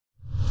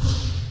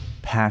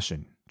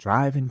passion,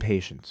 drive, and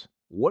patience.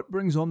 What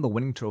brings home the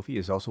winning trophy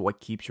is also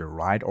what keeps your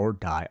ride or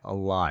die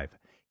alive.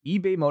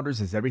 eBay Motors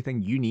has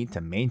everything you need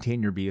to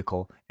maintain your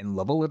vehicle and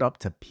level it up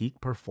to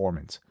peak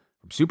performance.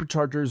 From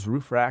superchargers,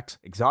 roof racks,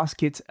 exhaust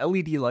kits,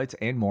 LED lights,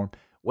 and more,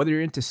 whether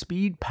you're into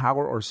speed,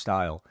 power, or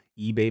style,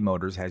 eBay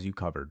Motors has you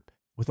covered.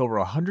 With over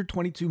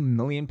 122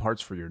 million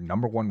parts for your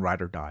number one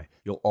ride or die,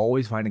 you'll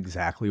always find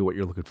exactly what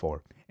you're looking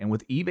for. And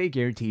with eBay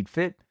Guaranteed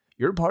Fit,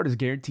 your part is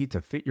guaranteed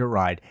to fit your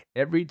ride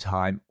every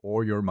time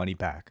or your money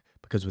back.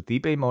 Because with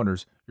eBay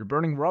Motors, you're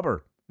burning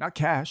rubber, not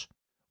cash.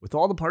 With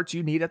all the parts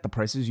you need at the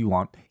prices you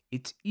want,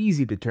 it's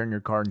easy to turn your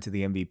car into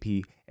the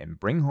MVP and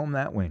bring home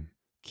that win.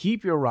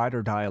 Keep your ride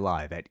or die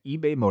alive at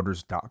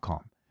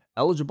ebaymotors.com.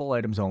 Eligible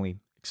items only.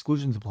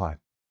 Exclusions apply.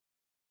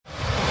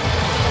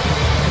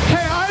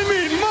 Hey, I'm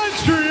in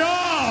Montreal!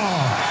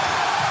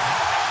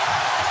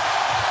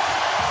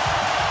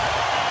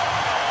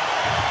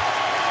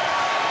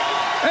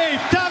 Hey,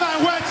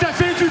 tabarouette, ça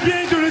fait du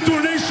bien de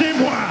retourner chez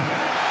moi!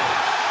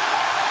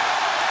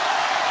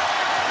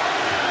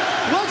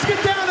 Let's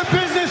get down to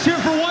business here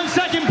for 1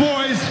 second,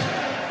 boys.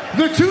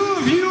 The two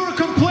of you are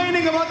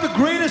complaining about the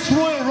greatest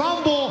Royal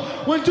Rumble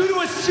when, due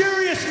to a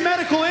serious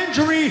medical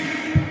injury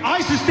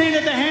I sustained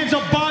at the hands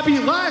of Bobby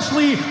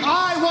Lashley,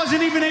 I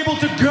wasn't even able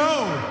to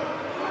go.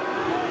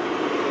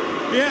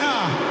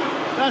 Yeah,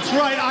 that's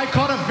right. I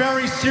caught a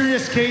very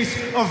serious case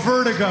of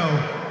vertigo.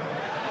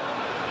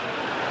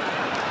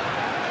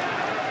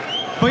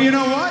 But you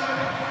know what?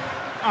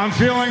 I'm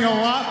feeling a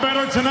lot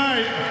better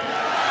tonight.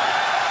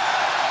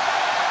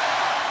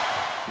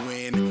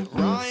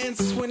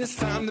 When it's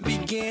time to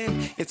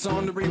begin, it's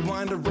on the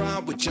Rewind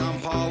Around with John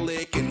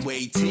Pollock and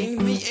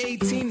Waiting. The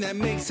 18 that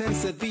makes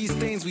sense of these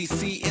things we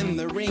see in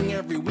the ring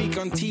every week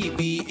on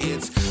TV.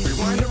 It's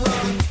Rewind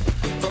Around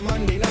for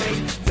Monday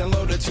night.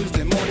 Download it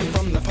Tuesday morning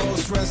from the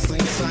Post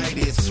Wrestling site.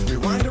 It's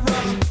Rewind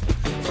Around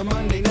for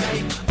Monday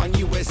night on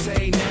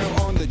USA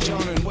Now on the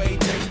John and Wai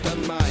Take the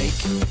Mic.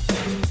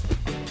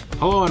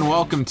 Hello and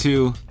welcome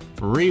to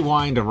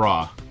Rewind to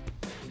Raw.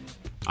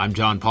 I'm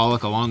John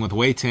Pollock along with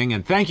Wai Ting,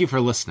 and thank you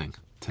for listening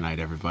tonight,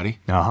 everybody.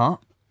 Uh-huh.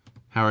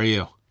 How are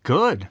you?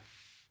 Good.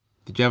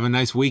 Did you have a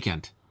nice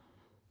weekend?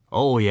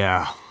 Oh,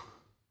 yeah.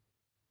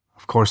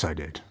 Of course I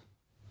did.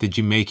 Did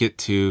you make it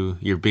to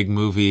your big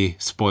movie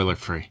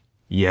spoiler-free?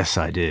 Yes,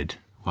 I did.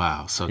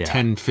 Wow. So Yeah.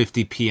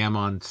 10:50 p.m.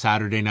 on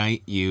Saturday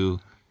night, you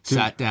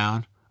sat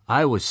down.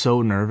 I was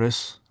so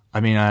nervous.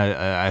 I mean,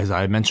 as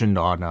I mentioned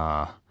on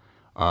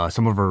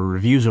some of our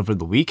reviews over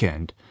the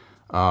weekend,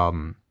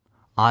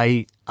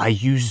 I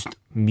used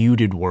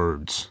muted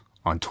words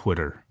on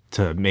Twitter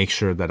to make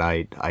sure that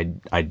I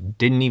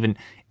didn't even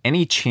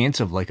any chance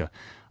of like a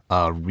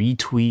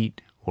retweet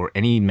or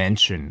any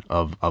mention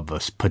of a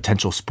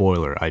potential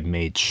spoiler. I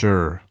made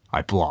sure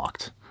I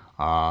blocked.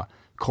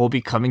 Colby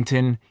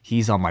Covington,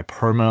 he's on my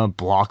perma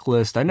block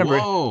list. I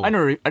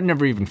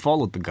never even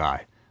followed the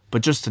guy,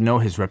 but just to know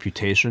his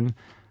reputation,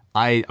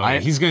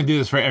 He's going to do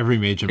this for every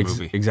major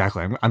movie.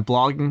 Exactly. I'm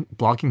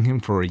blocking him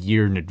for a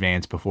year in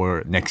advance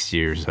before next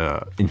year's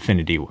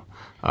Infinity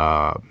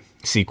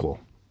sequel.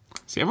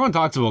 See, everyone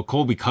talks about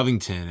Colby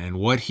Covington and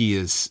what he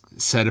has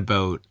said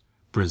about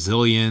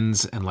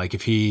Brazilians and like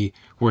if he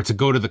were to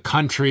go to the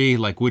country,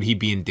 like would he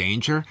be in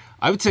danger?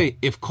 I would say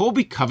if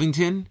Colby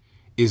Covington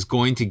is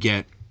going to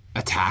get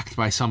attacked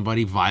by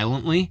somebody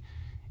violently,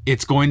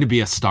 it's going to be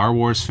a Star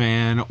Wars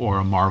fan or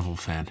a Marvel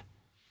fan.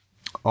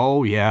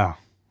 Oh yeah.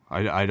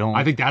 I don't.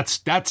 I think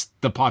that's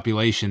the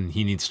population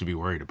he needs to be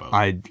worried about.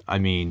 I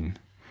mean,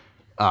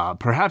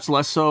 perhaps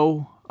less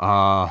so.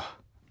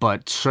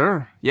 But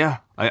sure, yeah.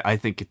 I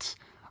think it's.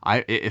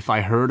 If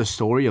I heard a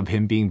story of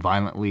him being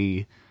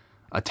violently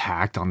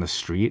attacked on the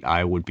street,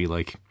 I would be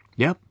like,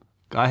 "Yep,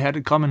 I had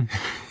it coming."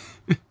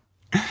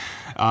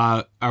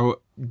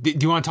 Do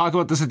you want to talk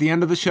about this at the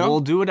end of the show? We'll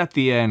do it at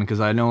the end because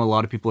I know a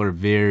lot of people are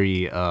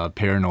very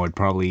paranoid,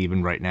 probably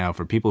even right now,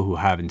 for people who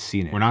haven't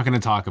seen it. We're not going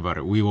to talk about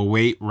it. We will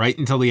wait right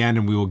until the end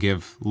and we will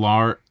give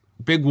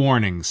big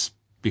warnings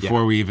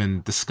before we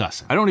even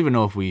discuss it. I don't even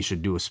know if we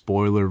should do a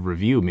spoiler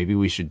review. Maybe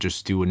we should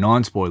just do a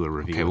non-spoiler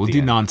review. Okay, we'll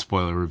do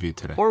non-spoiler review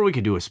today. Or we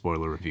could do a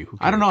spoiler review.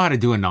 I don't know how to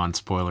do a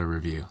non-spoiler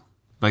review.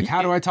 Like,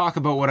 how do I talk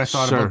about what I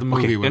thought about the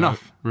movie without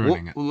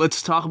ruining it?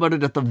 Let's talk about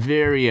it at the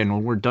very end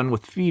when we're done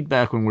with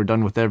feedback, when we're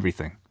done with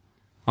everything.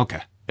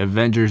 Okay.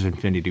 Avengers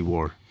Infinity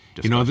War.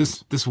 You know,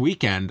 this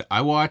weekend, I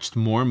watched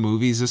more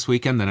movies this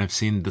weekend than I've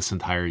seen this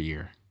entire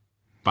year.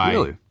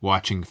 By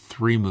watching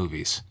 3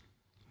 movies.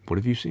 What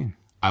have you seen?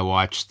 I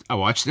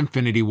watched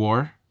Infinity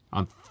War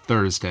on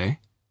Thursday.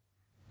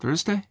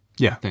 Thursday?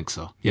 Yeah. I think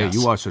so. Yeah, yes.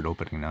 You watched it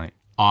opening night.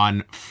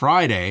 On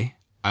Friday,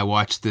 I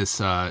watched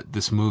this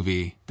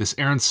movie, this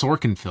Aaron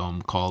Sorkin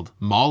film called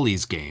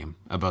Molly's Game,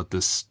 about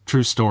this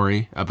true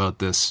story about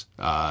this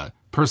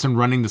person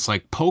running this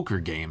like poker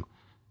game,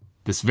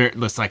 this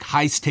like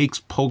high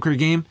stakes poker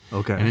game.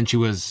 Okay. And then she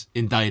was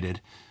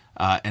indicted.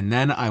 And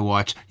then I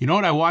watched, you know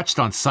what I watched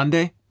on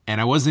Sunday? And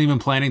I wasn't even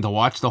planning to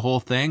watch the whole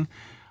thing.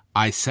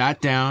 I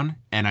sat down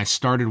and I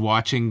started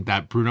watching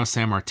that Bruno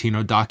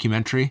Sammartino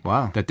documentary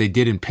that they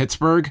did in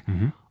Pittsburgh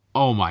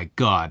Oh my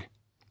God.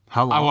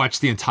 How long? I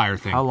watched the entire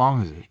thing. How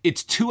long is it?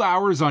 It's 2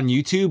 hours on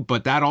YouTube,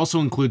 but that also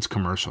includes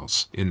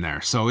commercials in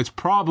there. So it's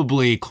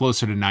probably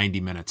closer to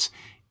 90 minutes.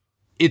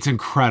 It's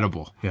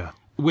incredible. Yeah.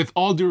 With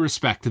all due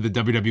respect to the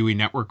WWE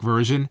Network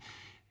version,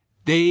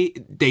 they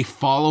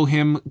follow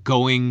him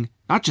going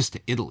not just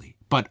to Italy,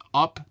 but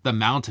up the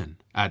mountain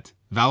at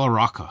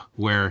Vallarocca,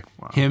 where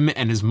him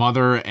and his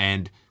mother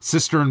and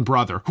sister and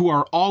brother, who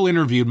are all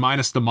interviewed,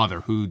 minus the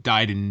mother, who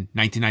died in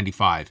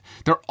 1995,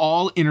 they're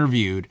all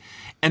interviewed,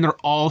 and they're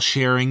all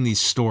sharing these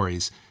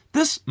stories.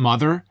 This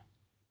mother,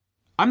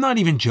 I'm not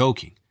even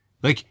joking.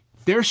 Like,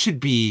 there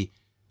should be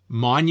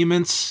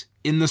monuments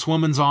in this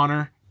woman's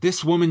honor.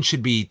 This woman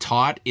should be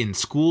taught in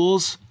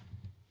schools.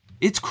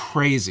 It's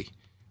crazy.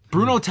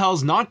 Bruno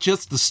tells not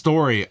just the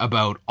story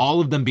about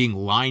all of them being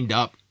lined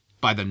up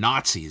by the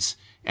Nazis,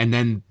 and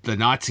then the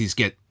Nazis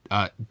get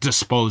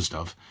disposed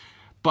of,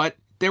 but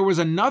there was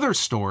another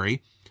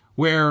story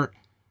where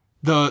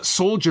the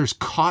soldiers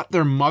caught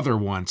their mother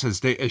once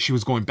as she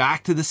was going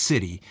back to the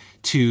city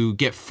to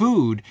get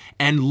food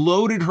and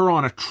loaded her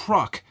on a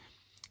truck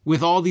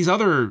with all these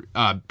other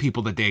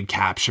people that they had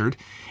captured.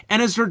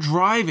 And as they're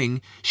driving,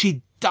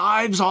 she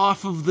dives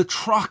off of the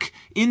truck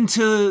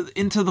into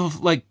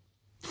the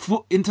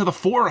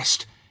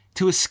forest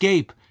to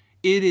escape.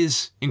 It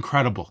is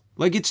incredible.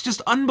 Like, it's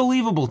just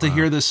unbelievable to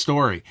hear this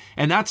story.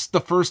 And that's the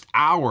first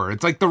hour.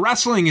 It's like the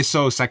wrestling is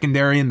so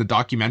secondary in the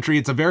documentary.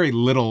 It's a very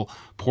little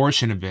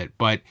portion of it.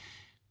 But,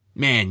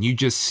 man, you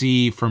just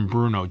see from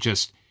Bruno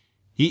just...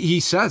 He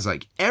says,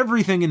 like,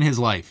 everything in his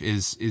life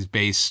is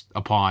based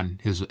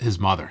upon his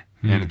mother.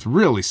 And it's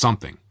really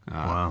something.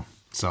 Wow.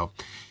 So...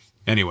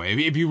 Anyway,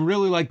 if you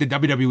really like the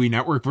WWE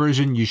Network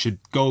version, you should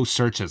go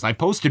search this. I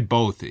posted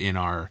both in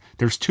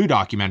there's 2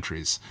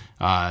 documentaries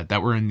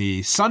that were in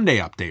the Sunday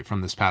update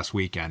from this past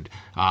weekend.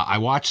 I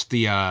watched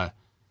the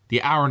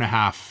hour and a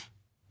half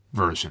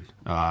version.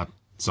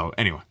 So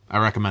anyway, I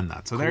recommend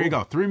that. So There you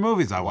go. 3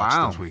 movies I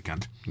watched this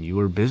weekend. You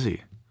were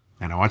busy.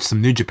 And I watched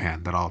some New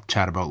Japan that I'll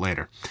chat about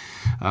later.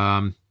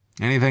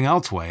 Anything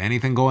else, Wei?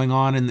 Anything going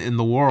on in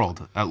the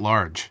world at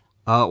large?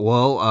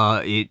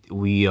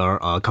 We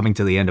are coming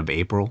to the end of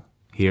April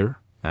here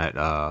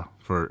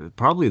for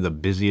probably the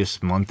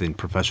busiest month in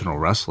professional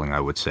wrestling, I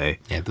would say.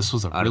 Yeah, this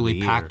was a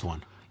really packed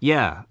one.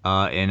 Yeah,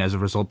 and as a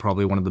result,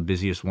 probably one of the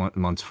busiest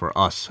months for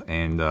us.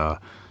 And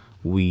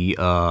we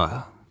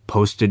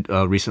posted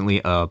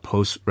recently a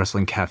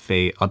post-Wrestling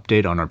Cafe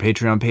update on our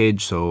Patreon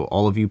page. So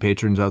all of you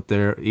patrons out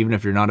there, even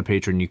if you're not a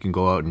patron, you can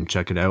go out and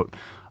check it out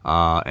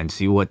and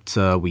see what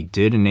we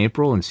did in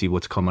April and see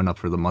what's coming up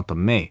for the month of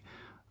May.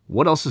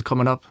 What else is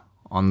coming up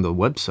on the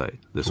website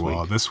this week?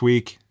 Well, this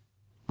week,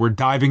 we're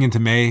diving into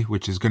May,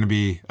 which is going to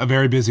be a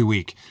very busy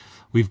week.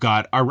 We've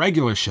got our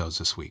regular shows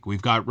this week.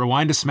 We've got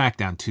Rewind to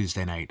SmackDown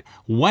Tuesday night.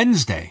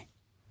 Wednesday,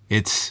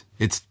 it's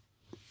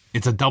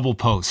a double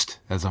post,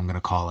 as I'm going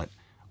to call it.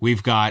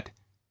 We've got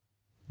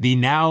the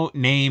now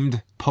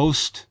named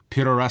Post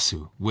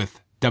Puroresu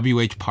with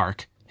W.H.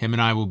 Park. Him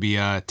and I will be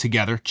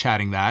together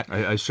chatting that.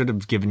 I should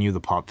have given you the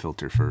pop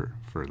filter for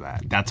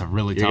that. That's a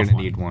really You're tough gonna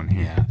one. need one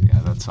here.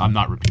 Yeah. I'm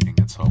not repeating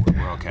it, so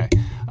we're okay.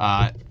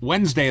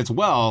 Wednesday as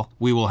well,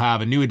 we will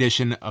have a new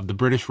edition of the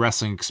British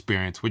Wrestling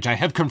Experience, which I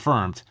have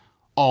confirmed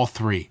all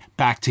 3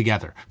 back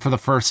together for the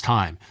first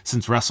time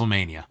since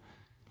WrestleMania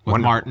with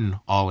Wonderful. Martin,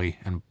 Ollie,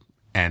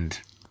 and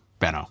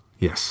Benno.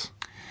 Yes.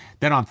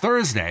 Then on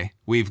Thursday,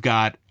 we've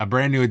got a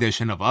brand new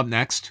edition of Up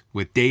Next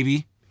with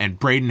Davey and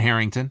Braden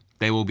Harrington.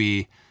 They will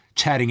be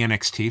chatting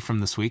NXT from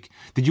this week.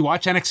 Did you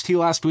watch NXT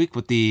last week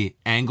with the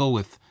angle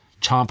with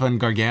Ciampa and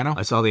Gargano?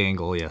 I saw the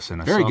angle, yes.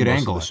 And I Very saw good most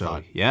angle, of the I show.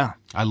 thought. Yeah.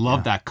 I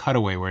love that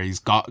cutaway where he's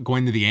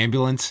going to the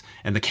ambulance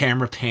and the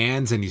camera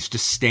pans and he's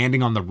just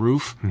standing on the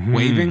roof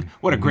waving.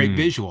 What a great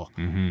visual.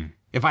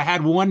 If I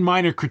had one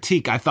minor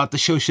critique, I thought the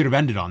show should have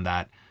ended on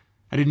that.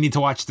 I didn't need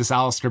to watch this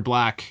Aleister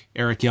Black,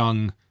 Eric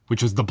Young,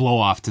 which was the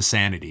blow-off to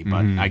Sanity,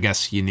 but I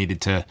guess you needed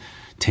to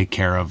take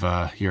care of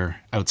your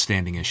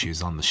outstanding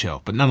issues on the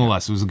show. But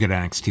nonetheless, it was a good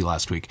NXT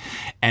last week.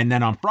 And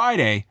then on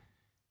Friday,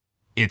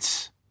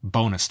 it's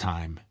bonus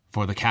time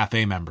for the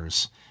Cafe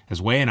members,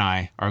 as Wei and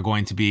I are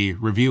going to be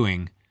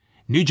reviewing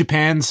New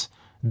Japan's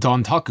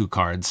Dontaku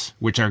cards,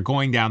 which are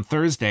going down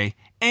Thursday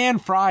and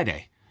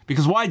Friday.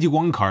 Because why do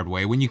one card,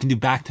 Wei, when you can do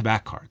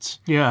back-to-back cards?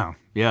 Yeah.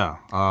 There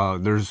are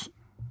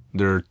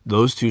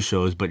those 2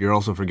 shows, but you're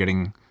also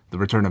forgetting the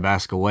Return of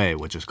Asuka Way,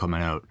 which is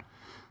coming out.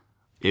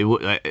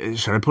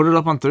 Should I put it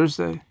up on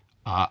Thursday?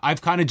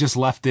 I've kind of just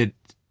left it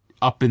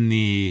up in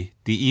the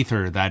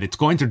ether that it's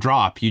going to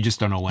drop. You just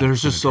don't know when.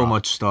 There's just so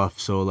much stuff.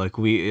 So like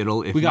we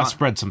got to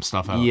spread some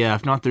stuff out. Yeah,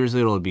 if not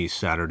Thursday, it'll be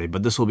Saturday.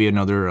 But this will be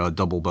another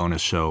double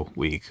bonus show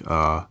week.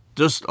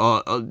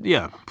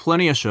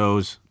 Plenty of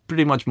shows.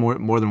 Pretty much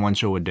more than one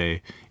show a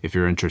day if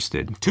you're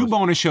interested. 2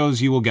 bonus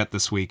shows you will get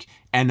this week.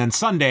 And then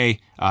Sunday,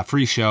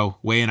 free show,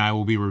 Wei and I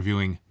will be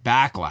reviewing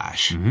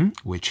Backlash,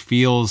 which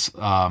feels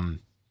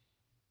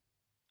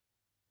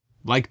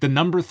like the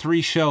number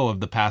 3 show of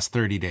the past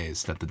 30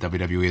 days that the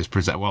WWE has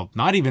presented. Well,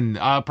 not even,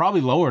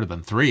 probably lower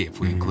than 3 if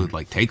we include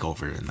like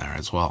TakeOver in there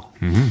as well.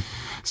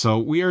 So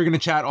we are going to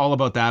chat all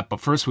about that. But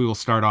first we will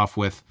start off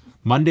with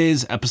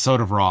Monday's episode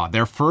of Raw,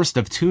 their first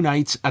of 2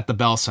 nights at the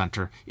Bell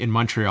Center in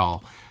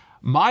Montreal.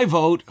 My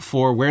vote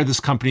for where this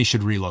company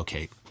should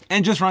relocate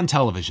and just run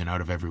television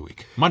out of every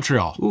week.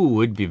 Montreal.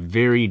 Ooh, it'd be a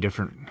very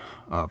different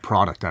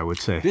product, I would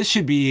say. This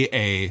should be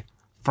a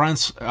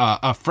French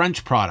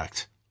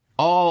product,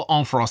 all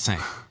en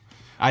français.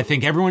 I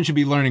think everyone should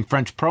be learning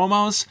French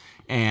promos,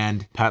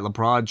 and Pat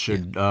LaPrade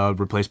should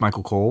replace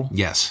Michael Cole.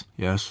 yes,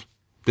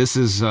 This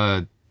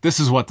this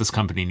is what this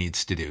company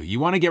needs to do. You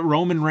want to get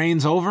Roman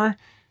Reigns over?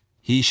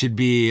 He should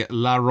be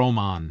La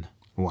Roman.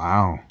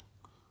 Wow.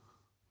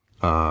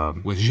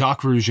 With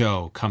Jacques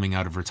Rougeau coming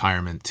out of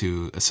retirement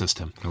to assist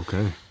him.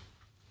 Okay.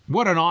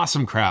 What an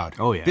awesome crowd.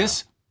 Oh, yeah.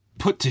 This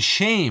put to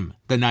shame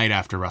the night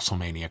after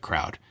WrestleMania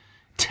crowd.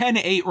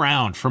 10-8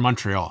 round for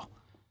Montreal.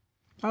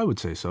 I would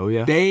say so,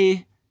 yeah.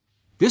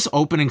 This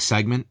opening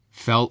segment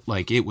felt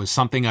like it was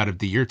something out of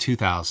the year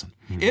 2000.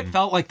 It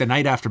felt like the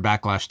night after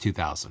Backlash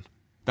 2000.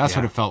 That's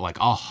what it felt like.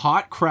 A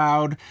hot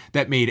crowd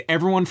that made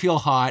everyone feel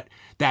hot,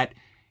 that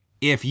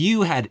if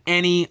you had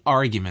any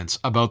arguments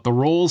about the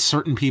roles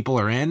certain people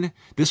are in,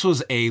 this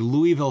was a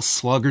Louisville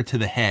slugger to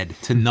the head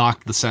to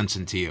knock the sense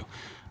into you.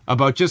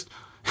 About just,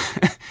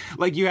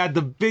 like you had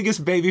the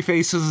biggest baby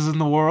faces in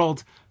the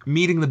world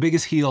meeting the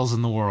biggest heels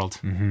in the world.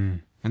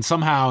 And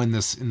somehow in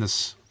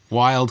this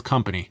wild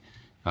company,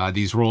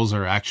 these roles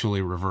are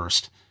actually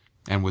reversed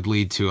and would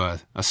lead to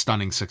a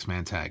stunning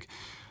 6-man tag.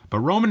 But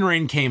Roman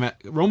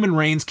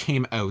Reigns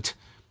came out.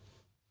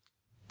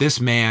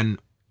 This man,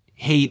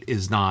 hate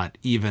is not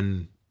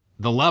even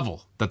the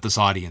level that this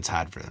audience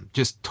had for him.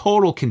 Just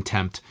total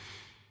contempt.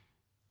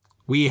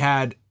 We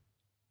had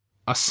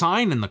a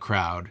sign in the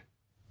crowd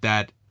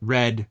that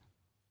read,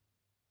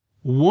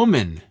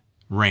 "Woman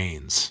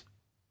Reigns,"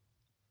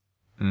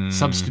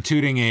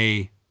 substituting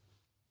a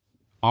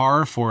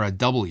R for a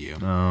W.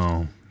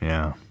 Oh,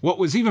 yeah. What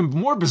was even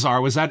more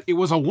bizarre was that it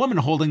was a woman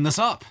holding this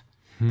up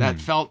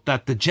that felt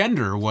that the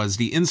gender was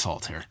the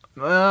insult here.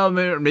 Well,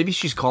 maybe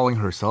she's calling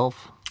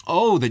herself.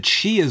 Oh, that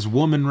she is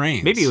Woman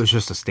Reigns. Maybe it was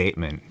just a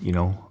statement,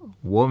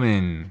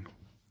 Woman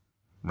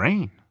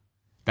Reign.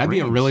 That'd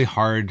be a really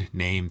hard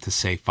name to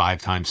say 5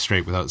 times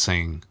straight without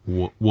saying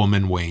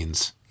Woman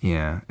Waynes.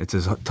 Yeah, it's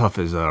as tough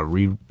as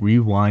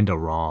rewind a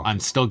Raw. I'm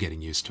still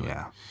getting used to it.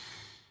 Yeah.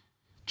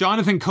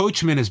 Jonathan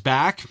Coachman is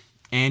back,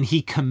 and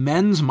he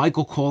commends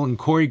Michael Cole and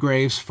Corey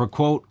Graves for,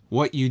 quote,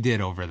 "what you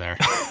did over there."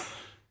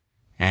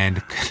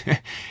 And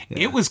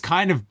it was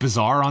kind of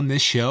bizarre on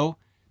this show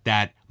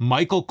that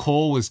Michael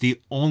Cole was the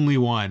only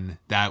one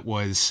that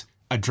was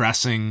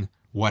addressing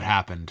what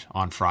happened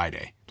on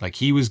Friday. Like,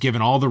 he was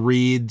given all the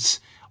reads,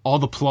 all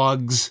the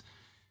plugs.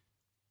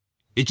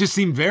 It just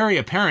seemed very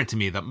apparent to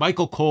me that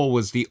Michael Cole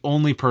was the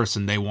only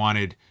person they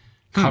wanted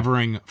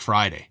covering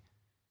Friday.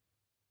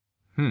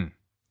 Did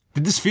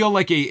this feel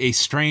like a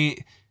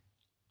strange...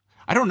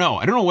 I don't know.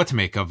 I don't know what to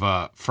make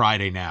of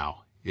Friday now.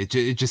 It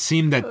just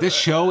seemed that this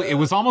show, it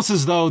was almost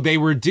as though they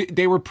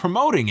were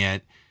promoting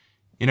it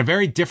in a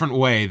very different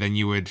way than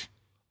you would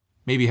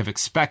maybe have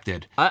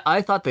expected.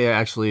 I thought they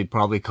actually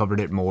probably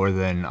covered it more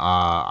than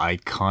I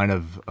kind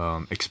of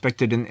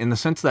expected in the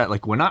sense that,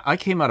 like, when I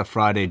came out of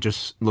Friday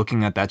just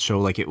looking at that show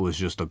like it was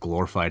just a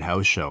glorified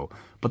house show.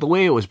 But the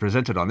way it was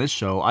presented on this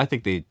show, I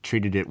think they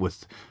treated it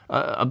with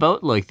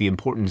about like the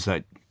importance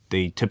that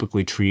they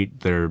typically treat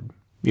their,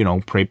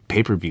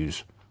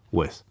 pay-per-views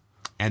with.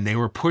 And they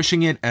were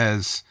pushing it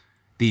as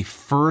the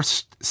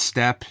first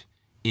step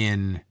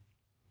in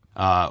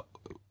of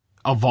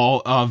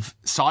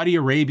Saudi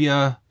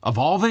Arabia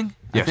evolving,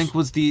 Yes. I think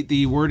was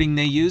the wording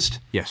they used.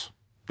 Yes.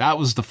 That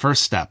was the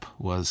first step,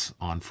 was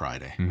on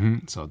Friday.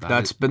 So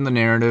That's been the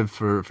narrative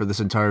for this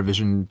entire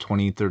Vision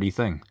 2030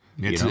 thing.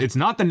 It's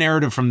not the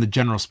narrative from the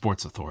General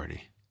Sports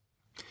Authority.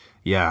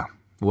 Yeah.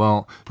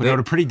 Well, Put out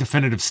a pretty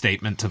definitive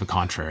statement to the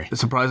contrary.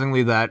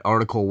 surprisingly, that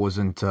article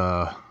wasn't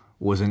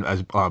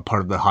as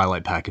part of the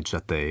highlight package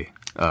that they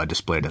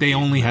displayed. They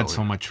only had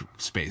so much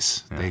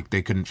space. Yeah.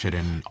 They couldn't fit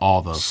in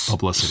all the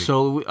publicity.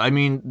 So, I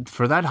mean,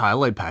 for that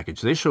highlight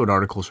package, they showed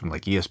articles from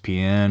like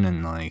ESPN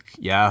and like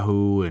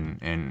Yahoo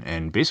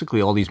and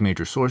basically all these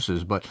major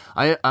sources. But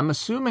I'm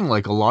assuming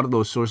like a lot of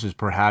those sources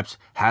perhaps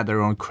had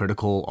their own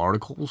critical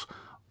articles.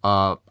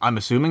 I'm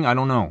assuming, I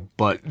don't know.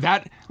 But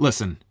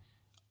listen,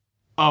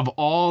 of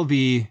all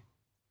the...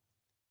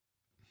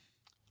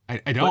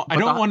 I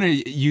don't want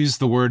to use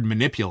the word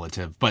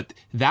manipulative, but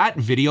that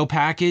video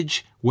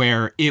package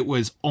where it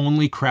was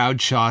only crowd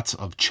shots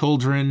of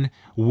children,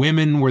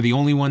 women were the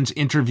only ones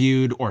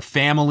interviewed, or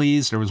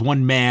families. There was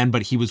one man,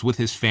 but he was with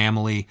his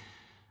family.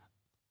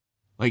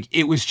 Like,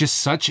 it was just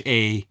such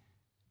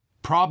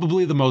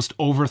probably the most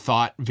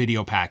overthought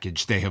video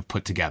package they have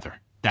put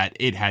together, that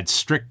it had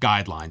strict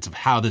guidelines of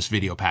how this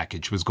video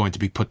package was going to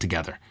be put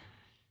together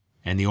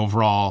and the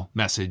overall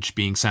message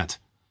being sent.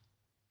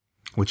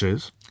 Which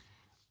is?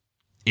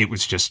 It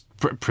was just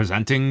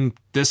presenting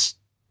this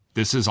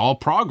this is all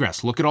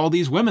progress. Look at all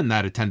these women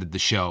that attended the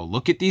show.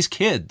 Look at these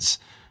kids.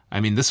 I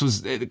mean, this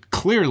was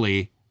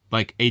clearly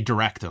like a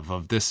directive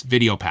of this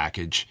video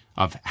package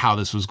of how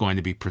this was going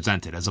to be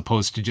presented, as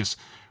opposed to just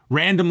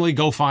randomly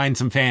go find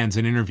some fans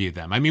and interview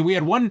them. I mean, we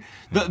had one,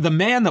 the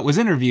man that was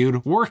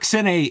interviewed works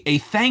in a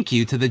thank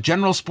you to the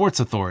General Sports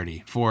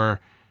Authority for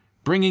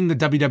bringing the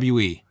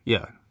WWE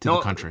to the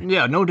country.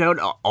 Yeah, no doubt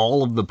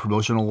all of the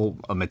promotional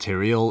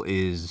material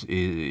is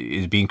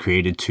being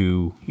created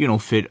to,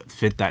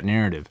 fit that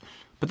narrative.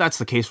 But that's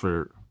the case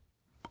for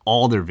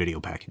all their video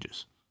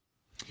packages.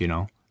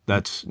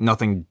 That's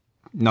nothing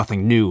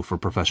new for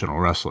professional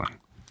wrestling.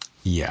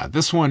 Yeah,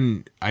 this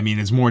one, I mean,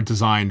 is more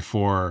designed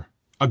for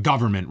a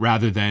government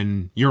rather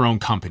than your own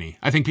company.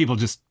 I think people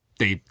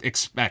they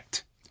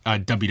expect a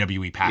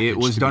WWE package. It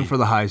was done for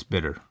the highest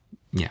bidder.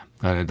 Yeah,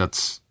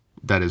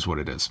 that is what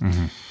it is.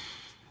 Mm-hmm.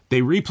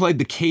 They replayed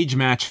the cage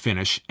match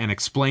finish and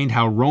explained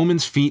how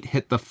Roman's feet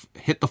hit the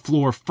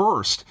floor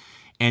first,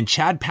 and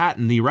Chad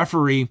Patton, the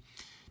referee,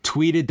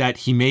 tweeted that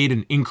he made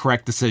an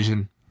incorrect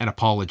decision and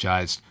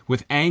apologized,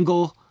 with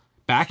Angle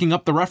backing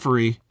up the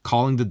referee,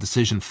 calling the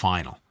decision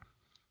final.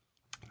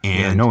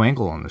 And no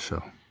Angle on the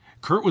show.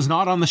 Kurt was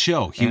not on the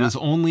show. He was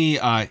only,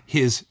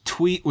 his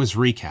tweet was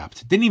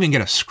recapped. Didn't even get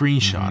a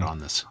screenshot on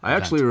this. I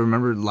actually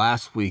remembered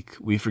last week,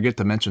 we forget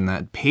to mention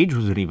that Paige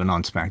wasn't even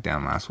on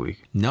SmackDown last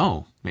week.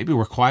 No, maybe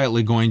we're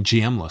quietly going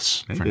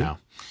GM-less for now.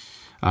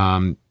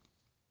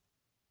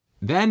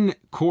 Then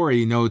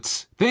Corey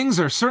notes, things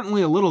are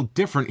certainly a little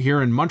different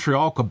here in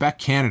Montreal, Quebec,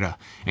 Canada.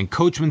 And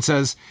Coachman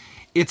says,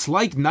 it's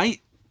like the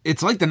night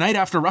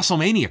after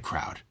WrestleMania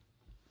crowd.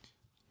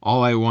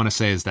 All I want to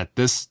say is that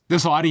this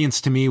audience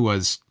to me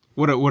was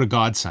what a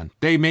godsend.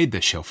 They made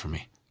this show for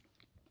me.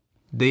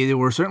 They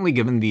were certainly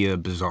given the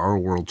Bizarre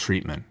World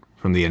treatment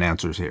from the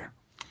announcers here.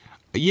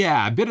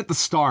 Yeah, a bit at the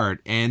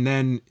start. And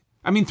then,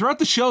 I mean, throughout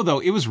the show, though,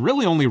 it was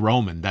really only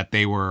Roman that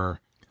they were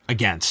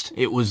against.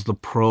 It was the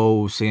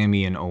pro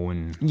Sami and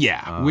Owen.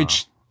 Yeah,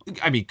 which,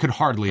 I mean, could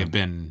hardly have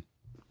been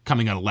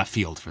coming out of left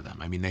field for them.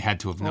 I mean, they had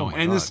to have known.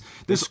 And this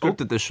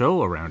scripted the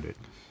show around it.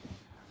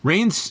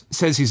 Reigns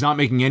says he's not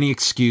making any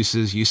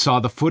excuses. You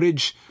saw the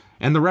footage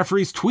and the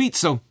referee's tweet,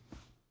 so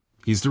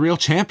he's the real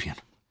champion.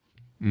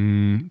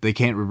 They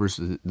can't reverse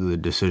the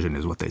decision,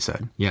 is what they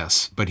said.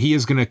 Yes, but he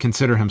is going to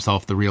consider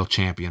himself the real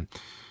champion.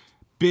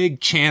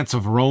 Big chance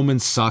of Roman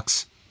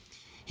sucks.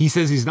 He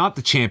says he's not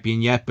the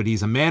champion yet, but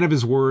he's a man of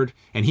his word,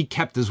 and he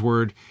kept his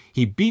word.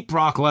 He beat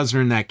Brock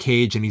Lesnar in that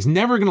cage, and he's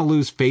never going to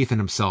lose faith in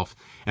himself.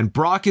 And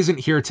Brock isn't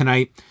here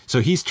tonight,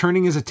 so he's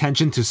turning his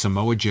attention to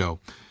Samoa Joe,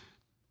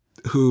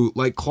 who,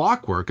 like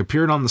clockwork,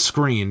 appeared on the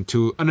screen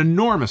to an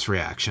enormous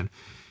reaction.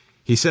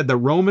 He said that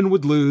Roman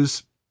would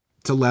lose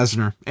to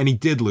Lesnar, and he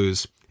did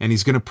lose, and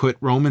he's going to put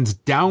Roman's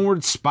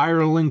downward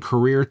spiraling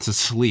career to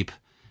sleep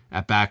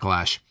at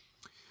Backlash.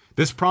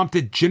 This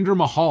prompted Jinder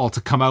Mahal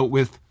to come out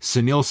with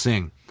Sunil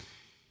Singh.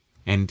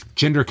 And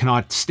Jinder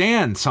cannot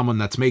stand someone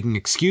that's making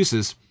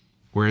excuses,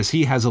 whereas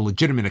he has a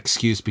legitimate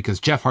excuse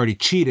because Jeff Hardy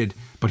cheated,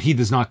 but he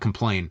does not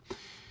complain.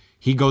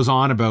 He goes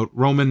on about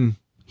Roman,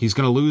 he's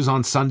going to lose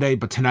on Sunday,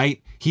 but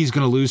tonight he's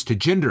going to lose to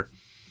Jinder.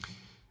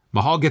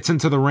 Mahal gets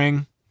into the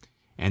ring,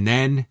 and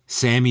then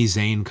Sami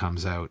Zayn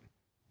comes out.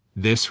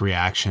 This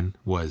reaction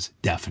was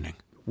deafening.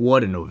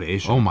 What an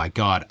ovation. Oh my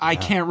God. I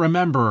can't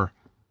remember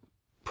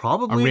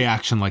probably a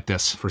reaction like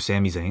this. For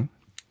Sami Zayn?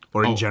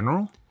 Or in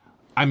general?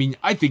 I mean,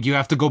 I think you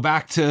have to go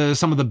back to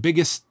some of the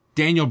biggest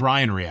Daniel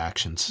Bryan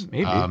reactions.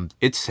 Maybe.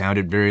 It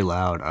sounded very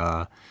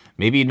loud.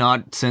 Maybe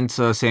not since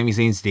Sami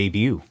Zayn's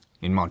debut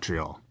in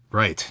Montreal.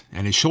 Right.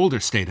 And his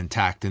shoulder stayed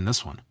intact in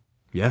this one.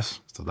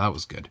 Yes. So that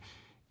was good.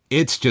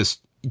 It's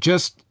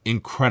just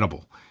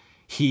incredible.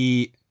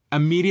 He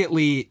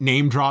immediately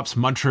name drops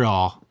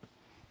Montreal,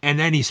 and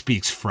then he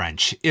speaks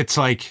French. It's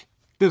like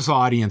this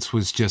audience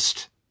was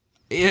just,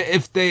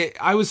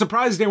 I was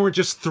surprised they weren't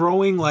just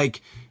throwing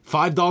like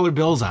 $5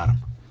 bills at him.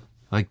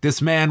 Like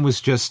this man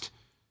was just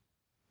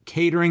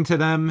catering to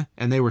them,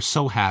 and they were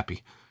so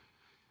happy.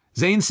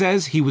 Zayn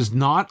says he was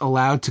not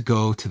allowed to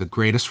go to the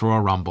Greatest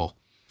Royal Rumble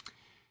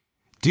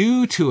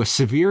due to a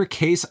severe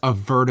case of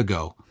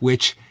vertigo,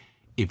 which,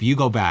 if you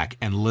go back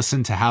and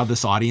listen to how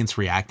this audience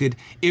reacted,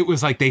 it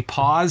was like they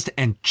paused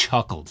and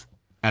chuckled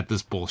at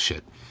this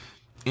bullshit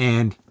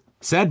and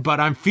said, but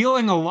I'm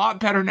feeling a lot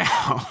better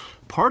now.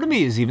 Part of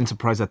me is even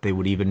surprised that they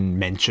would even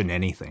mention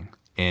anything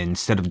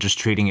instead of just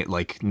treating it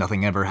like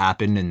nothing ever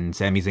happened and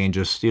Sami Zayn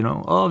just,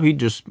 he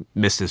just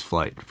missed his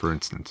flight, for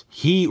instance.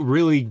 He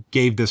really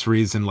gave this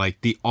reason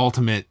like the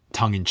ultimate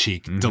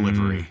tongue-in-cheek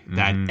delivery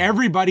that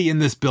everybody in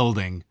this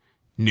building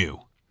knew.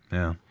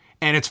 Yeah.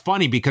 And it's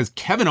funny because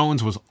Kevin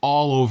Owens was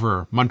all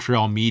over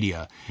Montreal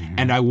media.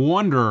 And I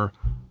wonder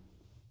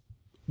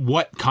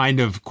what kind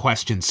of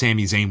question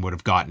Sami Zayn would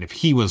have gotten if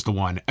he was the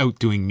one out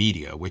doing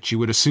media, which you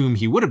would assume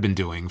he would have been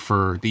doing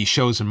for these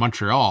shows in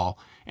Montreal.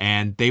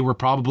 And they were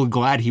probably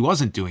glad he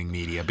wasn't doing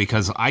media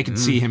because I could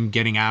see him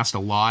getting asked a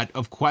lot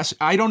of questions.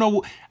 I don't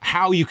know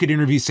how you could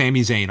interview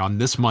Sami Zayn on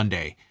this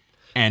Monday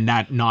and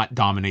not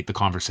dominate the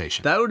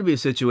conversation. That would be a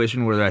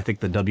situation where I think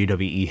the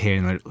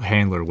WWE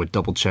handler would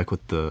double check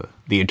with the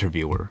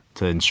interviewer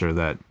to ensure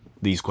that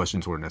these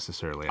questions weren't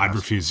necessarily asked. I'd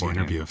refuse the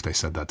interview if they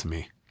said that to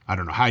me. I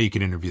don't know how you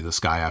could interview this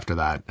guy after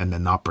that and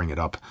then not bring it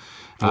up.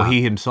 Well,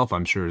 he himself,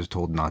 I'm sure, is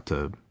told not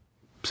to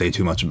say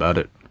too much about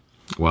it.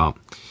 Well,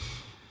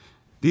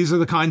 these are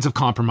the kinds of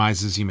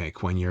compromises you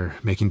make when you're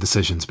making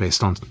decisions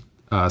based on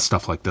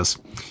stuff like this.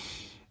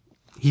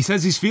 He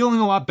says he's feeling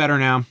a lot better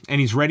now, and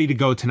he's ready to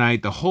go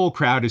tonight. The whole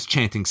crowd is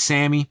chanting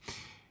Sammy.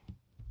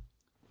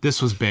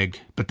 This was big,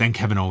 but then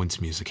Kevin Owens'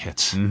 music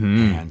hits,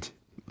 and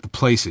the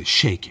place is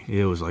shaking.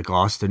 It was like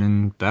Austin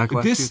in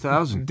Backlash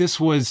 2000. This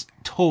was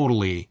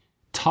totally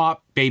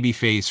top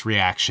babyface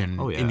reaction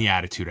in the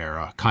Attitude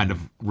Era kind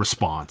of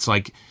response.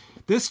 Like,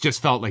 this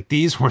just felt like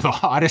these were the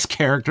hottest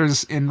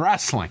characters in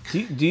wrestling.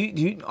 Do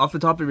you, off the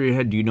top of your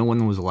head, do you know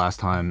when was the last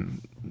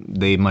time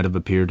they might have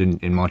appeared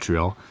in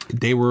Montreal?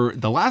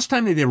 The last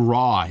time they did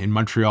Raw in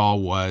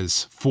Montreal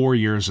was 4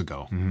 years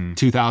ago,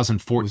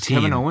 2014. Was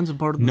Kevin Owens a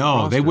part of the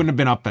roster? They wouldn't have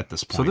been up at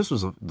this point. So this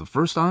was the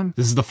first time?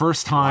 This is the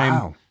first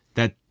time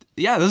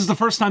this is the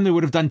first time they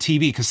would have done TV,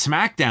 because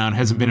SmackDown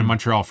hasn't been in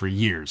Montreal for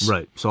years.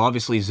 Right. So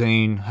obviously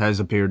Zayn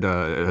has appeared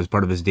as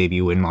part of his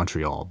debut in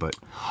Montreal, but...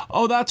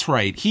 Oh, that's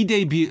right. He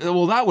debuted...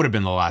 Well, that would have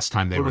been the last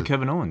time they were... What about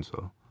Kevin Owens,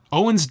 though?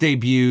 Owens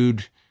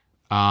debuted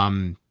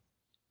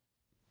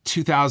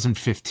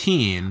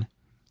 2015.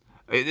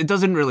 It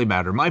doesn't really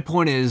matter. My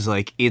point is,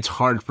 like, it's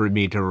hard for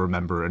me to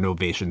remember an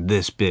ovation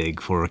this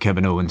big for a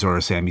Kevin Owens or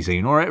a Sami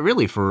Zayn, or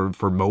really for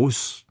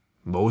most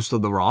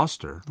of the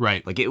roster.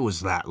 Right. Like, it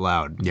was that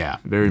loud. Yeah.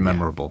 Very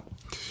memorable.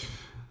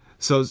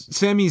 So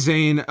Sami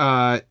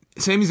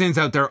Zayn's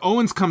out there.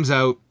 Owens comes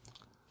out.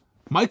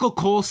 Michael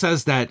Cole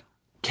says that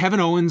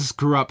Kevin Owens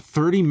grew up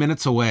 30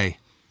 minutes away.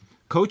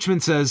 Coachman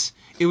says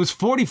it was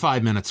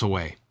 45 minutes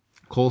away.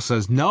 Cole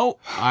says, no,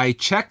 I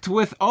checked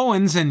with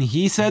Owens and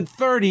he said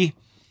 30.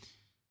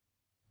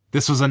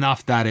 This was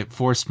enough that it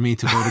forced me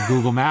to go to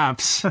Google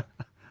Maps.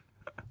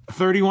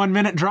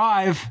 31-minute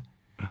drive.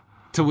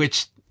 To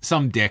which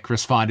some dick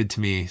responded to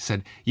me,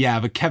 said, yeah,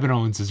 but Kevin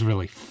Owens is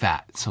really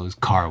fat, so his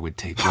car would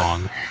take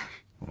longer.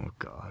 Oh,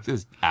 God.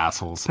 Just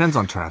assholes. Depends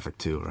on traffic,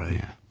 too, right?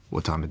 Yeah.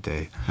 What time of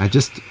day.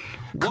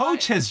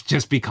 Coach has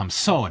just become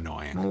so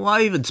annoying.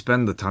 Why even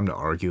spend the time to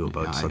argue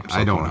about something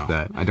I don't like know.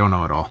 that? I don't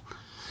know at all.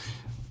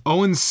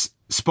 Owens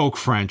spoke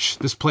French.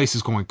 This place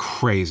is going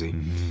crazy.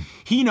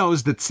 He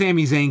knows that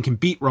Sami Zayn can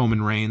beat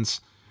Roman Reigns,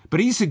 but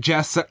he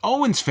suggests that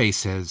Owens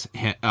faces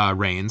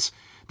Reigns.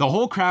 The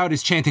whole crowd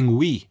is chanting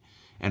 "we,"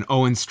 and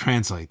Owens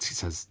translates. He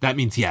says, that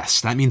means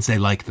yes. That means they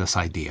like this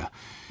idea.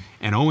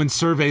 And Owens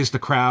surveys the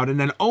crowd, and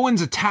then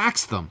Owens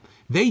attacks them.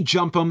 They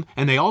jump him,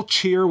 and they all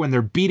cheer when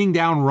they're beating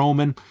down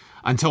Roman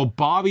until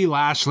Bobby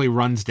Lashley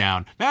runs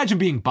down. Imagine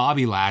being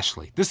Bobby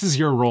Lashley. This is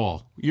your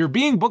role. You're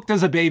being booked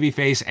as a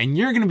babyface, and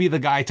you're going to be the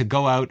guy to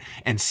go out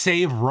and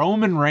save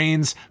Roman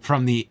Reigns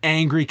from the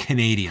angry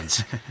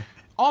Canadians.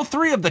 All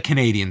three of the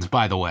Canadians,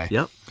 by the way.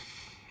 Yep.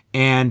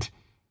 And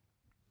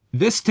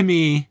this, to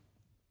me,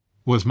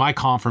 was my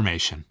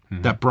confirmation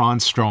that Braun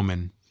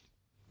Strowman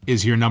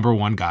is your number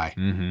one guy.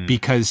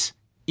 Because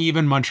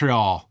even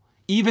Montreal,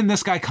 even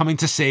this guy coming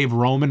to save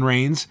Roman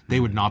Reigns, they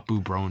would not boo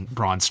Braun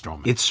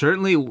Strowman. It's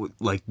certainly,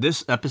 like,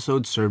 this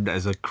episode served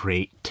as a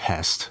great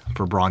test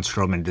for Braun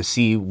Strowman to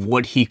see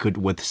what he could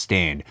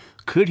withstand.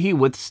 Could he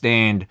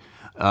withstand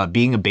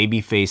being a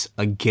babyface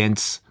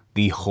against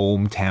the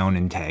hometown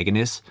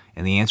antagonist?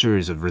 And the answer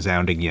is a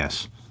resounding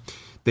yes.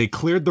 They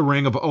cleared the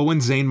ring of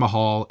Owens, Zayn,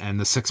 Mahal, and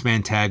the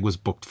six-man tag was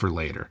booked for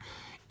later.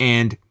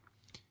 And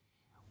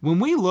when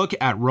we look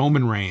at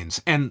Roman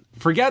Reigns, and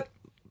forget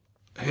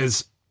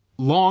his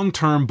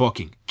long-term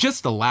booking,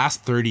 just the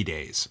last 30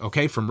 days,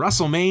 okay? From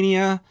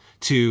WrestleMania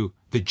to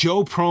the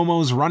Joe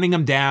promos running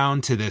him down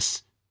to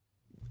this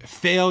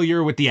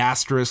failure with the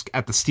asterisk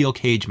at the steel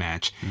cage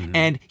match.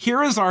 And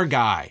here is our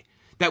guy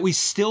that we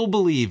still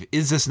believe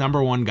is this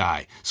number one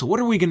guy. So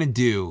what are we going to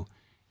do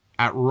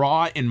at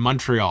Raw in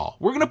Montreal?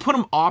 We're going to put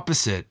him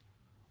opposite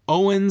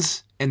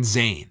Owens and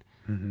Zayn.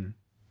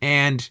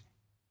 And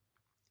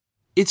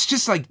it's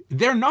just like,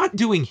 they're not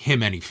doing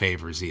him any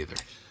favors either.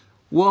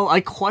 Well,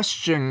 I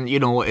question,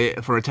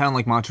 for a town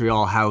like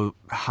Montreal,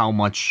 how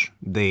much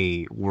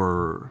they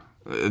were,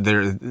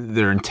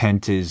 their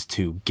intent is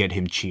to get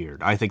him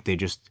cheered. I think they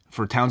just,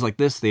 for towns like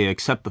this, they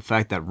accept the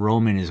fact that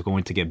Roman is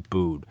going to get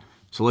booed.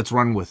 So let's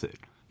run with it.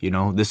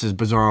 This is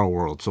Bizarro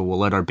World, so we'll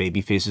let our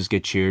baby faces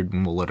get cheered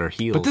and we'll let our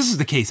heels. But this is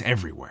the case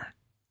everywhere.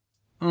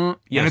 Yes.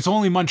 And it's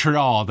only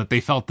Montreal that they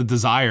felt the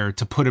desire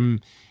to put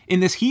him in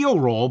this heel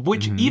role,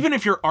 which even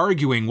if you're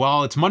arguing,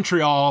 well, it's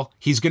Montreal,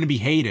 he's going to be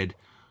hated.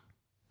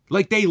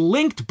 Like, they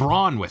linked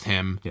Braun with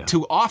him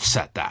to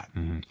offset that.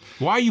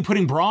 Why are you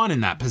putting Braun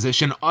in that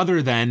position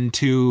other than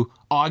to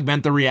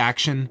augment the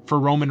reaction for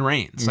Roman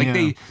Reigns?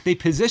 Like, they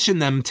position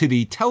them to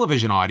the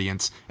television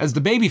audience as the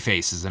baby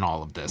faces in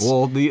all of this.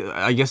 Well,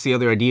 I guess the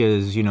other idea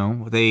is,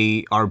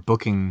 they are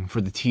booking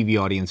for the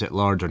TV audience at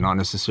large, or not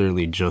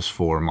necessarily just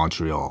for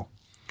Montreal.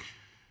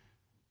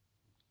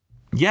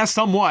 Yeah,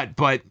 somewhat,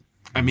 but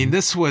I mean,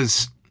 it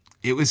was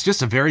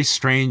just a very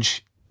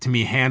strange, to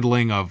me,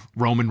 handling of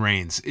Roman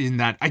Reigns in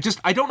that I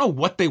don't know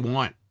what they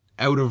want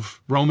out of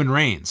Roman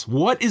Reigns.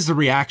 What is the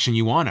reaction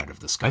you want out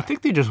of this guy? I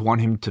think they just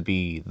want him to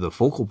be the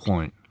focal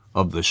point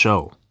of the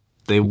show.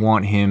 They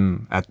want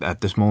him,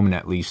 at this moment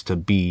at least, to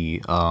be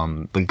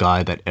the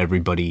guy that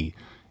everybody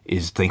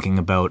is thinking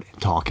about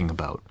and talking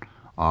about.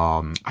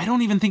 I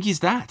don't even think he's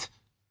that.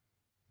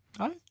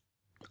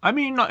 I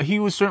mean, he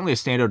was certainly a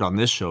standout on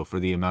this show for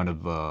the amount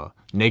of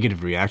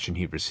negative reaction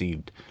he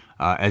received,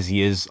 as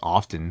he is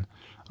often.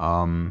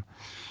 I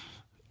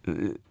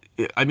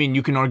mean,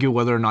 you can argue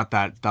whether or not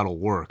that'll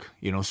work.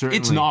 You know, certainly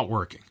It's not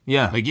working.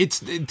 Yeah. Like,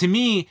 to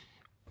me,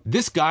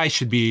 this guy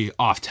should be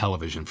off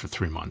television for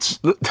 3 months.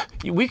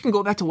 We can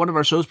go back to one of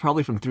our shows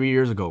probably from 3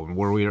 years ago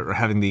where we are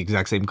having the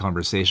exact same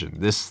conversation.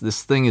 This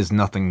thing is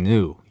nothing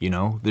new, you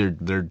know?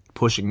 They're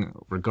pushing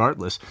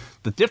regardless.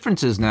 The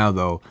difference is now,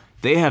 though,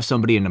 they have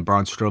somebody in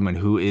Braun Strowman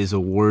who is a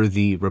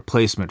worthy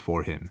replacement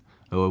for him.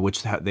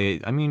 Which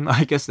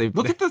I guess they've...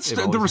 Look at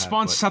the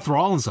response Seth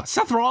Rollins got.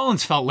 Seth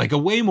Rollins felt like a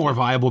way more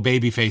viable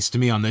babyface to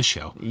me on this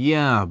show.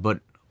 Yeah,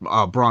 but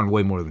Braun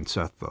way more than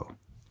Seth, though.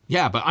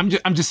 Yeah, but I'm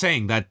just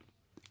saying that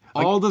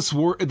all this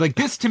work, like,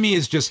 this to me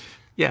is just...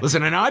 Yeah.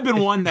 Listen, and I've been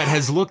one that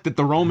has looked at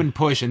the Roman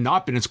push and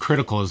not been as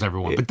critical as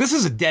everyone, but this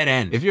is a dead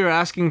end. If you're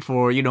asking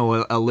for, you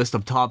know, a list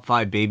of top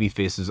 5 baby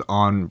faces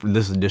on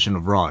this edition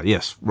of Raw,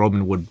 yes,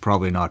 Roman would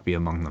probably not be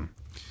among them.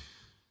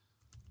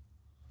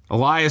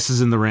 Elias is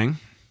in the ring.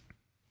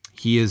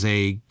 He is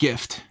a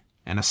gift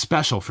and a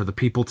special for the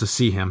people to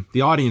see him.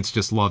 The audience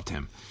just loved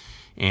him.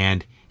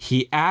 And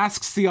he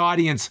asks the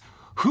audience,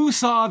 who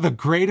saw the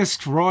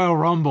greatest Royal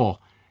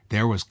Rumble?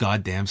 There was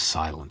goddamn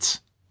silence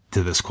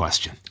to this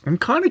question. I'm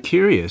kind of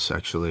curious,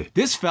 actually.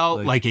 This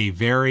felt like a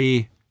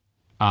very...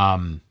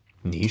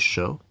 niche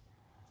show?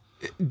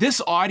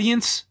 This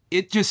audience,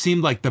 it just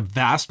seemed like the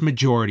vast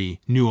majority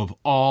knew of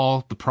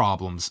all the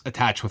problems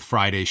attached with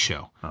Friday's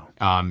show.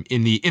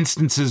 In the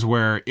instances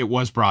where it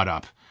was brought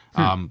up.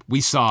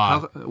 We saw...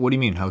 What do you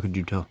mean? How could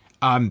you tell?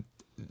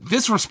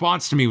 This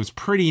response to me was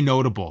pretty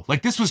notable.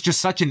 Like, this was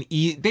just such an...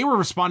 They were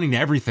responding to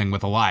everything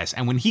with Elias.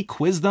 And when he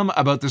quizzed them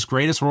about this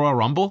greatest Royal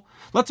Rumble,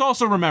 let's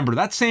also remember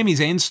that Sami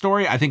Zayn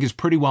story, I think, is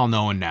pretty well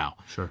known now.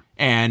 Sure.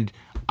 And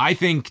I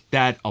think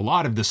that a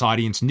lot of this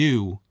audience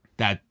knew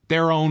that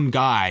their own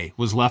guy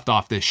was left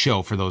off this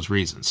show for those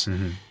reasons.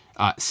 Mm-hmm.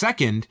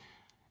 Second,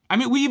 I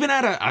mean, we even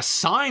had a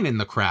sign in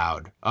the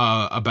crowd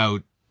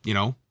about, you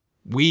know,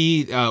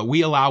 we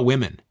allow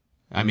women.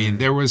 I mean,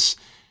 there was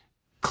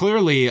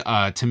clearly,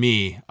 to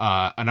me,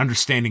 an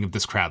understanding of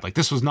this crowd. Like,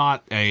 this was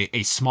not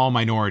a small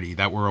minority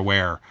that were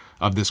aware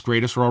of this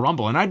greatest Royal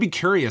Rumble. And I'd be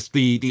curious,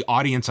 the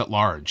audience at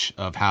large,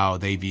 of how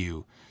they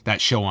view that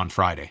show on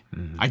Friday.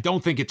 Mm-hmm. I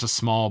don't think it's a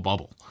small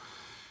bubble.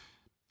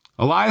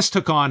 Elias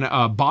took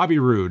on Bobby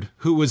Roode,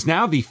 who was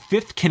now the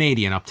 5th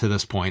Canadian up to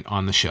this point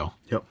on the show.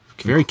 Yep.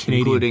 Very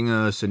Canadian. Including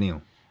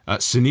Sunil.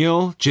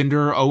 Sunil,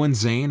 Jinder, Owen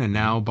Zane, and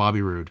now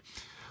Bobby Roode.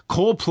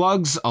 Cole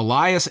plugs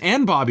Elias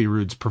and Bobby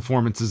Roode's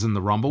performances in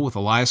the Rumble, with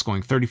Elias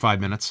going 35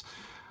 minutes.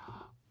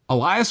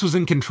 Elias was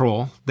in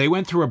control. They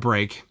went through a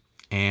break,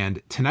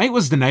 and tonight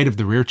was the night of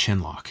the rear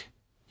chin lock.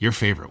 Your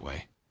favorite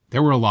way.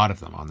 There were a lot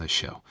of them on this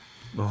show.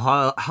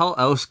 Well, how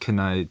else can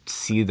I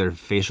see their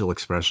facial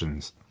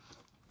expressions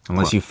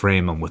unless you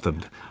frame them with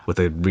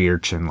a rear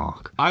chin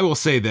lock? I will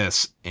say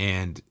this,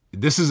 and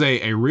this is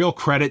a real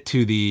credit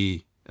to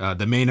the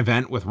main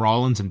event with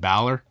Rollins and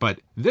Balor, but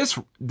this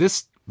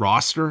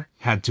roster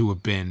had to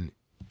have been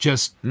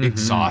just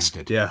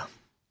exhausted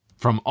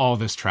from all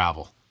this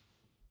travel.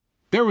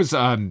 There was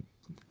the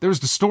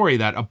story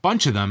that a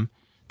bunch of them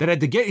that had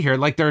to get here,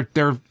 like their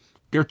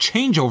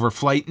changeover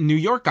flight in New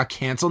York got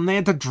canceled and they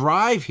had to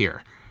drive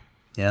here.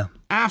 Yeah.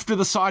 After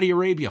the Saudi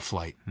Arabia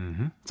flight.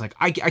 Mm-hmm. It's like,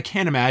 I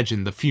can't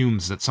imagine the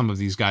fumes that some of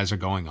these guys are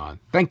going on.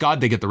 Thank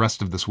God they get the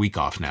rest of this week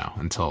off now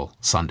until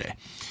Sunday.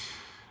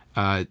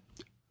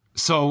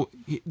 So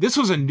this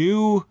was a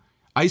new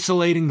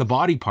isolating the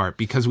body part,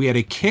 because we had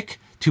a kick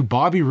to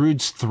Bobby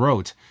Roode's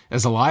throat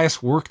as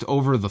Elias worked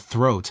over the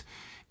throat,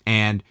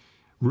 and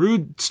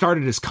Roode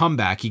started his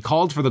comeback. He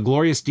called for the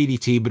glorious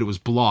DDT, but it was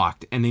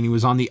blocked, and then he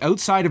was on the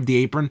outside of the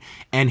apron,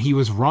 and he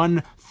was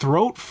run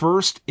throat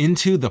first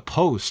into the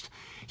post.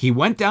 He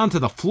went down to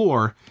the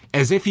floor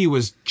as if he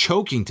was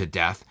choking to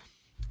death,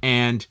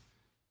 and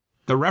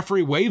the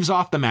referee waves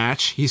off the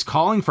match. He's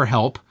calling for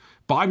help.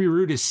 Bobby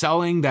Roode is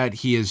selling that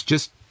he is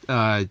just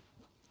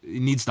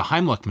needs the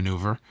Heimlich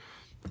maneuver,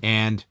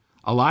 and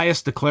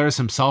Elias declares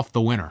himself the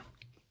winner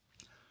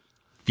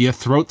via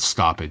throat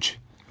stoppage.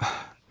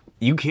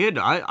 You kid?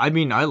 I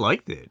mean, I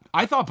liked it.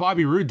 I thought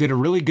Bobby Roode did a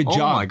really good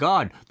job. Oh my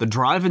God. The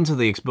drive into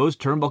the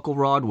exposed turnbuckle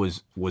rod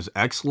was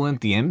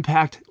excellent. The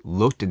impact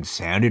looked and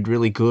sounded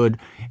really good.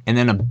 And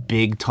then a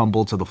big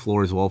tumble to the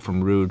floor as well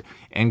from Roode.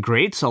 And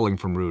great selling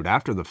from Roode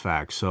after the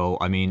fact. So,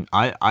 I mean,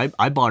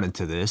 I bought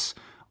into this.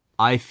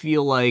 I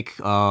feel like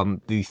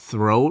the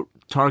throat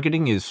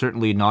targeting is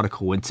certainly not a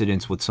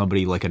coincidence with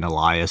somebody like an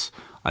Elias.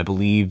 I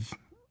believe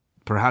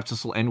perhaps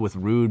this will end with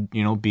Roode,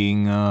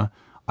 being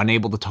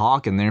unable to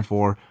talk and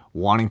therefore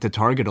wanting to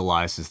target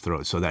Elias's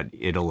throat so that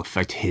it'll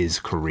affect his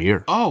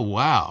career. Oh,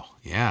 wow.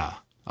 Yeah.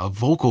 A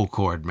vocal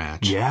cord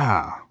match.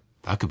 Yeah.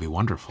 That could be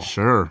wonderful.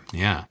 Sure.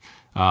 Yeah.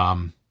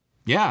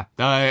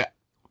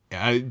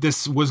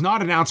 This was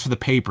not announced for the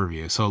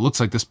pay-per-view, so it looks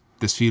like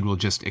this feud will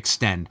just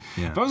extend.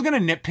 Yeah. If I was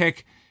going to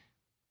nitpick,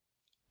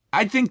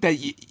 I think that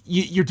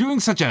you're doing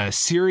such a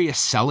serious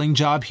selling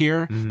job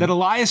here that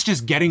Elias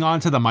just getting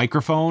onto the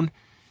microphone,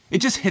 it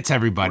just hits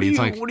everybody.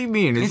 What do you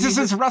mean?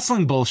 It's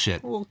wrestling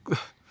bullshit. Well,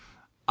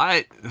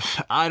 I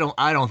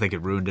don't think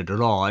it ruined it at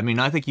all. I mean,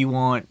 I think you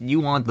want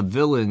the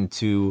villain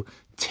to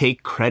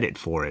take credit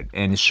for it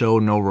and show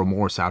no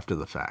remorse after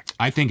the fact.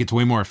 I think it's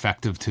way more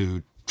effective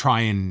to try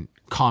and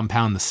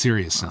compound the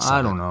seriousness.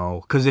 I don't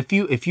know, because if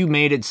you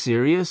made it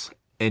serious,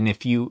 and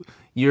if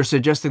you're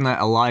suggesting that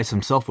Elias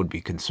himself would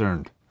be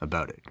concerned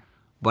about it,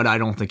 but I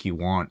don't think you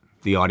want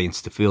the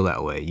audience to feel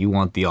that way. You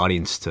want the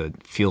audience to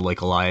feel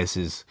like Elias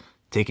is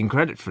taking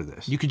credit for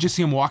this. You could just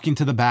see him walking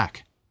to the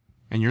back,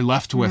 and you're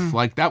left with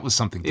like that was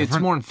something different.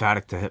 It's more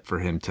emphatic for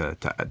him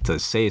to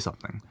say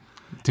something.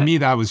 To me,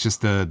 that was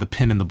just the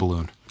pin in the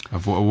balloon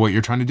of what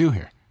you're trying to do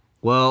here.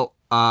 Well,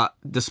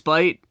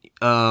 despite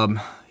I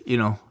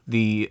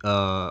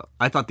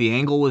thought the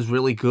angle was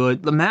really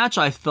good. The match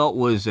I felt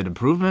was an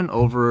improvement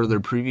over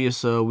their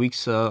previous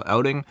week's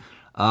outing.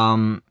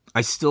 I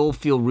still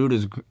feel Roode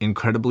is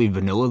incredibly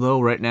vanilla though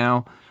right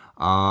now.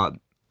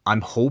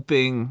 I'm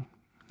hoping,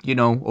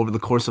 over the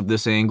course of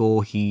this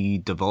angle he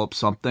develops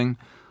something.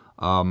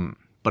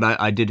 But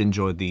I did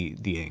enjoy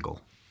the angle.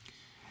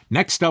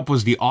 Next up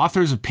was the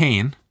Authors of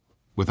Pain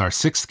with our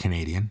 6th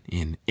Canadian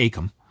in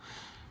Akam,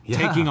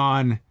 taking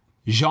on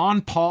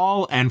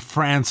Jean-Paul and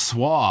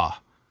Francois.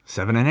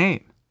 7 and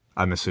 8,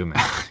 I'm assuming.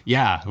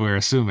 Yeah, we're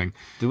assuming.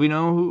 Do we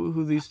know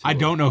who these two are? I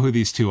don't know who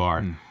these two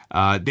are.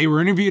 They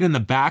were interviewed in the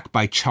back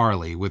by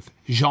Charlie with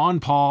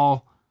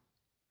Jean-Paul,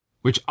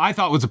 which I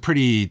thought was a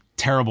pretty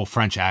terrible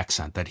French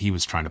accent that he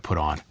was trying to put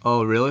on.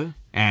 Oh, really?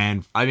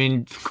 And I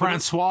mean,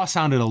 Francois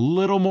sounded a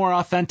little more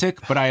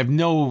authentic, but I have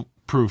no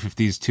proof if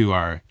these two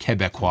are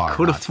Quebecois.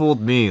 Could have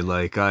fooled me.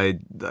 Like okay,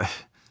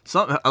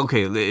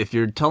 if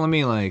you're telling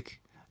me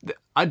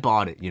I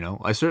bought it,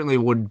 I certainly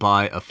would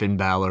buy a Finn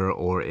Balor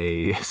or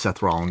a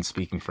Seth Rollins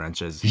speaking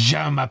French as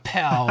Je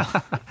m'appelle.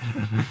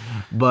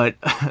 But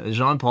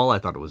Jean-Paul, I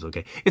thought it was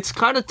okay. It's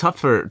kind of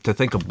tough to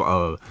think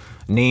of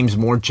names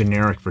more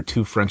generic for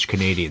two French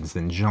Canadians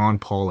than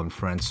Jean-Paul and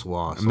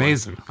Francois. So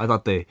amazing. I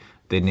thought they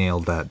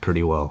nailed that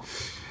pretty well.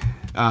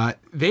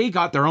 They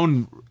got their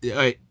own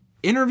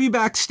interview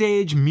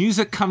backstage,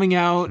 music coming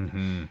out,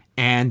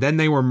 and then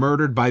they were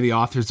murdered by the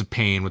Authors of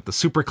Pain with the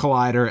Super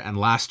Collider and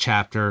Last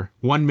Chapter,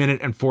 1 minute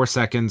and 4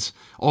 seconds,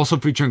 also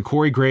featuring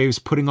Corey Graves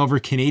putting over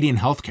Canadian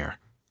healthcare.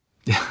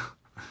 Yeah,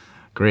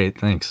 great,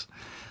 thanks.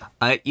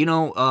 I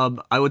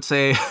would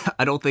say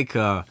I don't think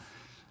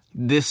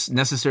this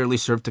necessarily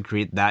served to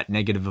create that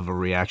negative of a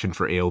reaction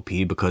for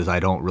AOP because I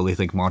don't really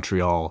think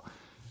Montreal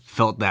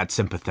felt that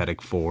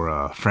sympathetic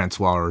for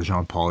Francois or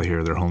Jean-Paul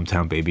here, their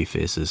hometown baby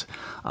faces.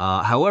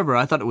 However,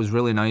 I thought it was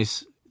really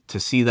nice to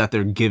see that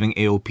they're giving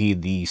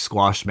AOP the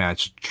squash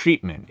match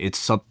treatment.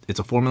 It's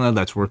a formula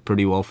that's worked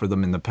pretty well for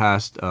them in the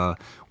past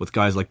with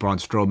guys like Braun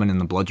Strowman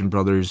and the Bludgeon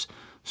Brothers.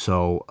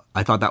 So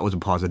I thought that was a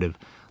positive.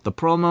 The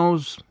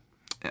promos,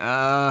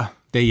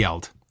 they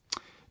yelled.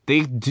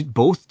 They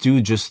both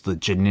do just the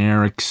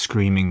generic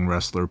screaming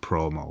wrestler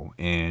promo,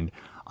 and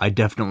I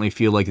definitely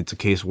feel like it's a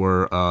case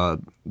where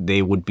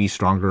they would be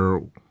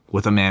stronger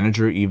with a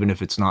manager, even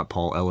if it's not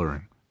Paul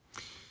Ellering.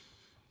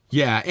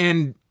 Yeah,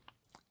 and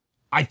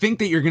I think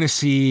that you're going to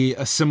see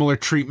a similar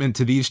treatment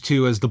to these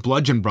two as the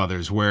Bludgeon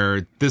Brothers,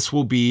 where this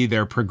will be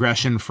their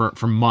progression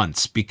for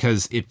months,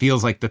 because it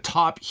feels like the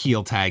top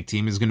heel tag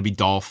team is going to be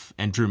Dolph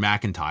and Drew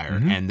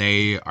McIntyre, and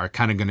they are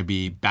kind of going to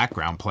be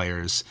background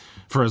players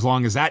for as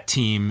long as that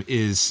team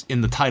is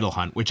in the title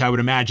hunt, which I would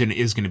imagine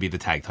is going to be the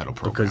tag title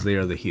program. Because they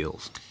are the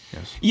heels.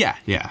 Yes.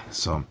 Yeah.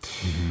 So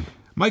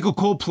Michael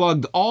Cole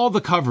plugged all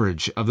the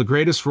coverage of the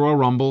Greatest Royal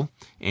Rumble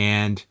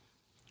and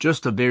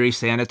just a very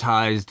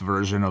sanitized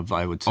version of,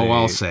 I would say,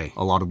 I'll say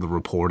a lot of the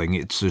reporting.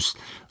 It's just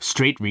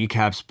straight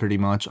recaps pretty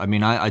much. I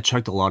mean, I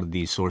checked a lot of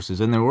these sources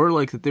and they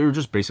were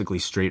just basically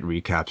straight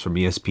recaps from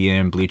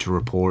ESPN, Bleacher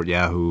Report,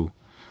 Yahoo.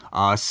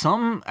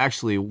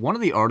 One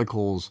of the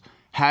articles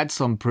had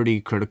some pretty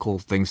critical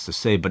things to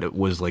say, but it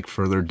was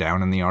further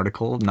down in the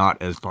article,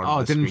 not as part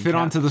of the it didn't fit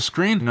onto the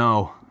screen?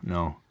 No.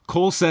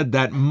 Cole said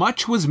that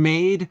much was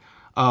made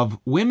of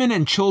women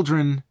and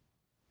children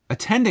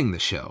attending the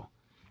show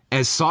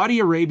as Saudi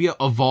Arabia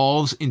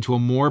evolves into a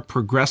more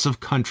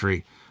progressive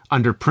country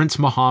under Prince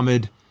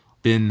Mohammed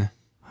bin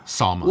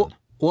Salman.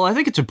 Well, I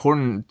think it's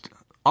important.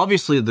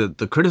 Obviously,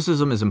 the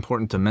criticism is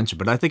important to mention,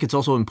 but I think it's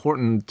also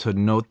important to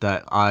note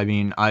that, I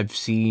mean, I've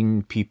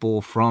seen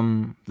people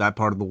from that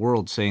part of the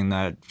world saying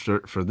that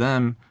for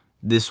them,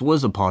 this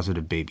was a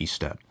positive baby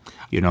step,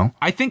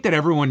 I think that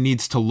everyone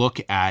needs to look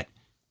at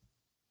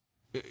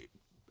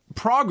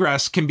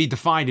progress can be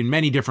defined in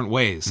many different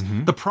ways.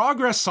 The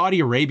progress Saudi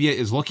Arabia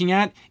is looking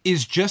at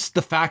is just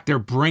the fact they're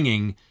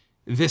bringing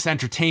this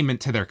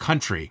entertainment to their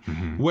country.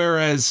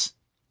 Whereas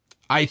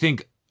I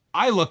think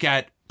I look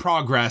at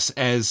progress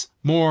as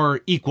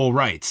more equal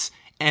rights,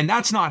 and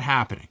that's not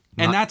happening.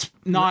 And that's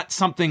not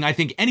something I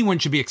think anyone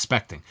should be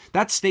expecting.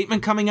 That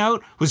statement coming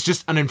out was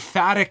just an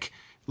emphatic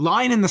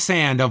line in the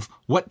sand of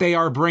what they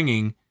are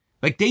bringing.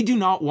 Like, they do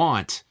not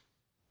want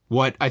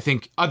what I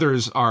think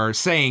others are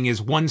saying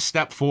is one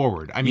step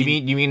forward. I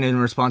mean, You mean in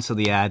response to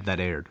the ad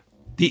that aired?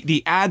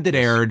 The ad that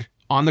aired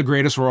on the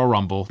Greatest Royal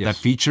Rumble that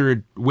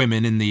featured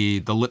women in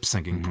the lip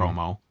syncing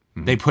promo,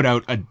 they put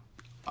out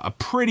a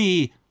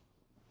pretty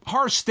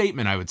harsh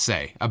statement, I would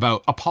say,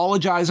 about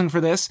apologizing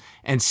for this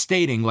and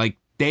stating, like,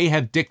 they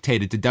have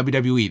dictated to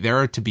WWE there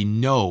are to be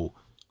no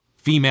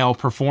female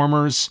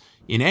performers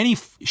in any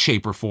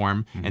shape or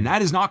form, and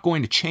that is not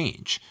going to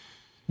change.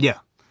 Yeah.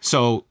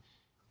 So,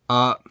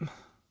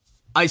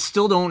 I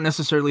still don't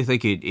necessarily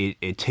think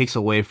it takes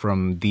away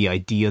from the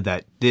idea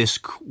that this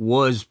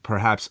was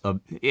perhaps,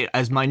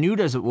 as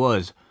minute as it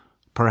was,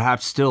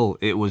 perhaps still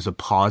it was a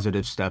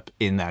positive step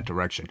in that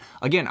direction.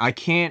 Again, I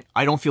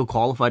don't feel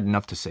qualified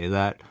enough to say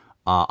that.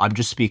 I'm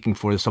just speaking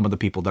for some of the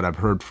people that I've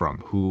heard from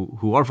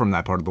who are from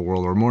that part of the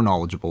world or more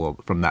knowledgeable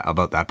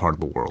about that part of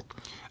the world.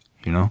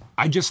 You know,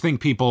 I just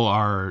think people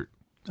are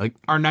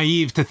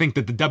naive to think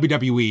that the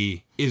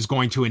WWE is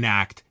going to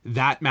enact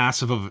that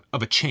massive of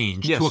a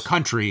change to a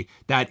country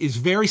that is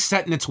very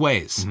set in its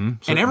ways. And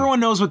everyone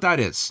knows what that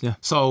is. Yeah.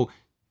 So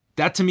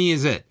that to me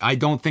is it. I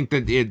don't think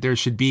that there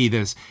should be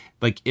this,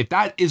 like, if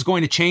that is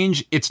going to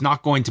change, it's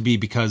not going to be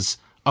because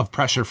of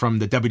pressure from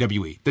the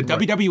WWE. The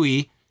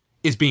WWE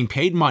is being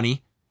paid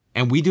money,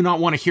 and we do not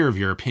want to hear of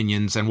your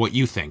opinions and what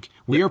you think.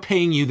 We are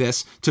paying you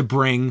this to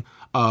bring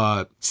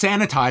a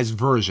sanitized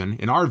version,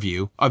 in our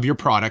view, of your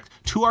product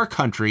to our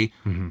country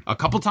a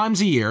couple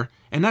times a year,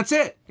 and that's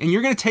it. And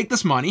you're going to take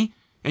this money,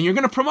 and you're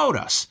going to promote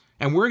us,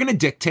 and we're going to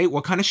dictate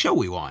what kind of show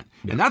we want.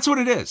 And that's what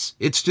it is.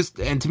 It's just,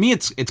 and to me,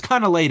 it's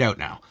kind of laid out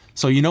now.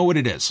 So you know what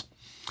it is.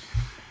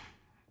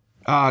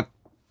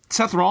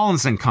 Seth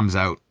Rollins then comes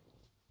out,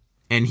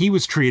 and he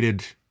was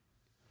treated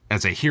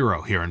as a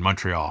hero here in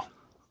Montreal.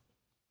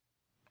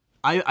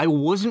 I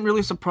wasn't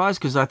really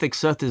surprised because I think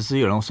Seth is,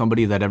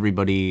 somebody that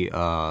everybody,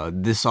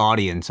 this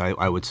audience,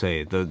 I would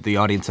say, the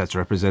audience that's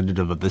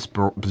representative of this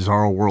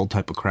bizarre world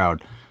type of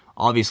crowd,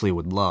 obviously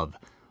would love.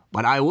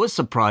 But I was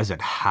surprised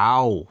at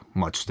how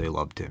much they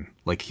loved him.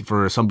 Like,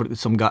 for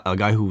a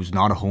guy who's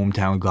not a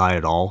hometown guy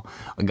at all,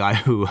 a guy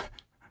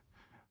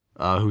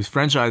whose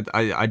French I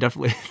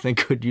definitely think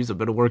could use a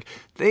bit of work.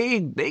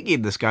 They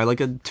gave this guy like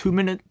a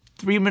 2-minute,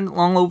 3-minute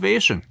long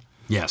ovation.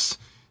 Yes,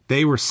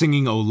 they were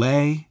singing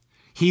Olé.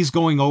 He's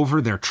going over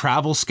their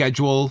travel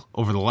schedule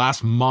over the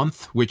last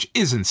month, which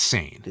is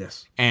insane.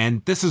 Yes.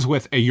 And this is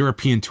with a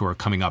European tour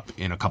coming up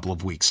in a couple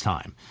of weeks'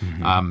 time.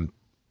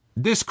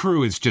 This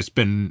crew has just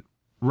been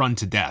run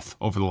to death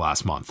over the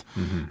last month.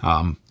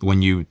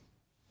 When you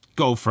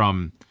go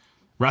from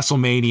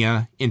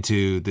WrestleMania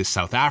into the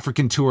South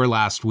African tour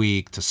last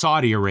week to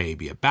Saudi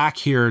Arabia, back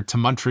here to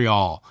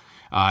Montreal,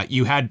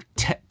 you had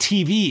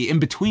TV in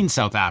between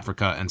South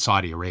Africa and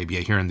Saudi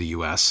Arabia here in the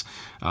U.S.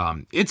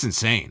 It's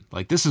insane.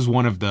 Like, this is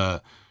one of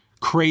the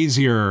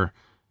crazier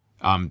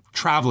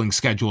traveling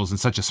schedules in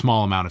such a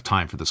small amount of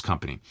time for this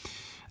company,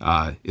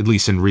 at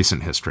least in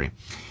recent history.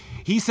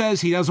 He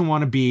says he doesn't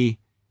want to be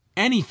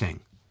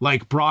anything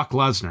like Brock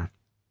Lesnar.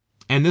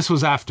 And this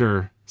was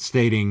after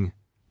stating,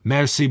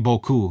 "Merci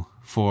beaucoup"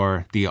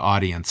 for the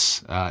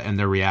audience and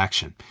their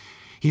reaction.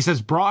 He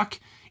says Brock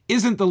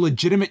isn't the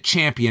legitimate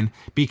champion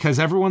because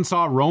everyone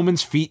saw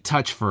Roman's feet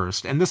touch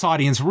first, and this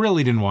audience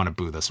really didn't want to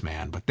boo this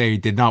man, but they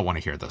did not want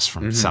to hear this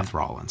from Seth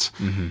Rollins.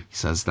 He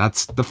says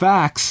that's the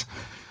facts.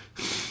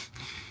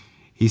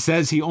 He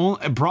says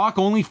Brock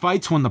only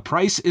fights when the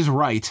price is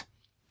right,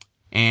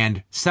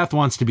 and Seth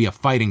wants to be a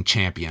fighting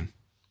champion,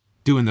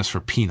 doing this for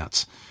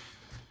peanuts.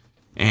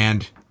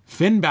 And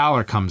Finn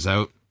Balor comes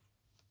out,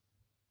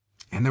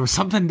 and there was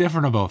something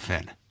different about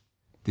Finn.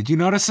 Did you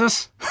notice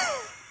this?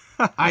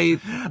 I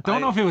don't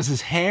know if it was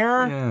his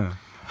hair.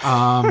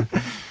 Yeah.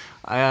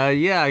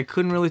 I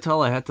couldn't really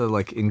tell. I had to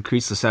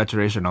increase the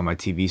saturation on my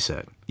TV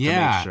set.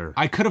 Yeah, to make sure.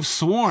 I could have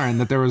sworn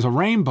that there was a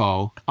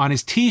rainbow on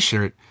his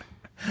T-shirt.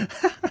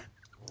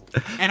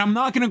 And I'm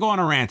not going to go on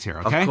a rant here,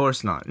 okay? Of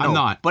course not. No, I'm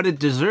not. But it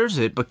deserves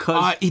it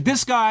because...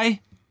 this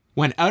guy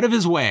went out of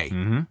his way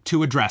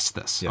to address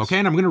this, okay?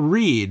 And I'm going to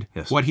read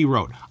what he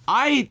wrote.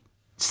 I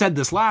said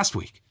this last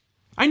week.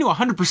 I knew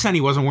 100%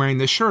 he wasn't wearing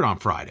this shirt on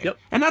Friday. Yep.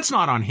 And that's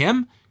not on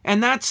him.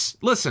 And that's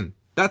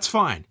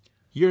fine.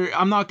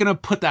 I'm not going to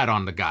put that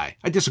on the guy.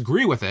 I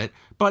disagree with it,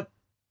 but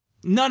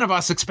none of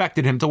us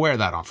expected him to wear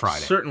that on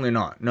Friday. Certainly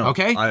not. No.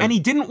 Okay? And he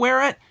didn't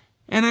wear it,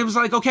 and it was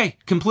like, okay,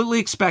 completely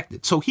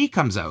expected. So he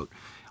comes out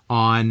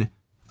on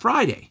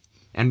Friday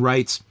and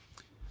writes,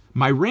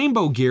 "My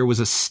rainbow gear was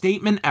a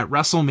statement at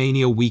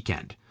WrestleMania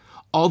weekend.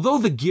 Although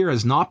the gear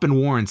has not been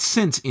worn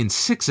since in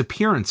 6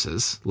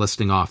 appearances,"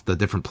 listing off the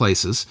different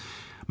places,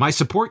 "my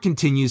support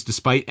continues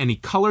despite any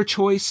color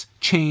choice,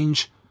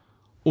 change,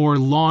 or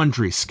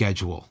laundry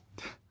schedule."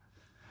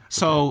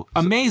 So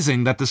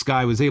amazing that this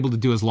guy was able to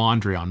do his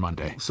laundry on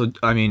Monday. So,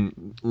 I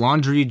mean,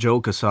 laundry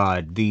joke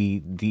aside,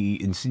 the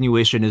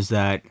insinuation is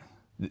that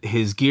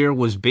his gear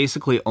was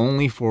basically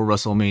only for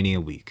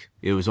WrestleMania week.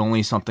 It was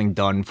only something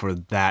done for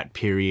that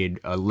period,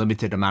 a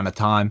limited amount of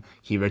time.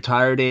 He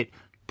retired it.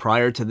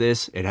 Prior to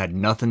this, it had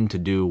nothing to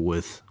do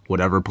with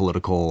whatever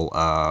political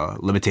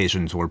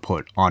limitations were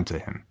put onto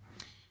him.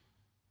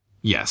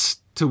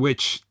 Yes, to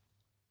which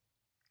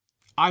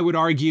I would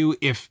argue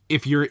if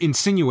your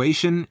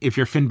insinuation, if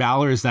your Finn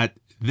Balor is that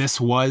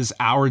this was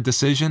our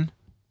decision,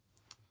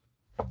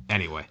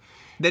 anyway,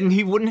 then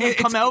he wouldn't have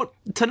come out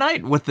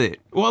tonight with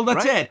it. Well,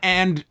 that's right? it.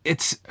 And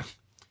it's,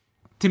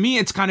 to me,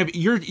 it's kind of,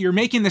 you're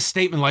making this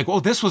statement like, well,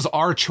 this was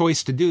our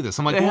choice to do this.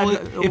 I'm like, well,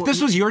 if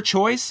this was your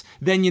choice,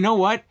 then you know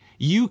what?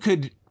 You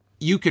could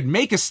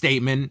make a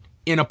statement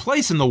in a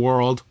place in the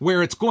world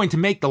where it's going to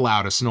make the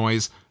loudest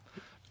noise.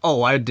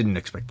 Oh, I didn't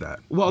expect that.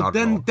 Well,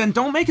 then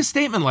don't make a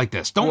statement like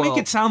this. Don't make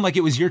it sound like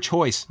it was your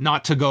choice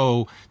not to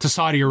go to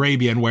Saudi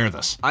Arabia and wear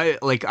this. I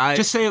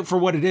just say it for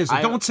what it is.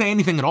 Don't say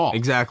anything at all.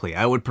 Exactly.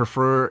 I would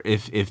prefer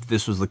if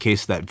this was the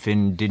case that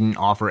Finn didn't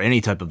offer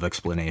any type of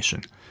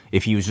explanation.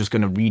 If he was just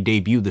going to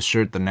re-debut the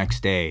shirt the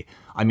next day.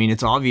 I mean,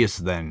 it's obvious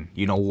then,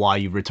 why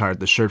you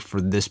retired the shirt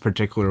for this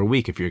particular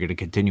week if you're going to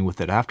continue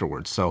with it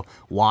afterwards. So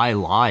why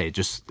lie?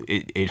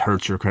 It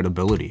hurts your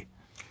credibility.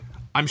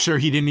 I'm sure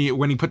he didn't,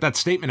 when he put that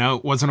statement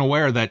out, wasn't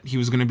aware that he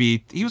was going to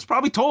be, he was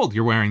probably told,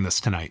 you're wearing this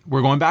tonight.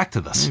 We're going back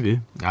to this.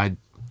 Maybe.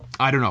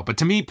 I don't know. But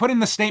to me, putting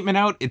the statement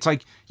out, it's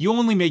like you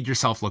only made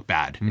yourself look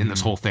bad in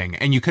this whole thing.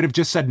 And you could have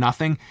just said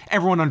nothing.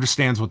 Everyone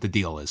understands what the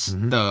deal is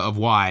of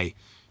why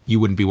you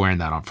wouldn't be wearing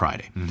that on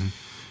Friday.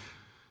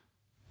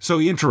 So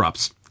he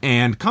interrupts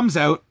and comes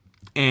out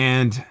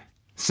and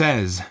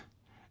says,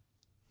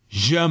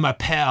 Je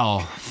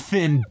m'appelle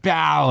Finn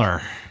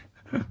Balor.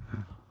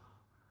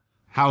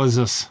 How is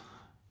this?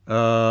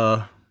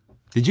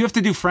 Did you have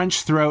to do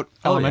French throughout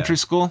elementary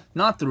school?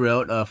 Not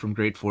throughout, from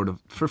grade 4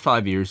 for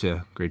 5 years,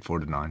 yeah, grade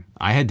 4 to 9.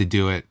 I had to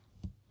do it,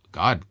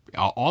 God,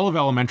 all of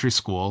elementary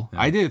school.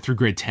 Yeah. I did it through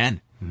grade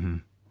 10.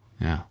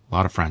 Yeah, a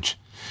lot of French.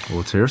 Well,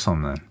 let's hear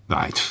some then.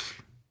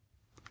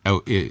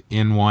 Out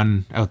in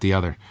one, out the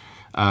other.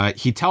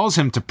 He tells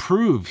him to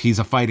prove he's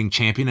a fighting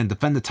champion and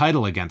defend the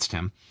title against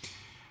him.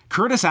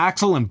 Curtis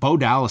Axel and Bo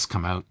Dallas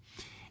come out.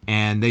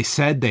 And they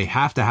said they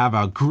have to have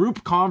a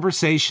group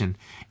conversation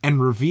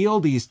and reveal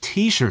these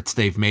t-shirts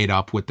they've made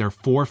up with their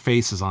 4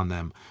 faces on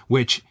them,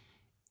 which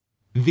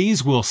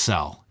these will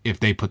sell if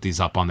they put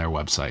these up on their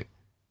website.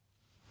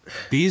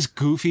 These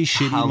goofy,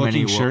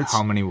 shitty-looking shirts.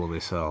 How many will they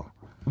sell?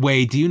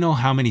 Wade, do you know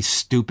how many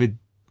stupid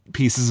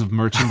pieces of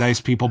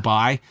merchandise people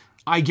buy?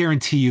 I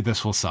guarantee you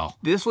this will sell.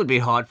 This would be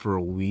hot for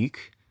a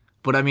week.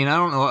 But I mean, I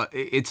don't know.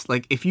 It's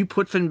like if you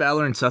put Finn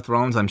Balor and Seth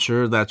Rollins, I'm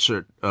sure that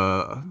shirt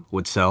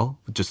would sell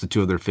with just the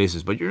 2 of their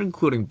faces. But you're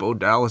including Bo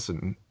Dallas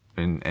and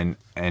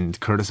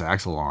Curtis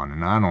Axel on,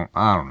 and I don't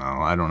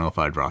know. I don't know if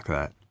I'd rock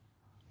that.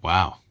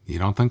 Wow, you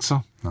don't think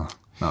so? No,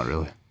 not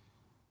really.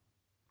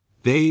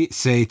 They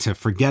say to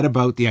forget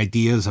about the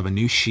ideas of a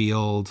new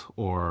Shield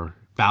or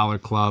Balor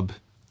Club.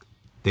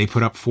 They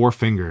put up 4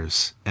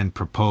 fingers and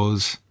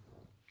propose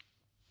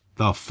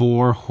the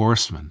 4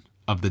 horsemen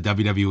of the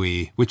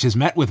WWE, which is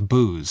met with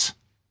boos.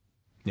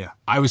 Yeah.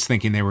 I was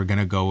thinking they were going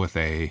to go with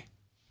a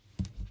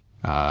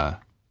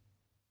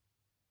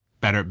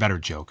better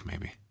joke,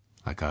 maybe.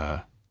 Like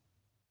a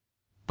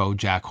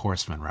BoJack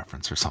Horseman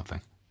reference or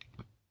something.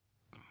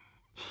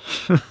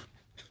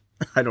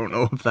 I don't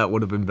know if that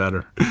would have been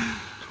better.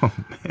 Oh,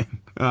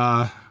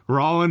 man.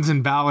 Rollins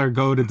and Balor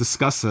go to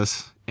discuss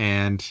this,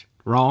 and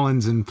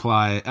Rollins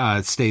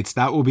states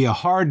that will be a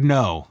hard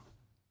no,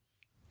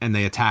 and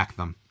they attack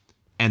them.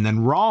 And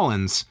then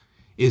Rollins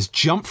is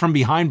jumped from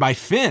behind by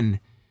Finn,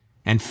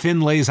 and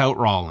Finn lays out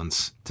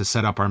Rollins to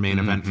set up our main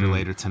event for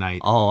later tonight.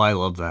 Oh, I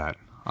love that.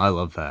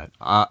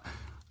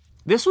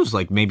 This was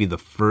like maybe the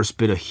first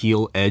bit of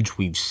heel edge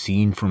we've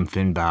seen from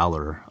Finn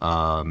Balor.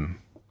 I'm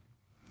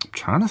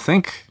trying to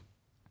think.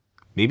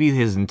 Maybe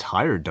his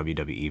entire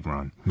WWE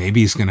run.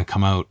 Maybe he's going to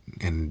come out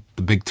and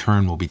the big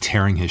turn will be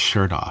tearing his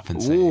shirt off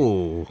and say,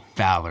 "Ooh,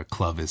 Balor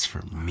Club is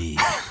for me."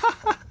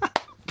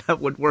 That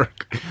would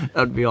work.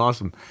 That would be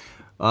awesome.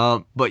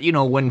 But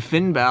when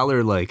Finn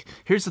Balor,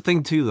 here's the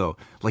thing too, though.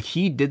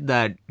 He did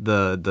that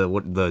the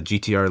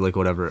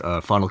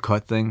GTR Final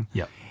Cut thing.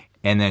 Yeah.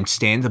 And then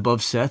stands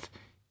above Seth,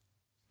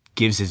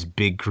 gives his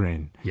big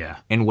grin. Yeah.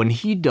 And when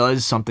he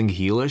does something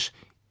heelish,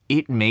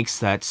 it makes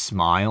that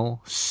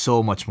smile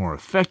so much more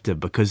effective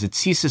because it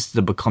ceases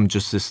to become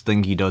just this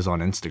thing he does on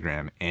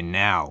Instagram. And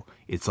now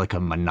it's like a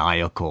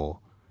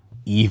maniacal,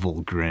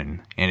 evil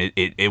grin. And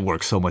it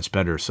works so much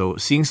better. So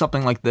seeing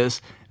something like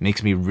this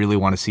makes me really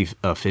want to see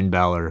Finn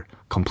Balor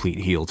complete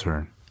heel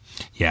turn.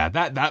 Yeah,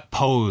 that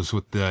pose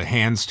with the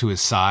hands to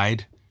his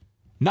side,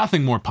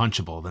 nothing more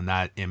punchable than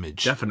that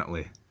image.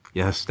 Definitely.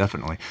 Yes,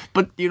 definitely.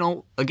 But,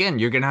 again,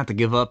 you're going to have to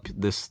give up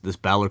this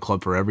Balor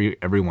Club for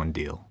everyone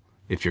deal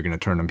if you're going to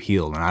turn him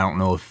heel. And I don't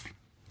know if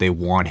they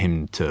want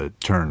him to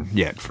turn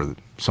yet for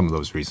some of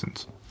those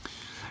reasons.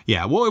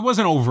 Yeah, well, it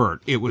wasn't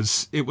overt. It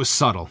was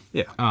subtle.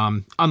 Yeah.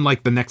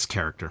 Unlike the next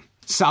character.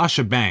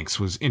 Sasha Banks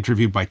was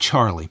interviewed by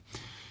Charlie.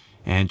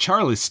 And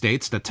Charlie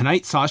states that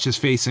tonight Sasha's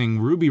facing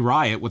Ruby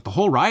Riott with the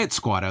whole Riott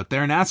squad out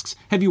there and asks,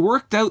 have you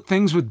worked out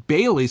things with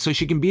Bayley so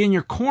she can be in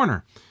your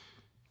corner?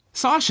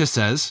 Sasha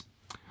says,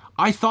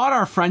 I thought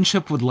our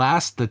friendship would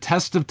last the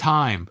test of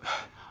time.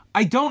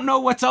 I don't know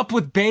what's up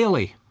with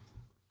Bayley.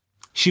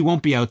 She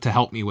won't be out to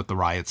help me with the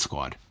Riott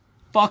squad.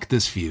 Fuck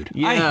this feud.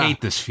 Yeah. I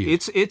hate this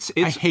feud.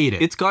 I hate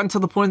it. It's gotten to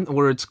the point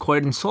where it's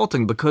quite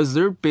insulting because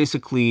they're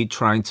basically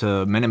trying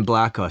to Men in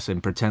Black us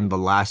and pretend the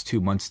last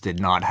 2 months did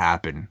not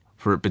happen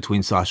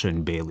between Sasha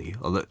and Bayley.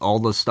 All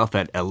the stuff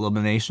at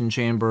Elimination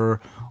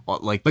Chamber,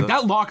 like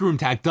that locker room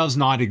tag does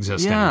not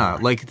exist anymore.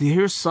 Like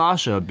here's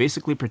Sasha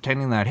basically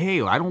pretending that,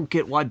 hey, I don't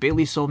get why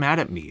Bayley's so mad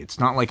at me.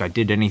 It's not like I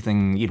did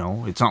anything,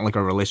 it's not like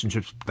our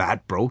relationship's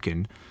that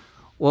broken.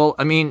 Well,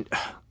 I mean,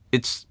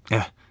 it's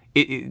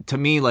to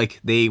me,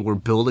 like, they were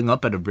building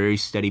up at a very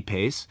steady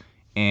pace,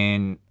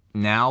 and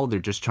now they're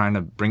just trying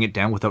to bring it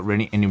down without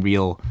any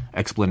real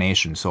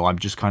explanation. So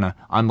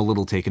I'm a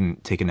little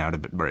taken out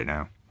of it right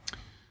now.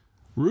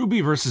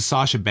 Ruby versus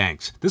Sasha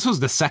Banks. This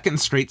was the second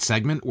straight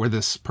segment where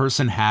this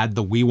person had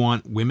the We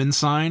Want Women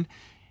sign,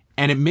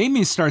 and it made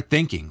me start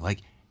thinking, like,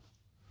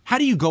 how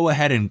do you go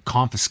ahead and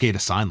confiscate a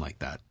sign like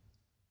that?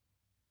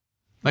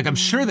 Like, I'm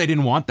sure they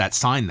didn't want that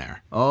sign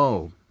there.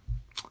 Oh,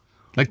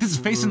 like, this is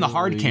facing the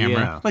hard camera.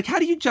 Yeah. Like, how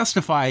do you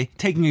justify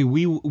taking a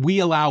we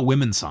allow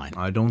women sign?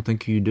 I don't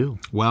think you do.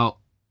 Well,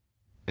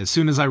 as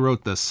soon as I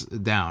wrote this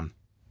down,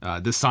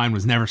 this sign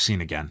was never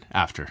seen again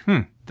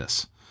after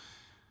this.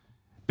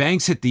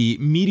 Banks hit the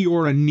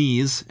Meteora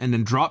knees and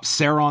then dropped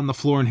Sarah on the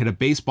floor and hit a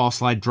baseball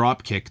slide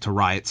drop kick to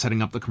Riott,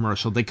 setting up the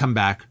commercial. They come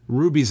back.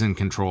 Ruby's in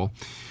control.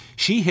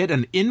 She hit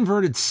an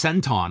inverted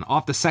senton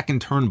off the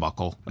second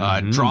turnbuckle,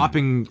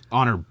 dropping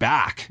on her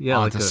back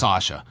onto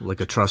Sasha. Like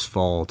a trust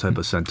fall type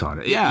of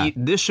senton. Yeah.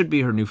 This should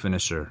be her new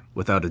finisher,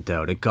 without a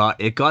doubt. It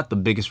got the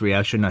biggest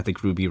reaction I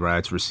think Ruby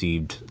Riott's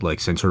received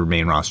since her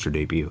main roster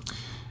debut.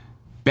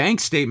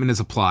 Banks' statement is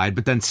applied,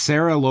 but then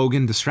Sarah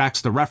Logan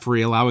distracts the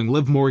referee, allowing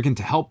Liv Morgan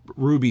to help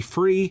Ruby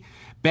free.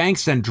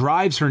 Banks then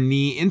drives her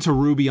knee into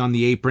Ruby on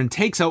the apron,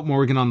 takes out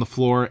Morgan on the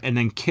floor, and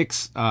then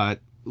kicks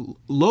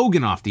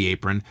Logan off the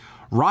apron.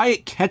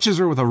 Riott catches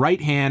her with a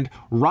right hand.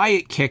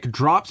 Riott kick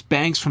drops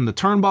Banks from the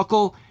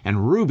turnbuckle,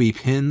 and Ruby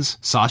pins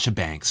Sasha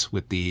Banks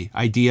with the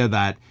idea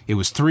that it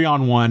was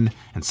 3-on-1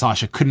 and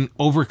Sasha couldn't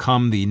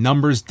overcome the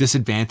numbers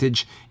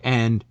disadvantage,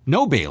 and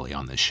no Bayley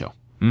on this show.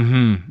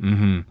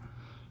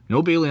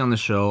 No Bayley on the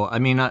show. I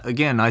mean,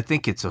 again, I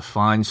think it's a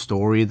fine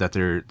story that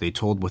they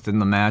told within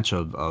the match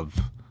of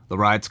the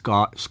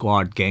Riott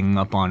squad ganging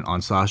up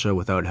on Sasha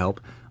without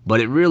help,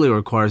 but it really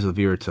requires the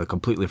viewer to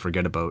completely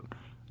forget about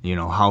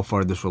how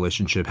far this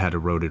relationship had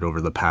eroded over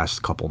the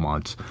past couple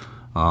months.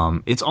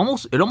 It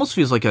almost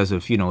feels like as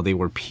if, they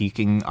were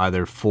peaking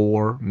either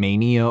for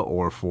Mania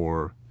or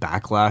for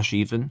Backlash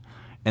even.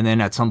 And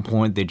then at some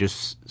point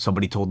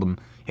somebody told them,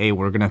 hey,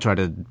 we're going to try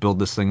to build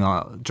this thing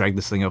out, drag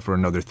this thing out for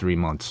another 3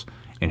 months.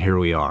 And here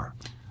we are.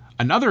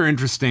 Another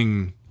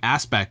interesting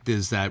aspect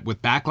is that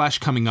with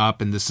Backlash coming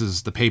up, and this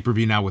is the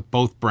pay-per-view now with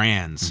both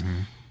brands,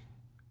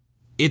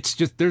 it's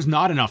just, there's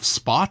not enough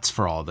spots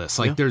for all this.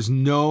 There's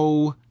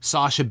no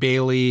Sasha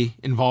Bayley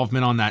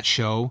involvement on that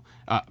show.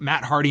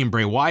 Matt Hardy and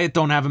Bray Wyatt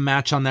don't have a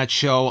match on that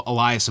show.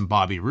 Elias and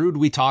Bobby Roode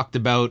we talked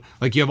about.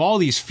 You have all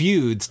these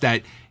feuds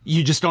that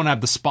you just don't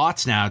have the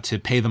spots now to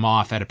pay them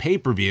off at a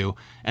pay-per-view,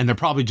 and they're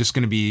probably just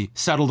going to be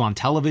settled on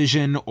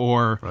television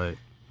or... Right.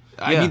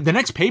 I mean, the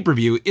next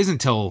pay-per-view isn't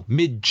until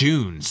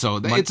mid-June, so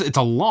it's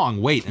a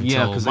long wait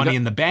until Money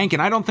in the Bank,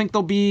 and I don't think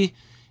they'll be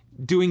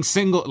doing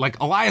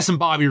Elias and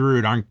Bobby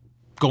Roode aren't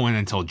going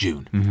until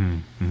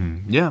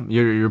June. Yeah,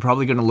 you're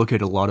probably going to look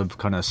at a lot of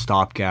kind of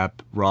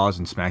stopgap Raws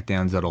and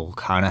SmackDowns that'll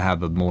kind of have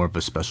more of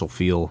a special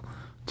feel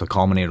to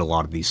culminate a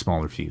lot of these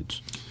smaller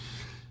feuds.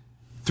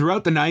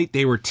 Throughout the night,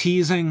 they were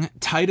teasing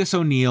Titus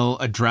O'Neil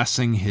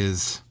addressing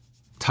his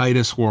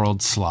Titus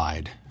World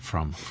slide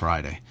from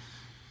Friday.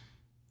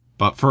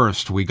 But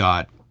first, we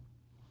got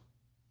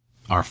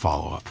our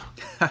follow-up.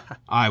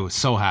 I was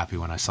so happy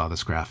when I saw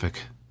this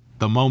graphic.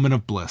 The moment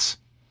of bliss.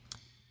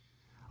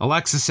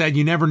 Alexa said,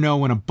 you never know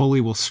when a bully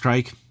will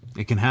strike.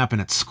 It can happen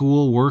at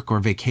school, work, or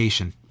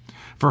vacation.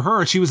 For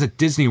her, she was at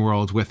Disney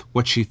World with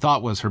what she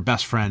thought was her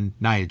best friend,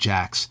 Nia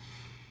Jax.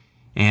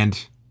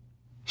 And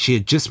she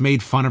had just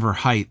made fun of her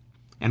height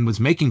and was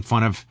making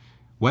fun of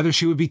whether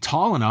she would be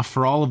tall enough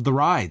for all of the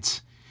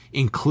rides,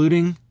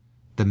 including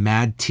the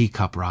Mad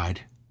Teacup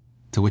ride.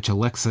 To which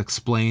Alexa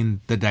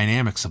explained the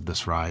dynamics of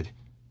this ride.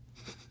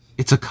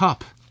 It's a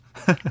cup.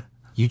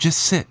 You just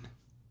sit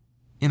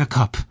in a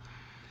cup.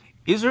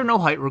 Is there no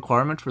height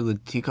requirement for the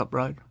teacup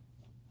ride?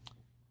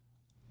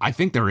 I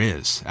think there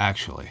is,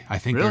 actually. I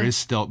think Really? there is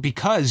still,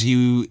 because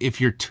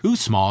if you're too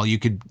small, you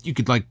could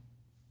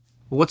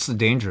What's the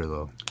danger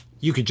though?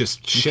 you could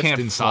just You shift can't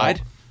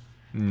inside.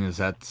 Is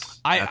that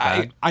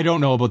I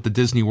don't know about the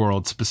Disney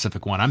World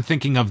specific one. I'm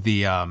thinking of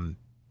the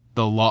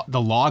the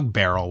log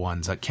barrel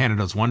ones at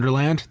Canada's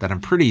Wonderland that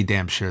I'm pretty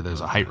damn sure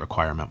there's a height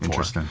requirement for.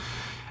 Interesting.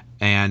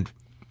 And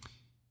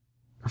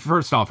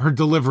first off, her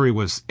delivery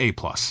was A+.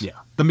 Yeah.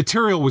 The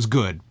material was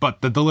good,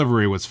 but the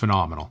delivery was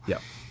phenomenal. Yeah.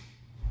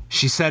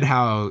 She said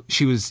how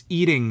she was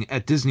eating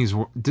at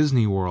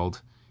Disney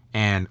World,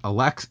 and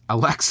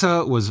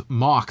Alexa was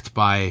mocked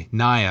by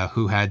Naya,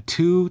 who had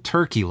 2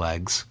 turkey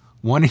legs,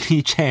 one in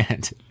each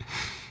hand,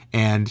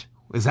 and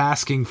was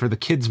asking for the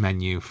kids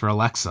menu for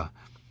Alexa.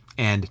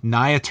 And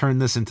Naya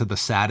turned this into the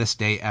saddest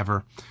day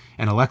ever,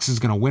 and Alexa's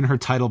going to win her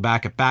title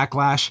back at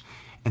Backlash,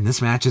 and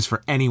this match is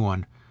for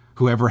anyone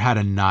who ever had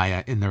a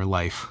Naya in their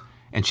life,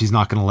 and she's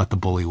not going to let the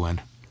bully win.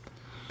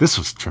 This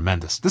was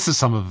tremendous. This is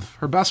some of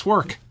her best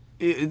work.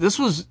 This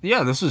was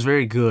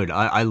very good.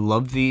 I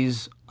love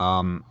these.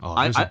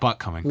 There's a butt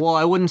coming. Well,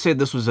 I wouldn't say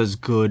this was as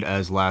good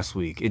as last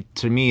week.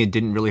 To me, it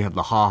didn't really have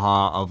the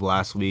ha-ha of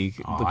last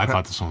week. Oh, I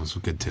thought this one was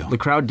good too. The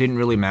crowd didn't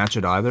really match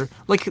it either.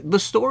 Like, the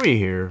story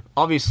here,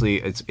 obviously,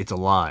 it's a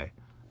lie,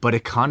 but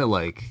it kind of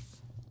like...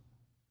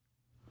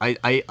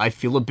 I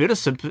feel a bit of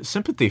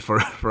sympathy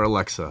for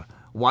Alexa.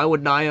 Why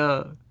would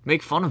Naya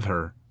make fun of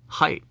her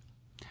height?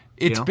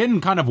 It's been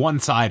kind of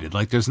one-sided.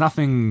 Like, there's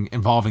nothing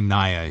involving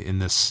Naya in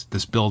this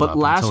build-up. But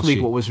last week,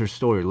 what was her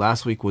story?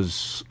 Last week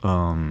was...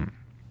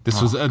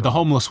 This was the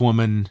homeless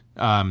woman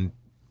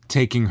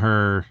taking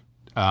her...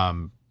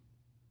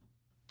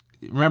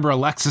 remember,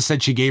 Alexa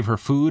said she gave her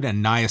food,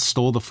 and Naya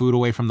stole the food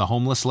away from the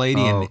homeless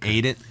lady and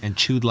ate it and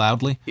chewed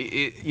loudly?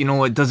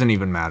 It doesn't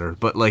even matter.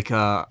 But, like,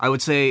 I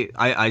would say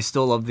I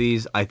still love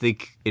these. I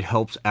think it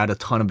helps add a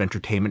ton of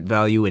entertainment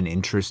value and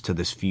interest to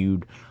this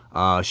feud.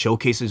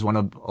 Showcases one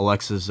of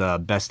Alexa's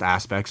best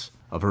aspects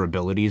of her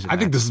abilities. I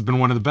think this has been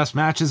one of the best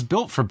matches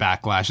built for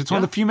Backlash. It's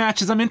one of the few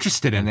matches I'm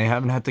interested in. And they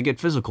haven't had to get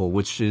physical,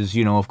 which is,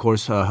 of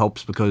course,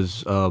 helps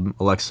because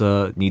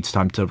Alexa needs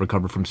time to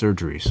recover from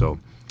surgery. So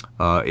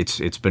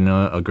it's been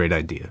a great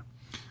idea.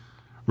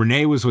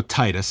 Renee was with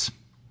Titus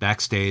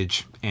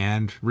backstage,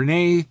 and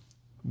Renee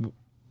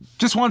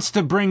just wants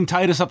to bring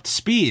Titus up to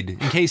speed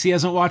in case he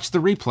hasn't watched the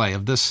replay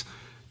of this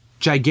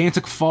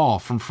gigantic fall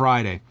from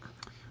Friday.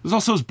 It was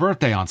also his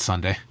birthday on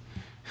Sunday.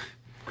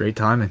 Great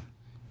timing.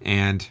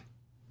 And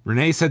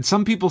Renee said,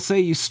 some people say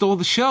you stole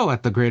the show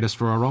at the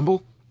Greatest Royal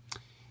Rumble.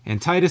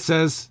 And Titus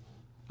says,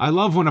 I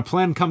love when a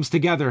plan comes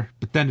together,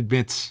 but then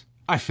admits,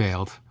 I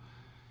failed.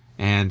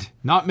 And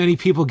not many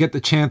people get the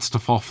chance to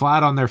fall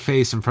flat on their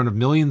face in front of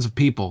millions of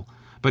people,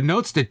 but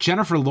notes that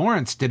Jennifer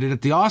Lawrence did it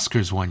at the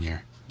Oscars one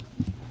year.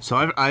 So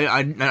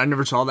I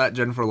never saw that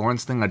Jennifer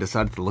Lawrence thing. I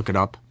decided to look it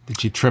up. Did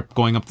she trip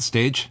going up the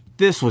stage?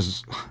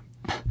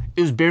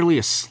 It was barely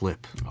a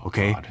slip,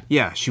 okay? God.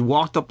 Yeah, she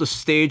walked up the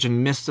stage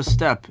and missed a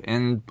step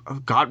and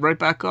got right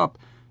back up.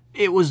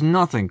 It was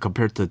nothing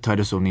compared to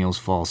Titus O'Neil's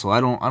fall, so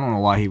I don't know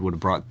why he would have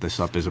brought this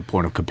up as a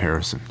point of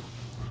comparison.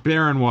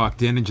 Baron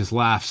walked in and just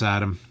laughs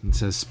at him and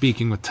says,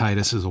 speaking with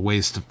Titus is a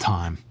waste of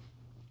time.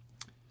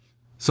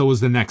 So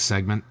was the next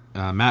segment.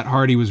 Matt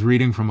Hardy was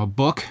reading from a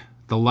book,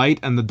 The Light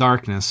and the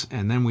Darkness,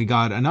 and then we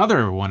got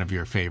another one of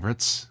your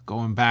favorites,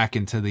 going back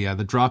into the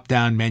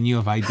drop-down menu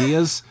of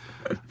ideas.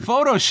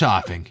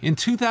 Photoshopping in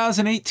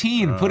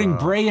 2018, putting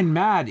Bray and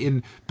Matt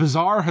in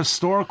bizarre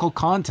historical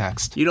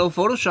context.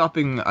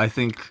 Photoshopping, I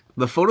think,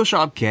 the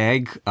Photoshop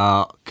gag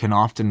can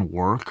often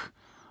work,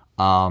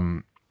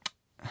 but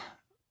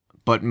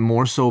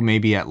more so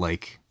maybe at,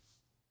 like,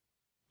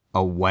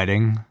 a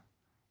wedding,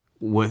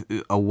 with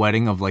a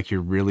wedding of, like,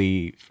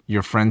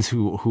 your friends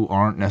who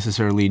aren't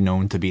necessarily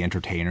known to be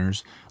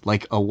entertainers,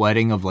 like a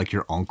wedding of, like,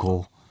 your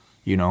uncle,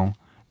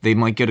 they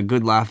might get a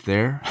good laugh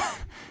there.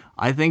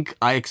 I think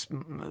I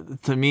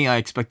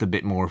expect a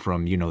bit more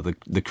from,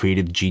 the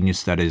creative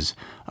genius that is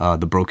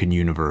the Broken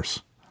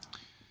Universe.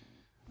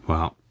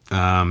 Well,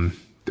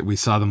 we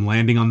saw them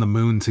landing on the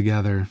moon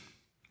together.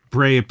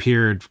 Bray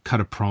appeared, cut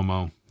a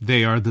promo.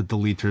 They are the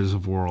deleters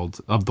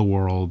of the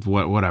world,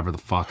 whatever the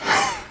fuck.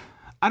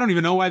 I don't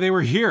even know why they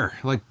were here.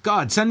 Like,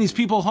 God, send these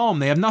people home.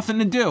 They have nothing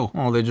to do.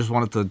 Well, they just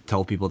wanted to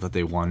tell people that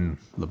they won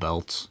the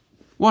belts.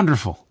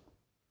 Wonderful.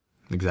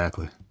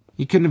 Exactly.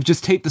 You couldn't have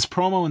just taped this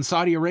promo in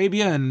Saudi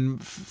Arabia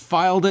and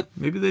filed it?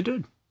 Maybe they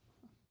did.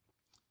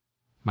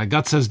 My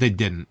gut says they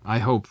didn't.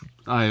 I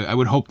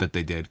would hope that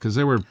they did, because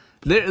there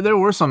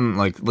were some,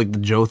 like the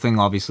Joe thing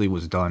obviously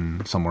was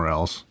done somewhere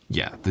else.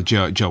 Yeah, the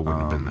Joe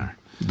wouldn't have been there.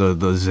 The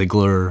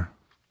Ziggler.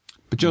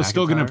 But Joe's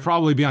still going to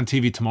probably be on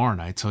TV tomorrow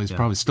night, so he's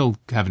probably still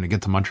having to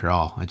get to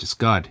Montreal.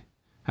 God,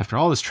 after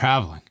all this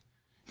traveling,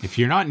 if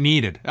you're not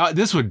needed,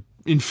 this would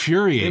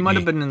infuriate me. They might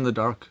have been in the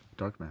dark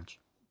match.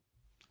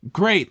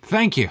 Great,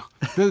 thank you.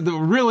 The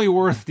really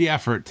worth the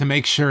effort to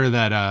make sure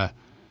that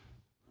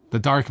the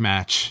dark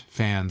match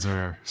fans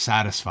are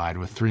satisfied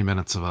with 3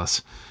 minutes of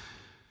us.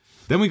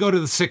 Then we go to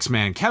the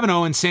 6-man. Kevin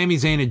Owens, Sami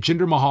Zayn, and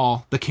Jinder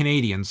Mahal, the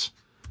Canadians,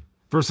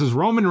 versus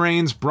Roman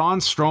Reigns, Braun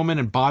Strowman,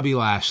 and Bobby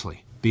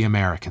Lashley, the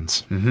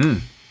Americans. Mm-hmm.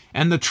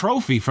 And the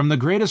trophy from the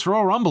Greatest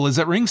Royal Rumble is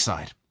at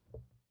ringside.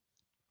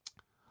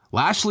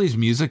 Lashley's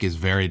music is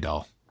very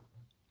dull.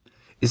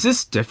 Is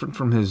this different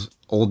from his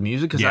old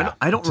music? Because Yeah,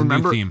 I don't it's a new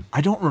remember. theme.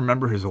 I don't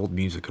remember his old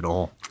music at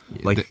all.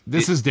 Like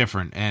This is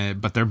different,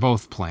 but they're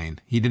both plain.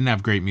 He didn't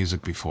have great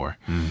music before.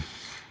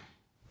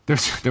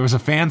 There was a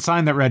fan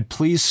sign that read,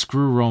 "Please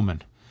screw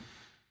Roman."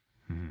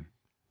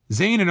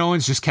 Zayn and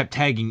Owens just kept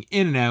tagging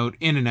in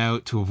and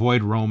out to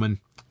avoid Roman,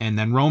 and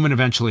then Roman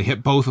eventually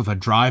hit both with a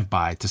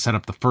drive-by to set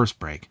up the first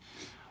break.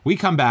 We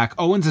come back,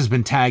 Owens has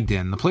been tagged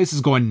in, the place is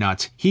going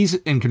nuts, he's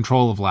in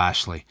control of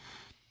Lashley.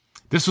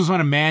 This was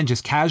when a man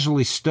just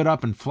casually stood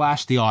up and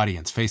flashed the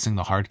audience facing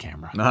the hard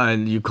camera.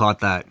 and you caught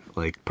that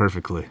like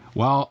perfectly.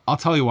 Well, I'll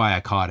tell you why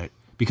I caught it.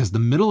 Because the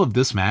middle of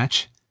this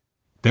match,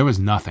 there was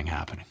nothing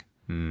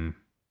happening.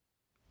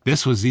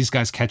 This was these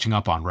guys catching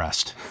up on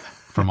rest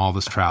from all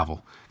this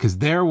travel. Because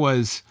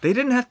They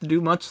didn't have to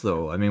do much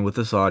though. I mean, with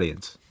this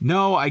audience.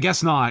 No, I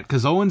guess not.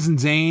 Because Owens and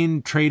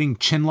Zayn trading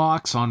chin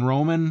locks on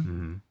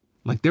Roman.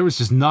 Like, there was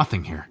just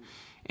nothing here.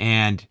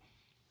 And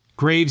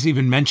Graves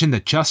even mentioned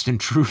that Justin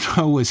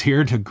Trudeau was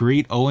here to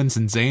greet Owens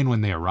and Zayn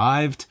when they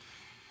arrived.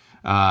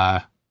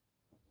 I'm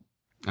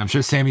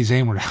sure Sami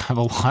Zayn would have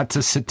a lot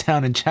to sit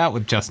down and chat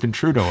with Justin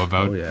Trudeau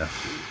about. Oh yeah.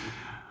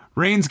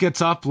 Reigns gets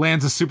up,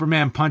 lands a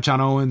Superman punch on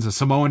Owens, a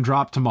Samoan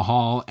drop to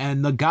Mahal,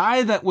 and the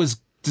guy that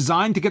was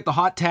designed to get the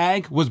hot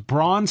tag was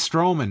Braun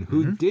Strowman,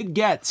 who did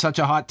get such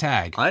a hot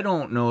tag. I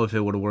don't know if it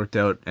would have worked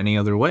out any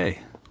other way.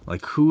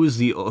 Like who's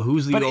the But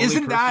only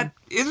isn't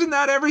person?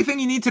 that everything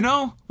you need to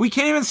know? We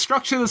can't even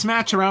structure this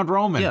match around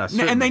Roman. Yeah, and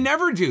certainly. they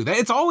never do.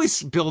 It's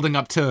always building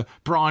up to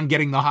Braun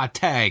getting the hot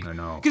tag. I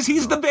know, Because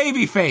he's the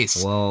baby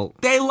face. Well,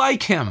 They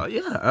like him.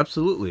 yeah,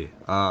 absolutely.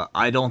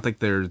 I don't think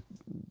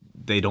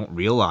they don't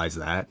realize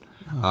that.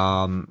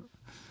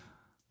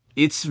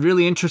 It's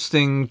really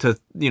interesting to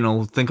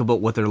think about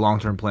what their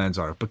long-term plans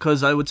are,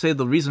 because I would say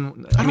the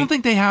reason I don't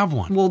think they have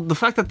one. well, the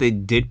fact that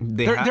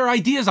Their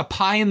idea is a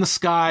pie in the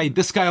sky.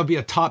 This guy will be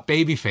a top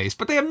baby face,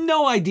 but they have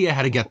no idea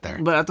how to get there.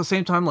 but at the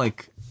same time,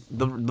 like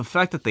the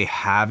fact that they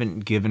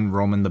haven't given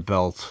Roman the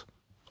belt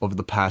over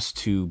the past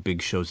two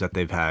big shows that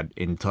they've had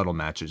in title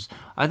matches,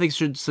 I think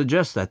should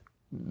suggest that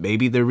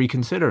maybe they're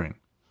reconsidering.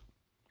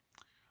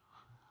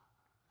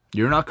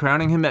 You're not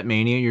crowning him at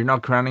Mania. You're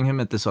not crowning him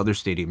at this other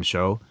stadium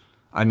show.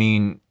 I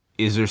mean,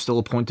 is there still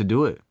a point to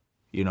do it?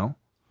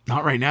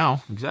 Not right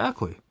now.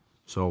 Exactly.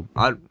 So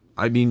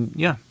I mean,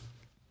 yeah,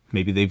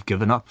 maybe they've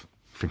given up.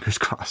 Fingers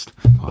crossed.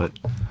 But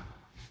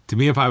To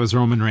me, if I was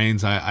Roman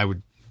Reigns, I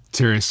would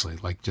seriously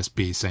just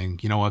be saying,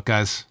 you know what,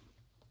 guys,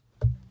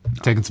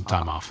 taking some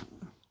time off,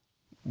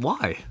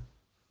 why?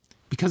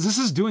 because this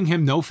is doing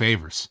him no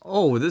favors.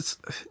 Oh,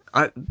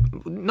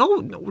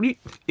 no.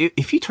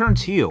 If he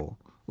turns heel,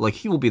 like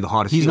he will be the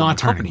hottest. He's heel in not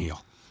the turning company.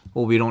 heel.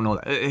 Well, we don't know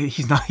that.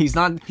 He's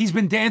not. He's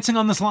been dancing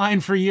on this line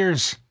for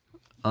years.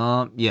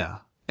 Yeah.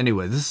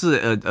 Anyway, this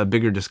is a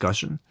bigger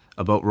discussion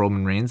about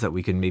Roman Reigns that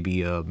we can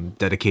maybe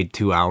dedicate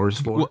 2 hours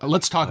for. Well,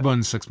 let's talk about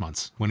in 6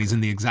 months when he's in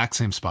the exact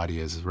same spot he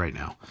is right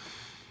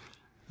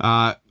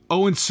now.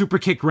 Owens super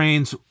kick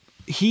Reigns.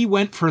 He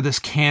went for this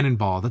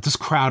cannonball that this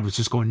crowd was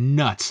just going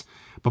nuts.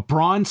 But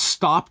Braun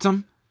stopped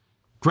him,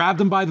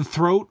 grabbed him by the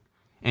throat,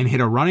 and hit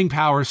a running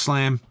power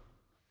slam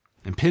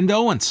and pinned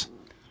Owens.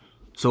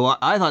 So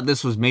I thought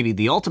this was maybe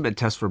the ultimate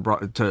test for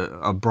Braun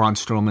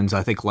Strowman's,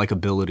 I think,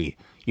 likability.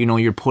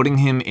 You're putting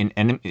him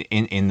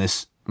in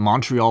this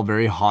Montreal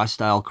very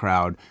hostile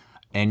crowd,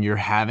 and you're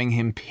having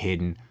him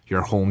pin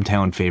your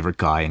hometown favorite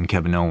guy in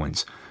Kevin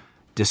Owens.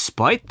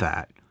 Despite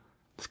that,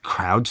 the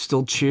crowd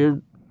still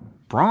cheered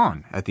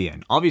Braun at the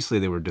end. Obviously,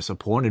 they were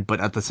disappointed, but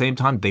at the same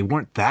time, they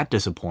weren't that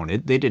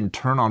disappointed. They didn't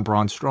turn on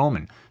Braun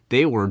Strowman.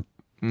 They were,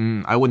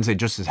 I wouldn't say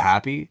just as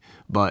happy,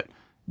 but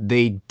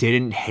they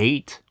didn't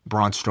hate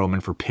Braun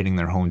Strowman for pinning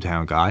their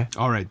hometown guy.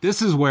 All right,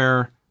 this is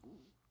where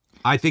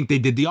I think they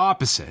did the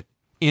opposite,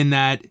 in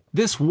that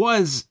this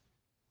was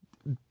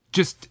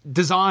just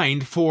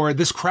designed for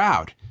this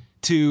crowd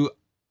to,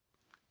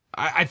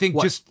 I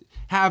think, just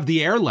have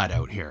the air let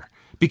out here.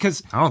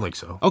 Because, I don't think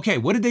so. okay,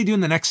 what did they do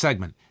in the next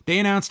segment? They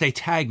announced a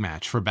tag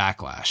match for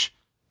Backlash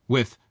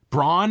with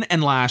Braun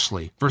and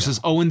Lashley versus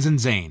Owens and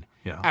Zayn.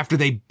 Yeah. After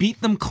they beat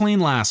them clean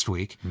last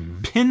week,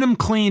 pinned them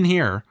clean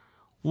here,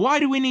 why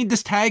do we need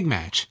this tag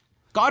match?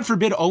 God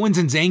forbid Owens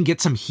and Zayn get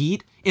some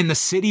heat in the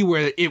city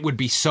where it would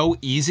be so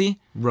easy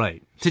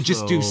Right. to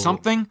just do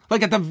something.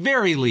 Like, at the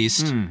very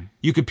least,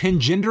 you could pin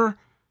Jinder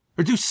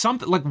or do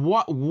something. Like,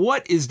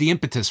 what is the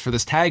impetus for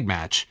this tag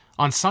match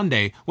on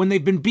Sunday when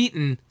they've been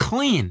beaten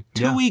clean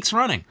 2 weeks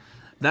running?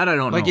 That I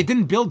don't know. Like, it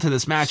didn't build to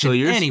this match in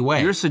any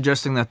way. You're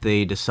suggesting that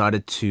they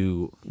decided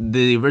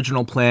the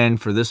original plan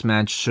for this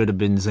match should have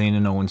been Zayn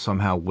and Owens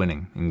somehow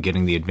winning and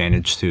getting the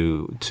advantage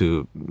to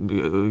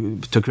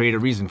create a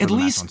reason for At the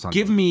match on least Sunday.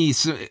 give me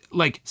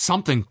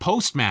something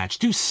post-match.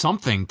 Do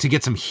something to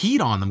get some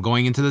heat on them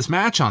going into this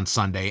match on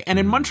Sunday. And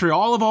in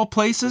Montreal, of all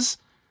places,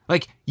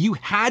 you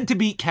had to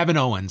beat Kevin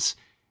Owens.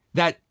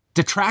 That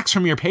detracts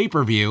from your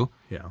pay-per-view.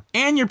 Yeah.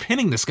 And you're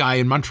pinning this guy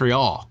in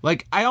Montreal.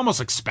 I almost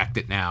expect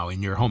it now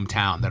in your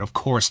hometown that of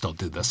course they'll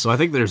do this. So I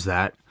think there's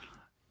that.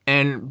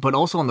 But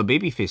also on the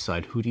babyface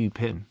side, who do you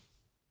pin?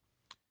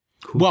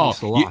 takes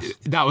the loss?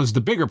 That was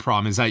the bigger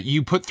problem, is that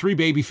you put 3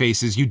 baby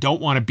faces you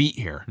don't want to beat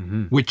here,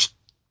 which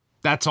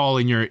that's all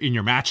in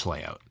your match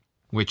layout.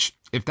 Which,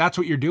 if that's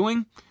what you're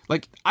doing,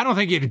 like, I don't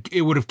think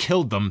it would have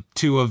killed them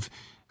to have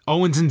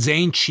Owens and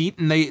Zayn cheat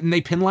and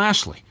they pin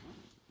Lashley.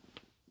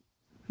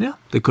 Yeah,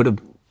 they could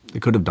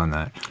have done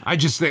that. I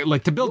just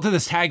like to build to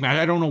this tag match.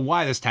 I don't know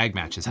why this tag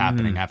match is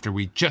happening after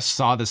we just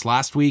saw this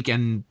last week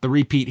and the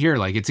repeat here.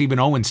 Like, it's even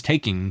Owens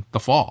taking the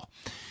fall.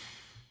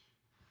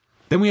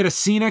 Then we had a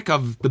scenic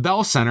of the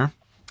Bell Center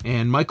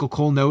and Michael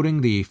Cole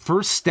noting the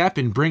first step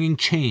in bringing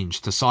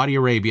change to Saudi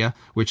Arabia,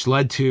 which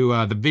led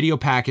to the video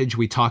package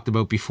we talked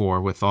about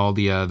before with all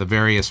the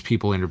various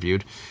people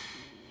interviewed.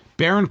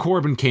 Baron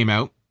Corbin came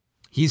out.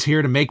 He's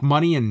here to make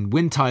money and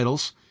win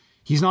titles.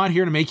 He's not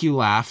here to make you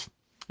laugh.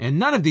 And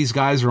none of these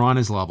guys are on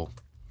his level.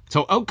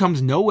 So out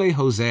comes No Way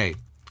Jose,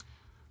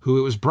 who,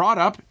 it was brought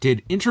up,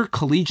 did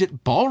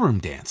intercollegiate ballroom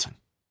dancing.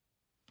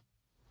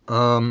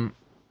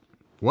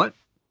 What?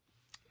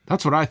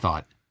 That's what I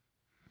thought.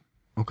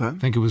 Okay. I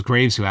think it was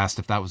Graves who asked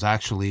if that was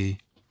actually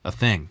a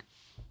thing.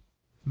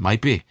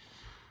 Might be.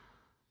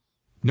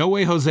 No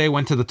Way Jose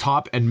went to the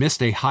top and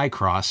missed a high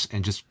cross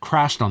and just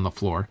crashed on the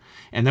floor,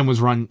 and then was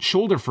run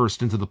shoulder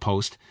first into the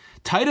post.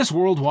 Titus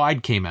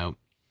Worldwide came out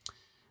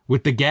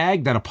with the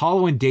gag that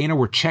Apollo and Dana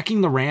were checking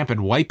the ramp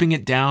and wiping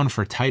it down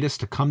for Titus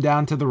to come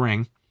down to the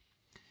ring.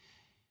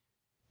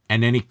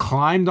 And then he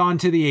climbed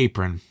onto the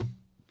apron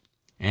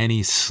and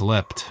he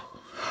slipped.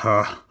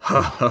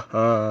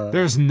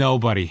 There's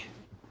nobody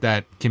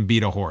that can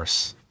beat a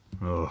horse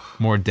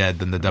more dead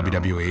than the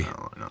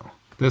WWE. No.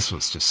 This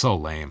was just so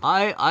lame.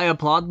 I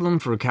applaud them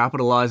for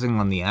capitalizing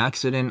on the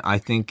accident. I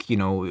think,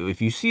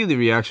 if you see the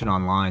reaction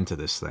online to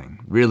this thing,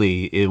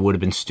 really, it would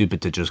have been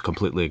stupid to just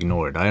completely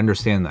ignore it. I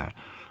understand that.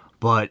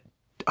 But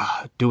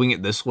doing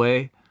it this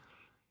way,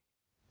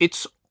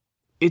 it's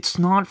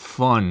not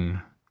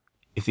fun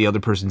if the other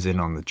person's in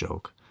on the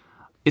joke.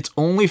 It's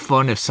only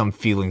fun if some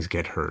feelings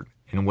get hurt.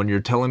 And when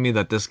you're telling me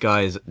that this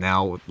guy is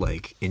now,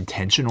 like,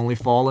 intentionally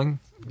falling,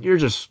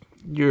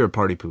 you're a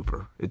party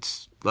pooper.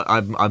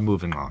 I'm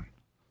moving on.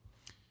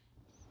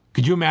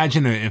 Could you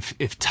imagine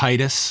if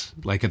Titus,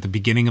 like at the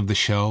beginning of the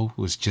show,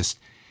 was just,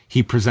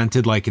 he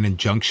presented like an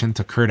injunction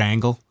to Kurt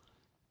Angle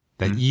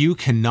that you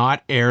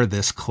cannot air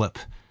this clip,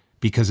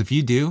 because if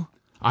you do,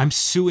 I'm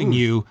suing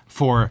you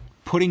for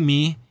putting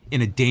me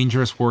in a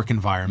dangerous work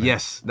environment.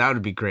 Yes, that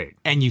would be great.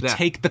 And you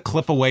take the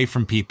clip away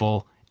from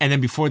people, and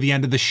then before the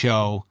end of the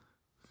show,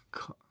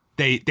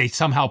 they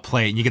somehow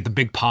play it, and you get the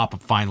big pop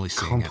of finally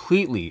seeing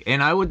Completely.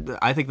 And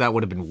I think that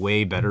would have been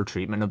way better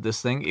treatment of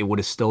this thing. It would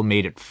have still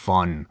made it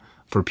fun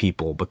for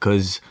people,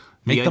 because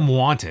make them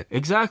want it.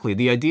 Exactly.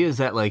 The idea is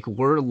that, like,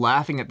 we're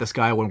laughing at this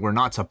guy when we're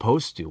not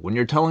supposed to. When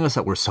you're telling us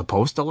that we're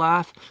supposed to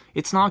laugh,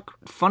 it's not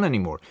fun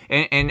anymore.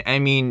 And I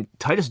mean,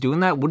 Titus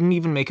doing that wouldn't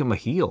even make him a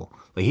heel.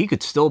 Like, he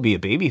could still be a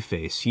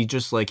babyface.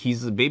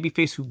 He's the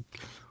babyface who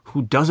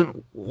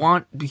doesn't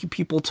want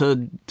people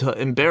to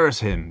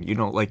embarrass him.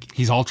 Like,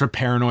 he's ultra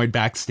paranoid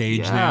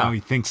backstage now. He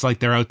thinks like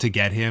they're out to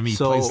get him. He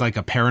plays like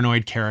a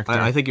paranoid character.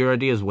 I think your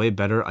idea is way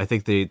better. I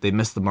think they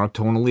missed the mark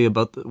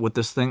tonally with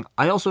this thing.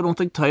 I also don't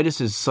think Titus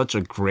is such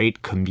a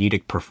great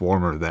comedic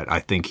performer that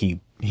I think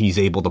he's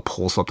able to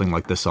pull something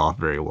like this off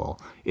very well.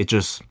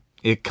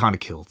 It kind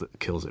of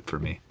kills it for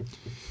me.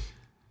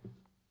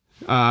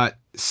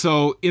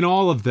 So in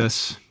all of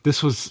this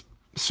was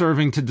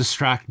serving to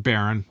distract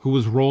Baron, who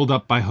was rolled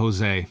up by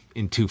Jose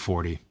in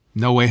 240.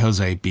 No Way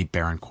Jose beat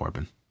Baron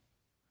Corbin.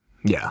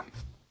 Yeah.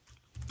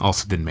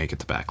 Also didn't make it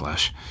to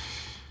Backlash.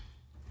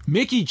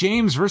 Mickie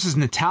James versus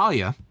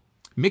Natalya.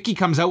 Mickie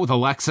comes out with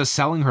Alexa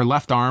selling her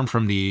left arm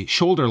from the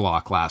shoulder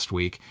lock last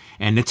week,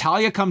 and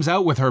Natalya comes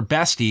out with her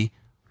bestie,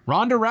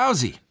 Ronda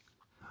Rousey.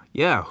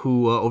 Yeah,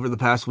 who over the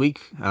past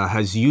week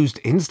has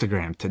used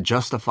Instagram to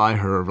justify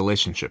her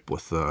relationship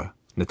with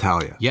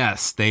Natalya.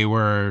 Yes, they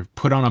were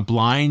put on a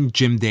blind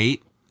gym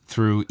date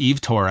through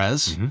Eve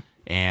Torres,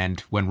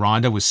 and when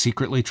Ronda was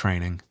secretly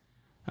training,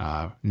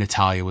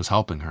 Natalya was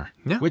helping her.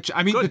 Yeah, which,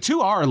 I mean, good. The two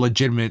are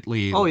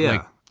legitimately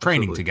training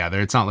absolutely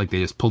together. It's not like they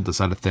just pulled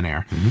this out of thin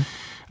air.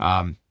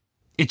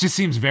 It just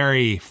seems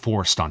very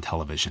forced on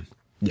television.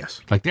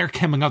 Yes. Like, they're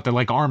coming up, they're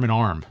like arm in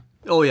arm.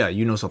 Oh, yeah,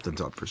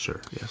 something's up for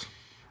sure, yes.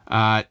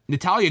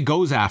 Natalya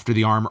goes after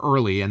the arm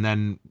early, and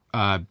then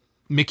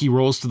Mickie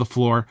rolls to the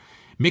floor.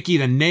 Mickie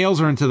then nails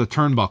her into the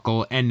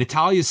turnbuckle, and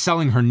Natalya's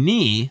selling her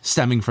knee,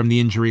 stemming from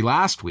the injury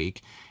last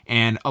week,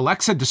 and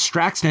Alexa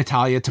distracts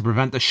Natalya to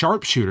prevent the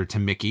sharpshooter to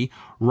Mickie.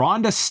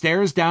 Ronda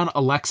stares down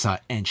Alexa,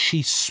 and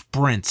she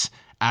sprints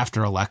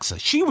after Alexa.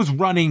 She was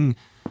running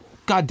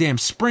goddamn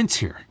sprints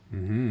here.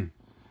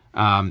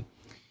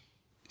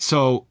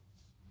 So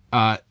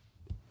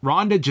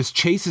Ronda just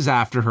chases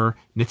after her.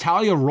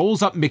 Natalya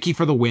rolls up Mickie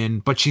for the win,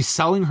 but she's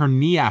selling her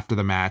knee after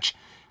the match.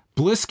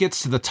 Bliss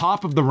gets to the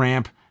top of the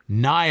ramp.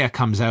 Nia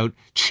comes out,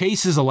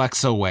 chases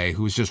Alexa away,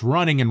 who's just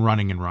running and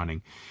running and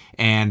running.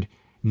 And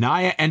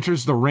Nia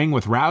enters the ring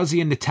with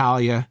Rousey and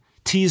Natalya,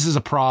 teases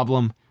a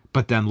problem,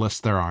 but then lifts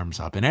their arms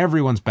up. And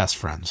everyone's best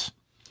friends.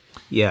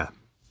 Yeah.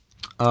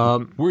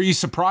 Were you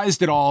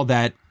surprised at all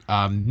that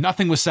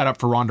nothing was set up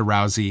for Ronda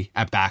Rousey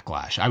at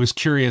Backlash? I was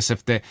curious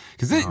if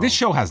because this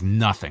show has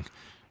nothing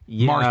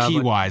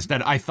marquee-wise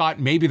that I thought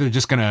maybe they're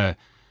just going to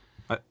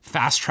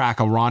fast track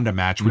a Ronda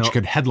match, which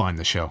could headline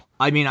the show.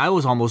 I mean, I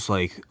was almost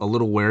like a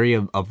little wary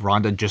of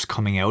Ronda just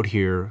coming out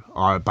here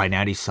by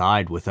Natty's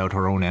side without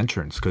her own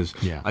entrance, because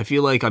I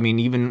feel like, I mean,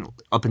 even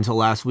up until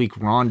last week,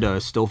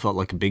 Ronda still felt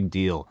like a big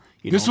deal.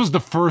 This was the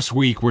first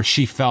week where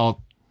she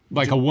felt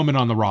like a woman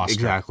on the roster.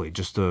 Exactly,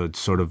 just a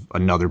sort of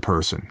another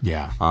person.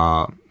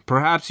 Yeah.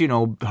 Perhaps,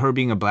 her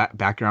being a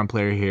background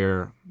player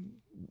here,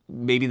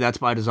 maybe that's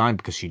by design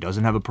because she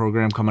doesn't have a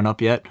program coming up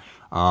yet.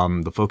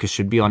 The focus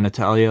should be on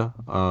Natalya,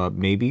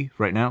 maybe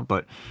right now,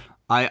 but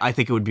I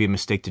think it would be a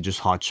mistake to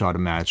just hotshot a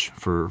match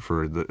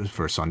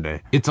for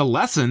Sunday. It's a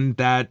lesson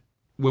that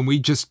when we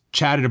just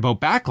chatted about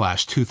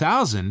Backlash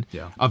 2000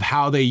 of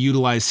how they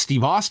utilized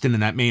Steve Austin in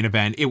that main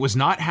event, it was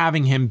not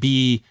having him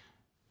be.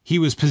 He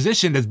was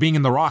positioned as being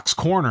in The Rock's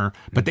corner,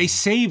 but they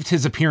saved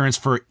his appearance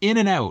for in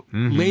and out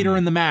later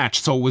in the match,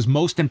 so it was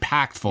most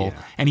impactful,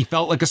 and he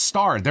felt like a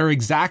star. Their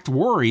exact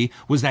worry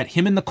was that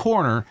him in the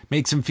corner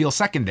makes him feel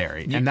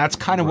secondary, and that's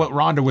kind of what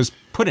Ronda was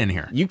put in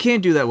here. You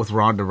can't do that with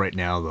Ronda right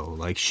now, though.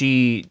 Like,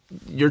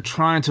 you're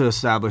trying to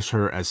establish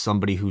her as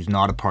somebody who's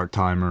not a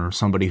part-timer,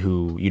 somebody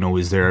who,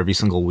 is there every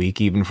single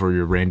week, even for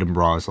your random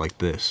bras like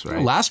this,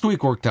 right? Last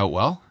week worked out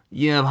well.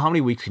 Yeah, how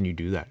many weeks can you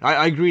do that?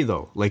 I agree,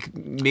 though. Like,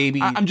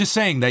 maybe... I'm just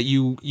saying that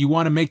you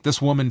want to make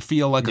this woman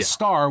feel like a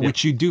star,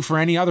 which you do for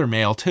any other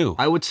male, too.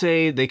 I would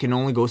say they can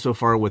only go so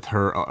far with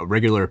her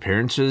regular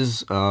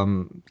appearances,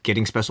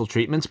 getting special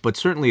treatments, but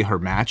certainly her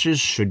matches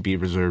should be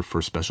reserved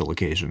for special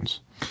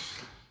occasions.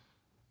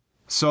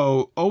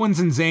 So,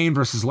 Owens and Zayn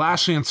versus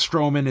Lashley and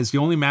Strowman is the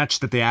only match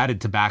that they added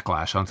to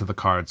Backlash onto the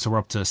card. So, we're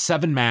up to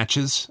 7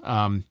 matches.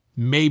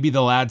 Maybe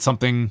they'll add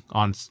something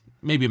on...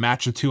 Maybe a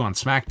match or 2 on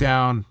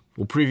SmackDown.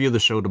 We'll preview the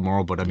show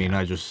tomorrow, but I mean,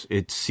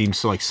 it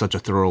seems like such a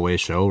throwaway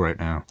show right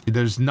now.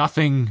 There's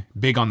nothing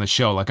big on the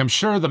show. Like, I'm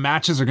sure the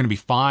matches are going to be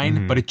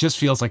fine, but it just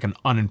feels like an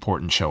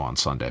unimportant show on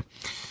Sunday.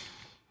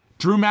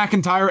 Drew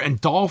McIntyre and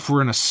Dolph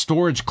were in a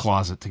storage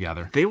closet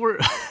together. They were...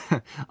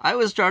 I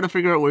was trying to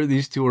figure out where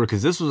these two were,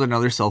 because this was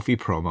another selfie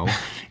promo.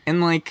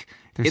 And like...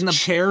 There's the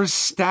chairs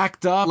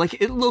stacked up.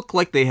 Like, it looked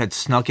like they had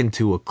snuck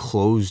into a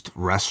closed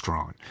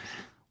restaurant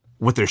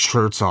with their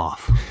shirts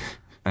off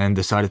and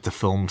decided to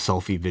film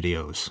selfie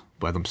videos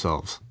by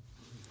themselves.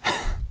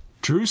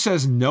 Drew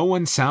says no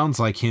one sounds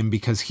like him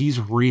because he's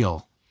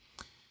real.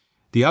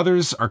 The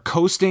others are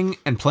coasting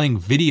and playing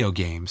video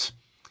games.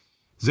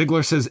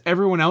 Ziggler says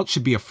everyone else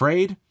should be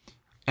afraid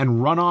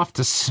and run off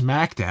to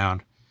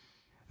SmackDown.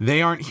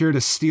 They aren't here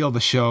to steal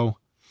the show.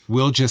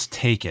 We'll just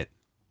take it.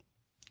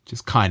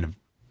 Just kind of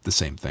the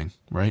same thing,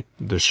 right?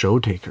 The show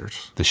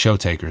takers. The show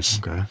takers.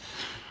 Okay.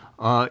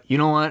 You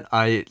know what?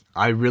 I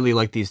really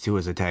like these two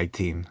as a tag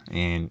team,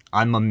 and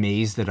I'm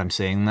amazed that I'm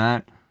saying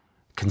that,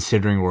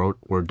 considering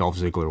where Dolph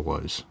Ziggler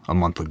was a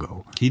month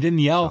ago. He didn't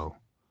yell.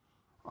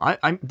 So,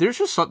 there's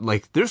just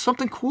there's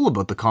something cool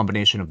about the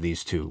combination of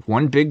these two.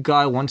 One big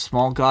guy, one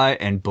small guy,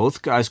 and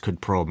both guys could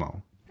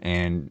promo,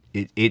 and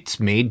it's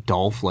made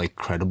Dolph like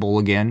credible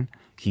again.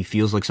 He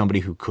feels like somebody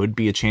who could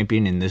be a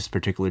champion in this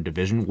particular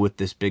division with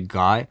this big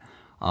guy,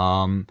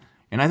 and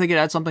I think it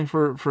adds something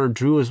for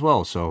Drew as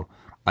well. So.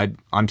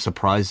 I'm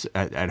surprised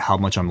at how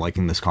much I'm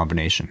liking this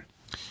combination.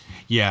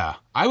 Yeah,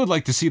 I would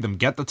like to see them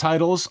get the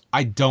titles.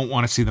 I don't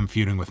want to see them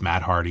feuding with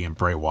Matt Hardy and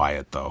Bray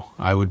Wyatt, though.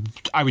 I would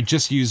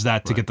just use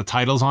that to get the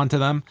titles onto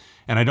them,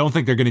 and I don't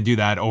think they're going to do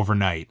that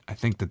overnight. I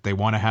think that they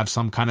want to have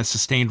some kind of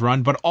sustained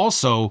run, but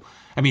also,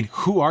 I mean,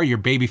 who are your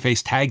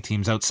babyface tag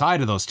teams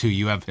outside of those two?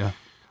 You have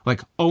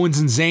like Owens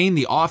and Zayn,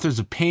 the Authors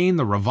of Pain,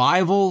 the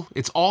Revival.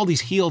 It's all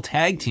these heel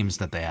tag teams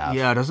that they have.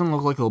 Yeah, it doesn't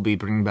look like they'll be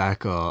bringing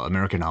back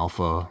American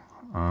Alpha.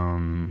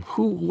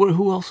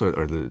 Who else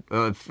are the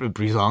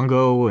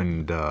Breezango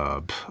and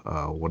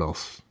what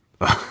else?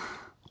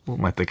 What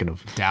am I thinking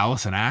of?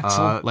 Dallas and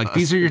Axel.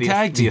 These are your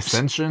tag teams. The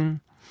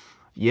Ascension.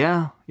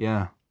 Yeah.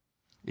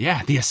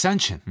 The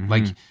Ascension. Mm-hmm.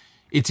 Like,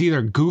 it's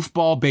either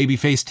goofball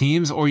babyface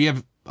teams or you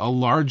have a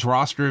large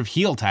roster of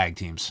heel tag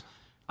teams.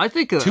 I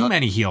think too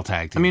many heel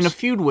tag teams. I mean, a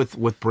feud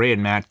with Bray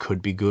and Matt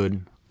could be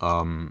good.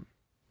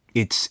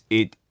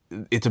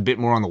 It's a bit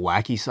more on the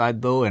wacky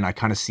side, though, and I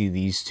kind of see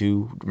these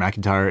two,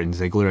 McIntyre and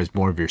Ziggler, as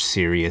more of your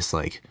serious,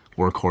 like,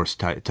 workhorse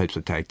types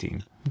of tag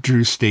team.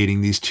 Drew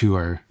stating these two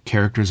are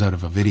characters out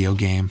of a video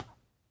game.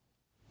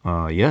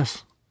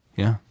 Yes.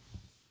 Yeah.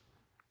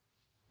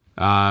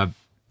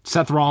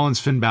 Seth Rollins,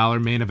 Finn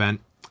Balor, main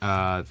event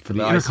for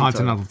the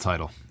Intercontinental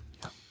title.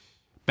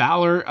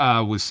 Balor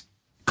was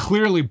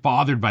clearly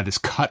bothered by this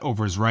cut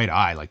over his right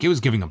eye. Like, it was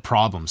giving him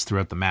problems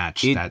throughout the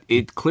match.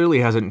 It clearly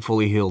hasn't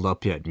fully healed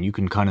up yet, and you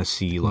can kind of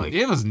see, like...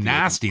 It was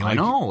nasty. I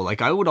know.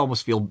 Like, I would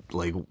almost feel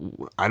like...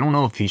 I don't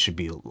know if he should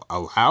be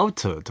allowed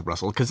to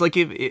wrestle. Because, like,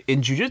 if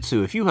in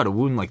jiu-jitsu, if you had a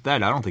wound like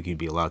that, I don't think you'd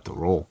be allowed to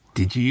roll.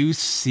 Did you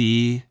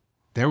see...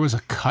 There was a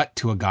cut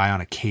to a guy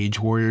on a Cage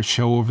Warriors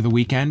show over the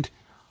weekend.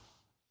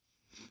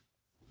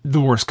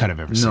 the worst cut I've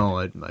ever seen.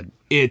 No,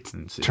 It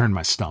turned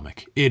my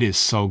stomach. It is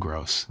so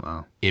gross.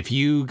 Wow. If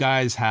you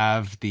guys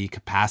have the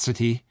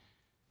capacity,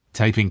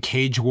 type in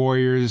Cage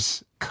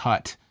Warriors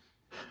cut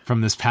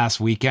from this past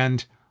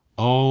weekend.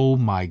 Oh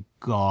my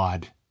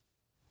God.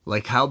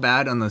 Like, how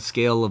bad on the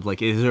scale of,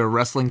 like, is there a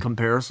wrestling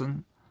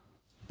comparison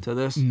to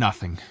this?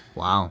 Nothing.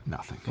 Wow.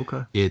 Nothing.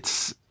 Okay.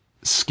 It's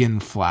skin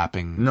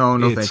flapping. No,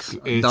 it's, thanks.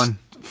 It's Done.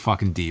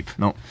 fucking deep.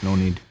 No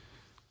need.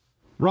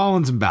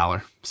 Rollins and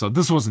Balor. So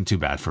this wasn't too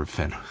bad for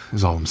Finn,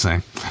 is all I'm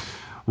saying.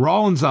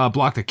 Rollins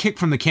blocked a kick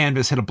from the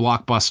canvas, hit a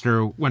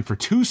blockbuster, went for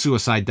 2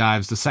 suicide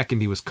dives the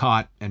second he was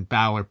caught, and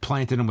Balor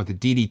planted him with a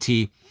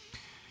DDT.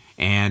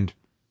 And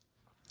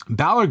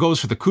Balor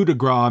goes for the coup de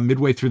grace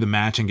midway through the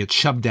match and gets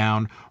shoved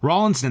down.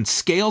 Rollins then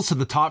scales to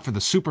the top for the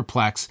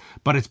superplex,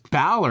 but it's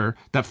Balor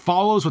that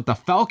follows with the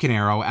Falcon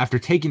Arrow after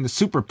taking the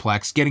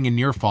superplex, getting a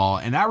near fall,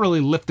 and that really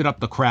lifted up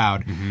the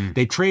crowd. Mm-hmm.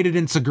 They traded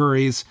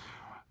ensiguris,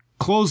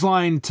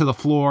 clothesline to the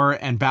floor,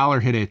 and Balor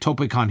hit a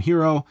Tope Con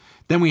Hero.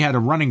 Then we had a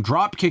running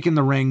drop kick in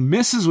the ring,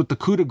 misses with the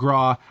coup de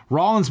grace.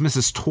 Rollins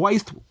misses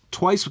twice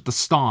with the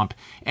stomp,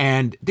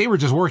 and they were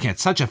just working at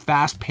such a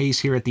fast pace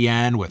here at the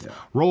end with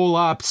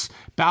roll-ups.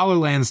 Balor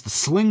lands the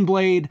sling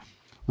blade.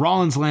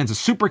 Rollins lands a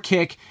super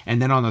kick,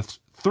 and then on the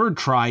third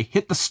try,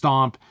 hit the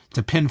stomp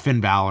to pin Finn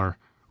Balor.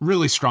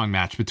 Really strong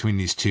match between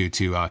these two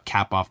to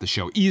cap off the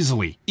show.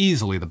 Easily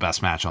the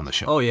best match on the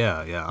show. Oh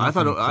yeah. I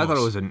thought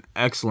it was an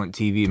excellent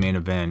TV main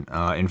event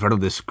in front of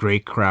this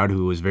great crowd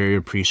who was very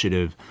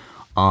appreciative.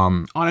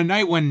 On a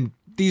night when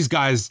these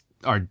guys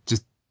are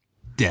just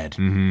dead.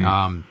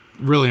 Mm-hmm.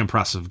 Really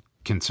impressive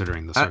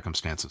considering the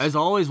circumstances. As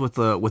always with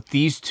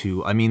these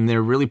two, I mean,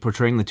 they're really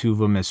portraying the two of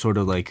them as sort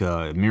of like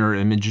mirror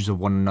images of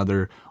one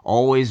another.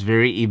 Always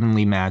very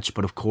evenly matched,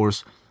 but of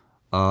course,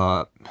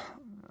 up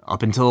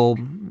until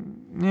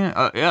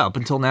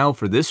now,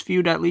 for this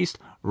feud at least,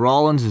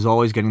 Rollins is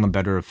always getting the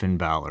better of Finn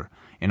Balor.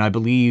 And I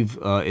believe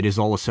it is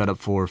all a setup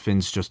for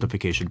Finn's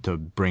justification to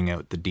bring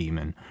out the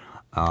demon.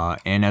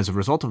 And as a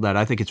result of that,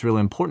 I think it's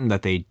really important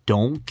that they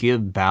don't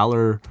give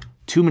Balor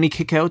too many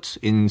kickouts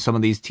in some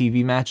of these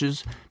TV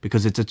matches,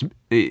 because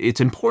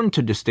it's important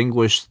to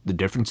distinguish the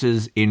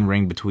differences in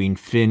ring between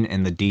Finn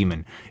and the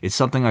Demon. It's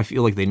something I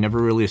feel like they never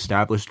really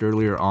established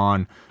earlier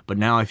on, but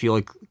now I feel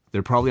like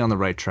they're probably on the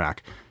right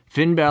track.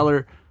 Finn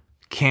Balor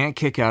can't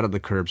kick out of the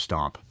curb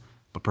stomp,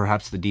 but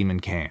perhaps the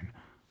Demon can.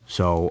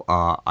 So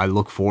I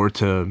look forward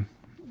to.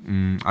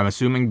 I'm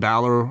assuming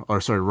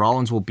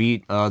Rollins will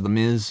beat The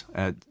Miz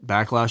at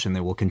Backlash, and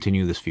they will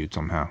continue this feud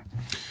somehow.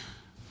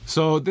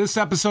 So this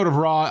episode of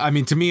Raw, I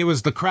mean, to me, it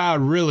was the crowd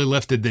really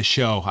lifted this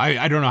show.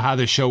 I don't know how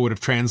this show would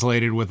have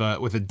translated with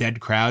a dead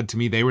crowd. To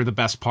me, they were the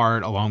best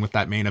part, along with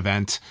that main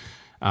event.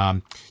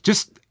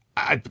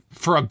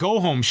 For a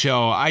go-home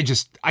show, I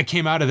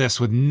came out of this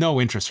with no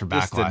interest for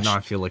Backlash. This did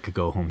not feel like a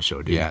go-home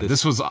show, dude. Yeah,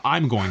 this was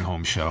I'm going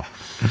home show.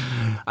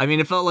 I mean,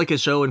 it felt like a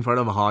show in front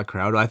of a hot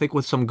crowd. I think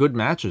with some good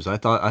matches. I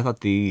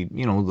thought the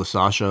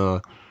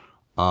Sasha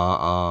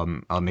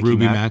Mickey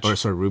Ruby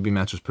match. Ruby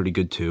match was pretty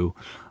good too.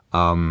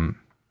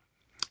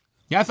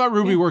 Yeah, I thought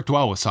Ruby worked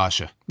well with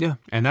Sasha. Yeah.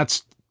 And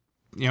that's,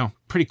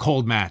 pretty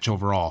cold match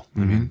overall.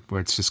 Mm-hmm. I mean, where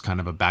it's just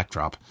kind of a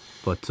backdrop.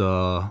 But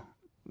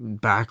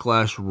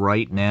Backlash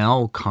right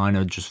now kind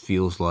of just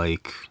feels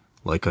like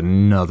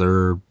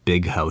another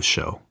big house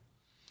show.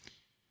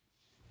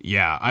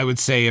 Yeah, I would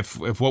say if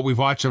what we've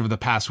watched over the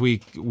past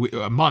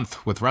a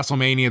month with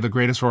WrestleMania, the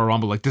Greatest Royal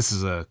Rumble, like this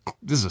is a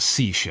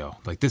C show.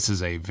 Like this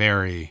is a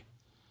very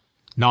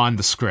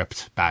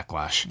nondescript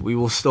Backlash. We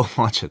will still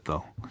watch it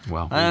though.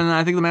 Well, and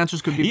I think the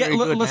matches could be very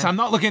good. Listen, I'm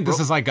not looking at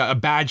this as like a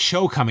bad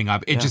show coming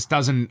up. It just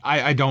doesn't.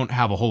 I don't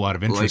have a whole lot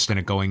of interest in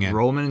it going in.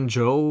 Roman and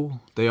Joe,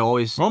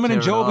 Roman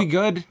and Joe will be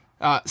good.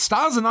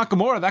 Styles and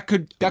Nakamura, that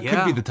could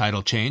be the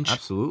title change.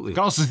 Absolutely. You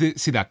can also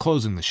see that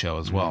closing the show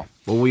as well.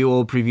 Well, we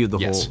will preview the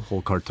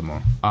whole card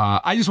tomorrow.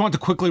 I just want to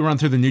quickly run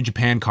through the New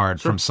Japan card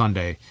from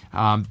Sunday.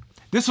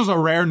 This was a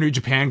rare New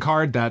Japan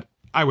card that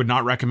I would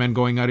not recommend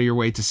going out of your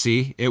way to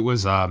see. It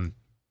was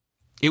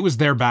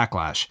their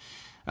Backlash.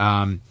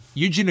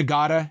 Yuji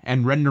Nagata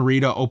and Ren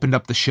Narita opened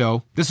up the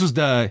show. This was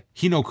the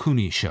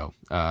Hinokuni show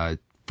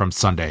from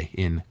Sunday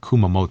in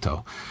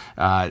Kumamoto.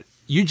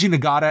 Yuji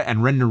Nagata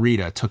and Ren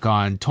Narita took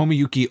on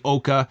Tomoyuki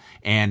Oka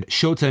and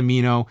Shota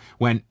Umino.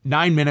 Went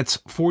 9 minutes,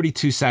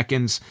 42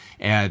 seconds.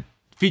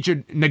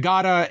 Featured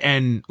Nagata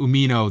and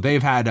Umino. They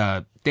had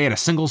a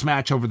singles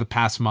match over the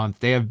past month.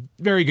 They have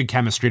very good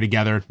chemistry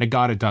together.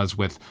 Nagata does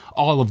with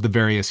all of the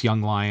various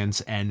young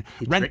lions, and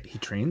he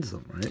trains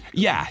them, right?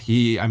 Yeah,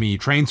 he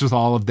trains with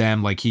all of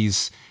them. Like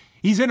he's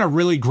in a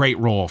really great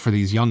role for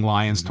these young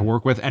lions to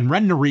work with. And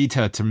Ren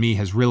Narita to me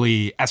has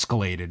really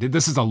escalated.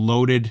 This is a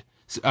loaded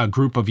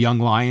group of young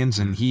lions,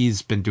 and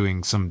he's been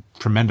doing some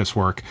tremendous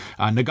work.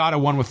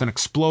 Nagata won with an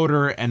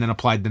exploder and then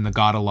applied the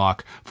Nagata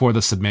lock for the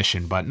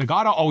submission. But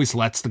Nagata always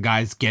lets the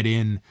guys get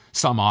in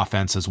some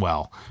offense as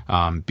well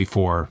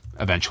before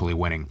eventually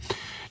winning.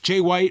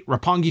 Jay White,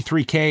 Roppongi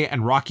 3K,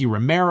 and Rocky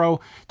Romero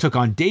took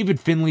on David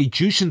Finlay,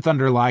 Jushin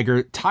Thunder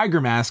Liger,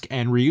 Tiger Mask,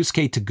 and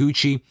Ryusuke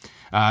Taguchi.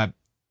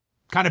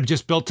 kind of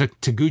just built to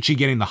Taguchi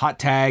getting the hot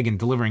tag and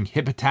delivering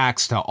hip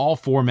attacks to all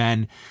four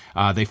men.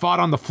 They fought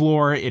on the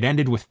floor. It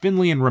ended with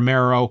Finlay and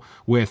Romero,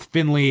 with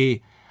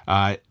Finlay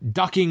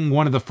ducking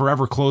one of the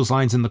forever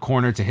clotheslines in the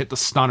corner to hit the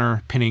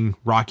stunner, pinning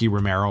Rocky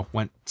Romero.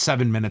 Went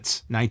 7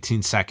 minutes,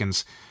 19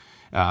 seconds.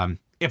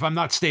 If I'm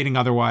not stating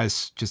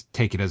otherwise, just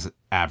take it as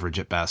average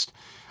at best.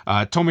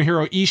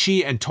 Tomohiro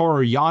Ishii and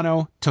Toru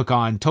Yano took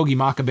on Togi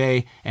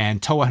Makabe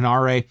and Toa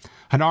Hanare.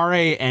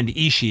 Hanare and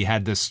Ishii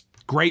had this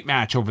great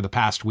match over the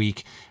past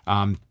week.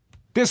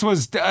 This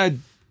was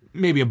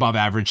maybe above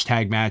average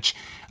tag match.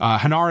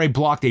 Hanare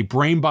blocked a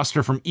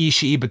brainbuster from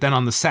Ishii, but then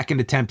on the second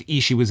attempt,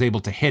 Ishii was able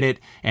to hit it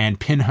and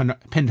pinned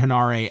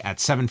Hanare at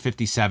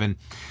 7:57.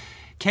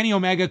 Kenny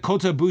Omega,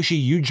 Kota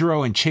Ibushi,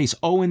 Yujiro, and Chase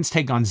Owens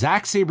take on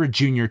Zack Sabre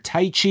Jr.,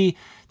 Taichi,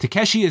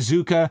 Takeshi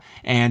Iizuka,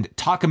 and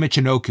Taka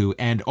Michinoku.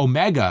 And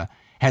Omega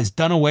has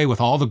done away with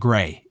all the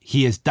gray.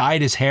 He has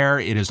dyed his hair.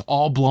 It is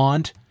all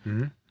blonde,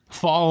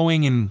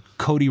 following in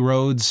Cody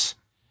Rhodes'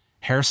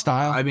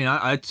 hairstyle. I mean,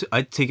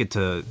 I'd take it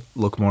to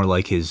look more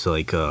like his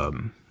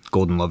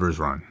Golden Lovers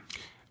run.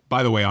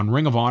 By the way, on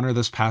Ring of Honor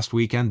this past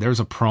weekend,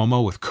 there's a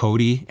promo with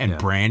Cody and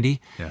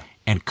Brandy. Yeah.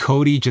 And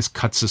Cody just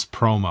cuts this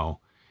promo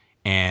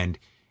and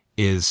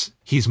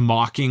he's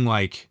mocking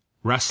like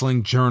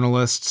wrestling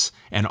journalists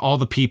and all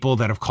the people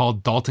that have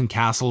called Dalton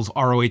Castle's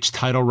ROH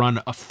title run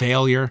a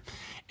failure.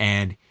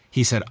 And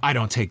he said, I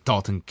don't take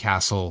Dalton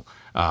Castle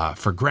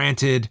for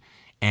granted,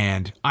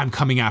 and I'm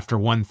coming after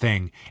one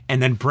thing.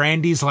 And then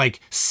Brandy's like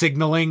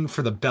signaling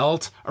for the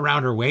belt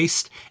around her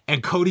waist,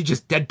 and Cody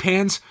just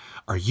deadpans,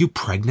 are you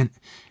pregnant?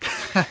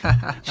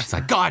 She's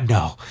like, God,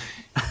 no.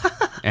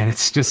 And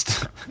it's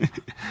just,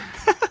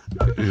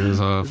 it was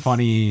a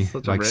funny,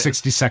 like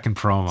 60-second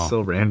promo.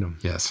 So random.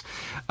 Yes.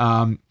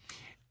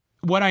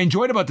 What I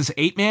enjoyed about this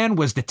 8-man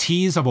was the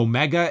tease of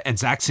Omega and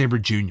Zack Sabre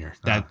Jr.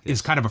 That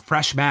is kind of a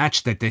fresh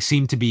match that they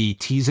seem to be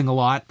teasing a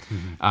lot.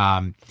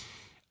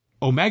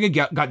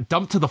 Omega got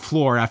dumped to the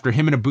floor after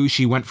him and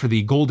Ibushi went for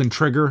the golden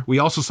trigger. We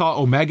also saw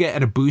Omega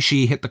and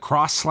Ibushi hit the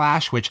cross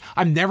slash, which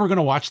I'm never going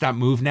to watch that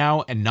move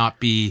now and not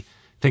be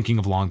thinking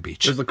of Long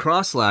Beach. There's the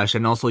cross slash,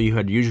 and also you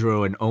had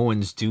Yujiro and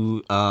Owens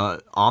do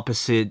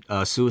opposite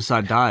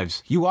suicide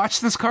dives. You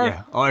watched this card?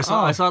 Yeah. Oh, I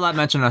saw that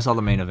mentioned. I saw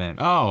the main event.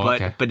 Oh,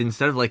 okay. But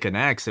instead of like an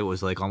X, it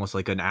was like almost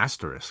like an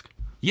asterisk.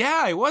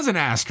 Yeah, it was an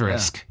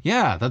asterisk.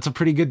 Yeah, that's a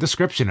pretty good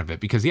description of it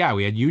because, yeah,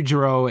 we had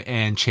Yujiro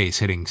and Chase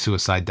hitting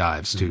suicide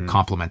dives to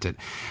complement it.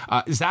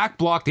 Zach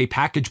blocked a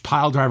package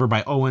pile driver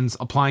by Owens,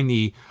 applying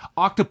the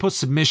octopus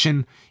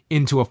submission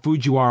into a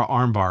Fujiwara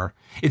armbar.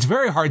 It's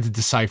very hard to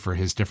decipher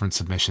his different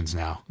submissions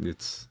now.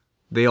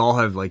 They all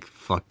have like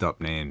fucked up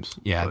names.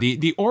 Yeah,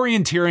 the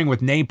orienteering with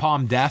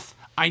Napalm Death,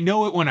 I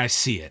know it when I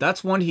see it.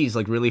 That's one he's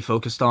like really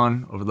focused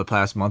on over the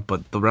past month,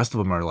 but the rest of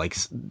them are like,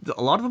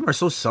 a lot of them are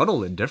so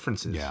subtle in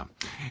differences. Yeah.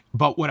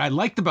 But what I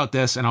liked about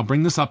this, and I'll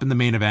bring this up in the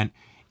main event,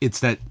 it's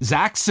that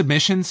Zach's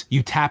submissions,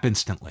 you tap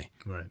instantly.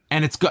 Right.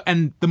 And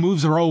and the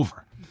moves are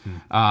over.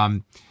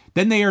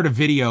 Then they aired a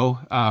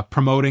video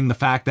promoting the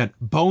fact that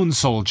Bone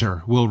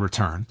Soldier will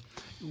return.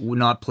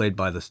 Not played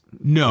by the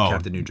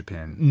Captain New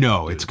Japan.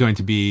 No, it's going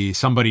to be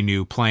somebody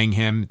new playing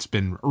him. It's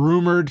been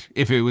rumored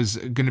if it was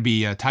going to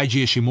be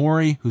Taiji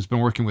Ishimori, who's been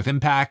working with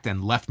Impact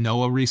and left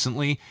Noah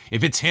recently.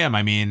 If it's him,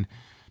 I mean,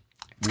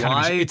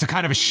 it's a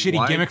kind of a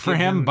shitty gimmick for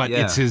him, but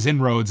it's his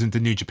inroads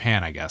into New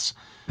Japan, I guess.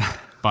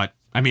 But,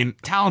 I mean,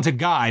 talented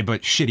guy,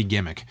 but shitty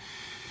gimmick.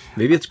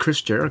 Maybe it's Chris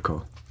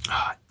Jericho.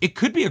 It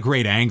could be a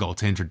great angle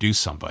to introduce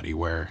somebody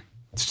where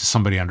it's just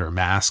somebody under a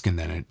mask and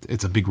then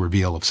it's a big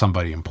reveal of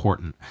somebody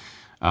important.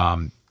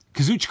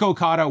 Kazuchika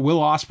Okada, Will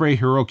Ospreay,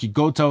 Hiroki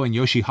Goto, and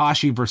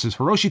Yoshihashi versus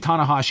Hiroshi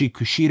Tanahashi,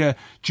 Kushida,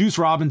 Juice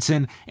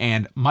Robinson,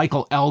 and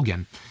Michael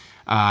Elgin.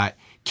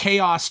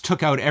 Chaos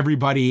took out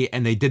everybody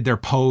and they did their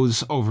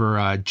pose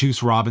over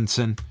Juice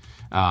Robinson,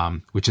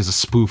 which is a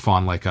spoof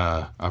on like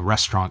a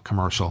restaurant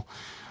commercial.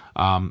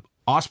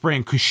 Ospreay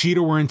and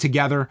Kushida were in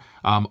together.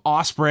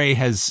 Ospreay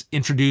has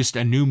introduced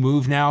a new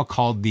move now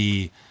called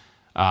the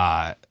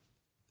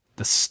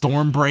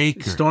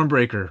Stormbreaker.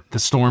 The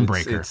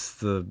Stormbreaker. It's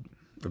the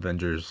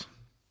Avengers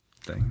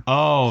thing.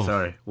 Oh,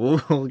 sorry.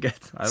 We'll get.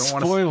 I don't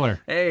want to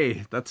spoiler.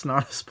 Hey, that's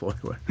not a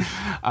spoiler.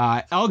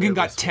 Elgin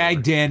got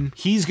tagged in.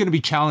 He's going to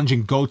be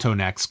challenging Goto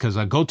next because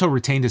Goto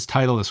retained his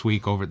title this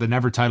week over the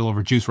Never title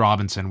over Juice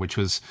Robinson, which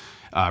was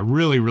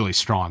really, really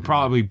strong.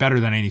 Probably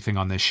better than anything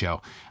on this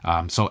show.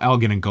 So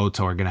Elgin and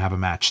Goto are going to have a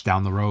match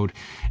down the road.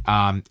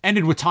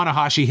 Ended with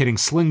Tanahashi hitting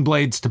sling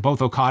blades to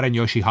both Okada and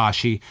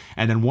Yoshihashi,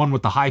 and then one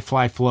with the high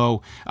fly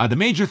flow. The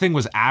major thing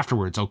was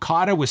afterwards.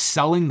 Okada was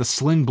selling the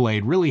sling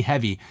blade really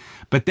heavy,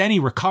 but then he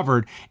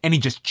recovered and he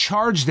just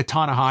charged at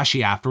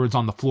Tanahashi afterwards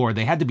on the floor.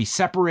 They had to be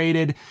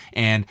separated,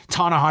 and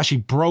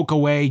Tanahashi broke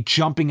away,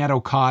 jumping at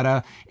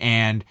Okada,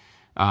 and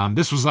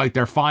this was like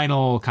their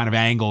final kind of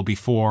angle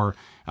before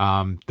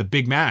the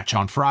big match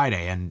on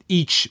Friday, and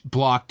each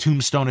blocked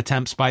tombstone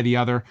attempts by the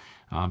other.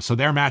 So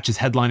their match is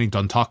headlining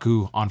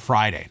Dontaku on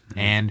Friday.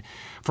 And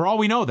for all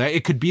we know, that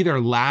it could be their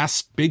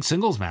last big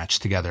singles match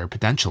together,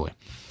 potentially.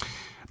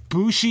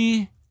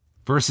 Bushi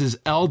versus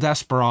El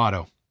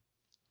Desperado.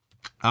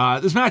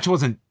 This match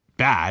wasn't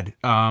bad.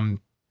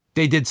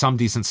 They did some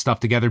decent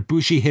stuff together.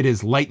 Bushi hit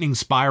his lightning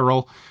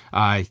spiral,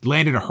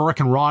 landed a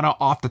Hurricane Rana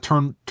off the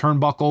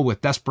turnbuckle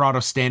with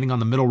Desperado standing on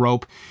the middle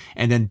rope.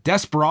 And then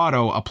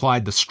Desperado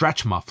applied the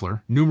stretch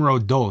muffler, numero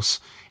dos,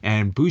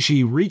 and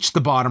Bushi reached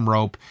the bottom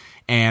rope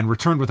and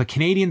returned with a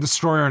Canadian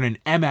Destroyer and an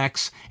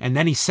MX. And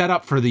then he set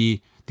up for the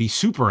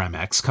Super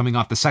MX coming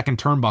off the second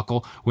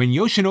turnbuckle when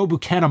Yoshinobu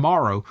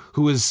Kanemaru,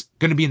 who was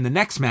going to be in the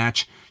next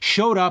match,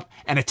 showed up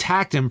and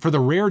attacked him for the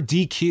rare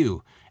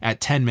DQ at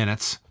 10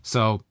 minutes.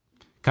 So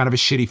kind of a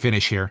shitty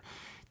finish here.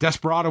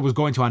 Desperado was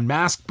going to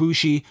unmask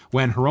Bushi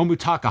when Hiromu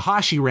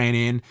Takahashi ran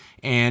in,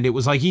 and it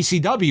was like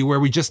ECW where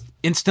we just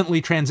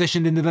instantly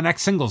transitioned into the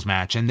next singles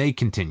match, and they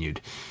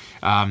continued.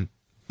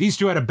 These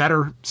two had a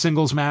better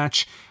singles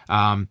match.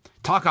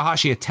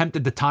 Takahashi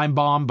attempted the time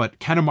bomb, but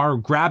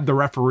Kanemaru grabbed the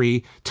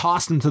referee,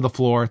 tossed him to the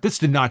floor. This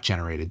did not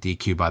generate a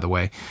DQ, by the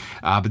way.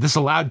 But this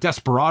allowed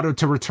Desperado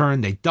to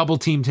return. They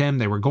double-teamed him.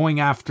 They were going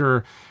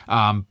after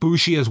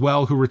Bushi as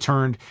well, who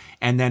returned.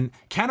 And then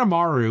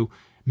Kanemaru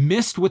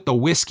missed with the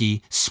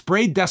whiskey,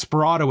 sprayed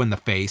Desperado in the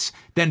face.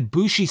 Then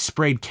Bushi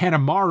sprayed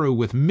Kanemaru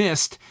with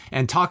mist,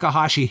 and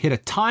Takahashi hit a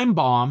time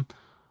bomb.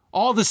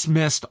 All this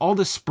mist, all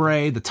this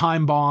spray, the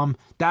time bomb,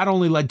 that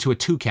only led to a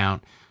 2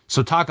 count.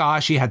 So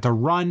Takahashi had to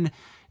run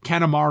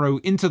Kanemaru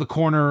into the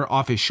corner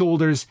off his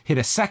shoulders, hit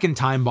a second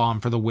time bomb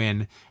for the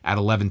win at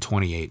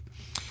 11:28.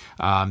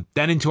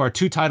 Then into our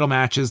 2 title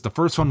matches. The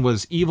first one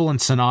was Evil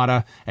and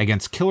Sonata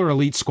against Killer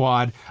Elite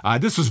Squad.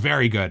 This was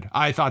very good.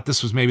 I thought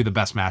this was maybe the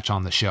best match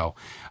on the show.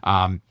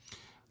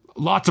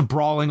 Lots of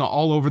brawling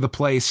all over the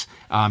place.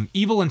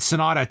 Evil and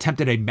Sonata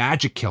attempted a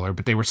magic killer,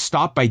 but they were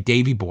stopped by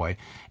Davey Boy.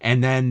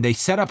 And then they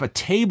set up a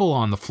table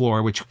on the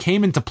floor, which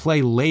came into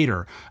play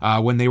later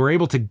when they were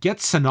able to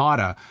get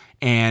Sonata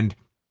and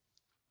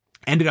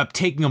ended up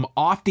taking him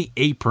off the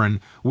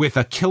apron with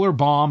a killer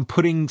bomb,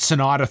 putting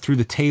Sonata through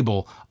the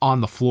table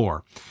on the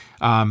floor.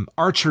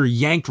 Archer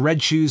yanked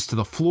Red Shoes to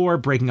the floor,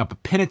 breaking up a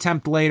pin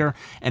attempt later,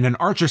 and then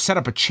Archer set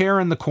up a chair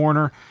in the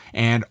corner,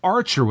 and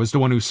Archer was the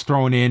one who was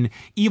thrown in.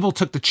 Evil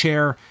took the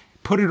chair,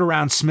 put it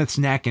around Smith's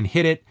neck, and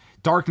hit it.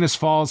 Darkness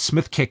falls,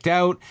 Smith kicked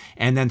out,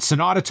 and then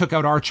Sonata took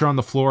out Archer on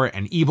the floor,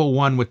 and Evil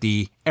won with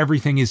the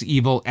Everything is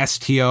Evil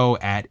STO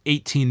at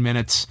 18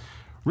 minutes.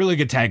 Really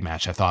good tag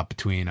match, I thought,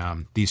 between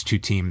these two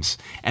teams.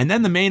 And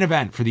then the main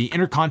event for the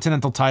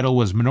Intercontinental title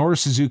was Minoru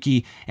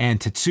Suzuki and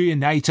Tetsuya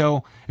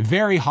Naito.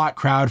 Very hot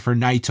crowd for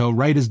Naito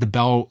right as the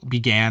bell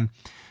began.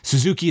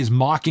 Suzuki is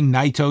mocking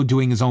Naito,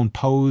 doing his own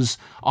pose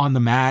on the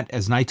mat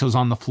as Naito's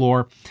on the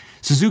floor.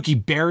 Suzuki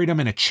buried him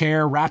in a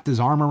chair, wrapped his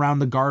arm around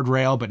the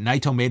guardrail, but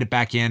Naito made it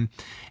back in.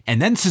 And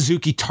then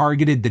Suzuki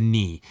targeted the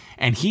knee,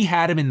 and he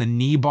had him in the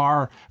knee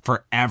bar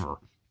forever.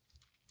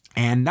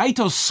 And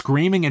Naito's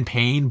screaming in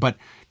pain, but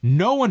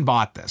no one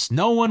bought this.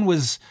 No one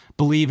was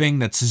believing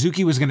that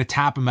Suzuki was going to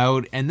tap him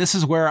out. And this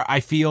is where I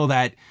feel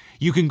that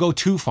you can go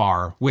too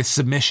far with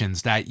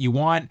submissions, that you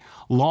want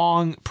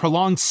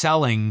prolonged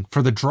selling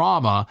for the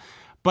drama.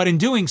 But in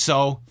doing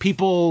so,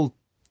 people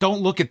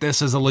don't look at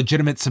this as a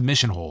legitimate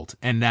submission hold,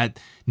 and that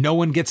no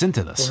one gets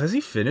into this. Well, has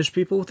he finished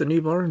people with the knee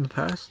bar in the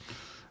past?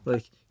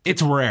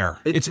 It's rare.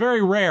 It's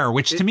very rare,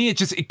 which to me,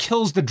 it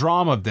kills the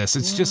drama of this.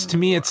 It's just, to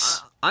me,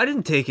 it's... I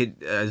didn't take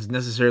it as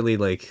necessarily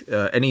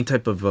any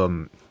type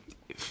of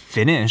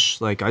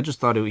finish. I just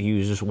thought he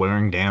was just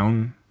wearing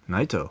down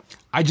Naito.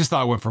 I just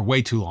thought it went for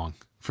way too long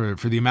for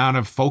the amount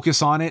of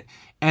focus on it.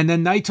 And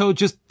then Naito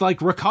just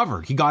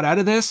recovered. He got out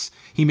of this.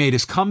 He made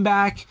his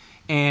comeback,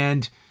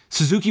 and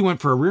Suzuki went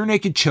for a rear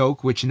naked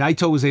choke, which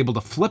Naito was able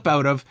to flip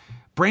out of.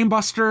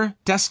 Brainbuster,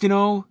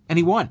 Destino, and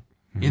he won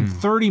in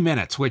 30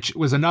 minutes, which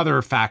was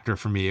another factor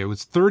for me. It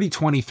was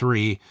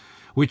 30-23,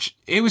 which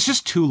it was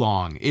just too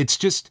long. It's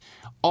just...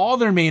 all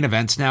their main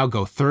events now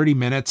go 30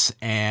 minutes,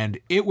 and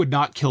it would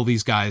not kill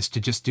these guys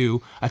to just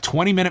do a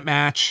 20-minute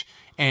match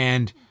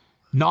and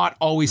not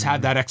always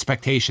have that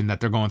expectation that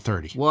they're going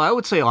 30. Well, I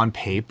would say on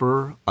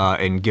paper,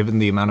 and given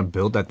the amount of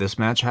build that this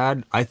match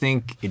had, I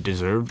think it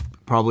deserved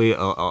probably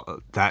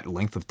that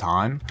length of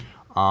time.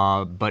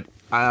 But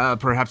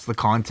perhaps the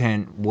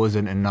content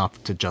wasn't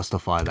enough to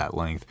justify that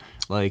length.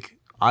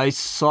 I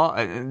saw,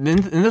 and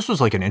this was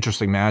an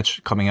interesting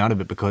match coming out of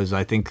it, because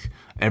I think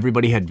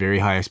everybody had very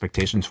high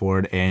expectations for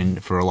it,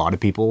 and for a lot of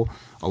people,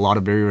 a lot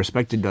of very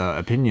respected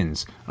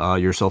opinions,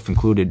 yourself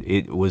included,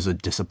 it was a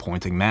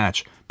disappointing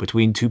match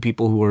between two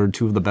people who are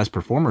two of the best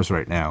performers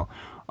right now.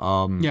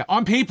 Yeah,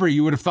 on paper,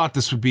 you would have thought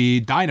this would be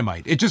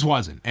dynamite. It just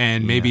wasn't,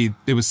 and maybe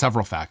there was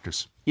several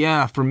factors.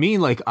 Yeah, for me,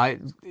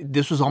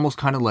 this was almost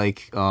kind of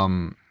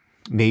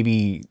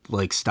maybe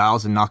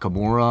Styles and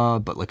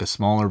Nakamura, but a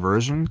smaller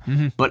version.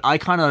 Mm-hmm. But I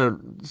kind of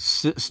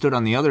stood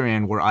on the other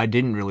end where I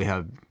didn't really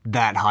have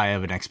that high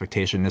of an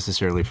expectation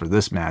necessarily for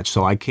this match.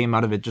 So I came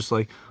out of it just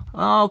oh,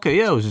 okay,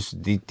 yeah, it was just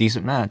a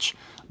decent match.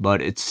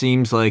 But it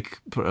seems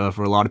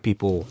for a lot of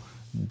people,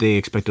 they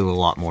expected a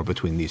lot more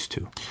between these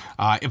two.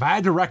 If I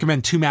had to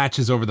recommend 2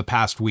 matches over the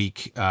past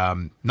week,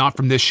 not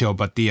from this show,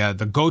 but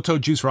the Goto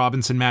Juice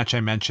Robinson match I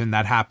mentioned,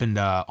 that happened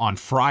on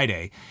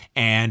Friday.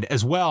 And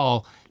as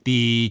well,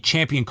 the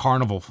Champion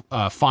Carnival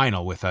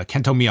final with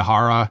Kento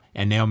Miyahara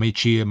and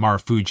Naomichi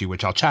Marufuji,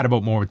 which I'll chat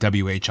about more with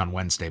WH on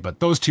Wednesday. But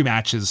those 2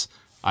 matches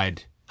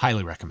I'd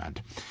highly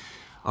recommend.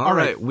 All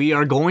right. We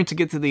are going to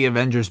get to the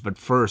Avengers, but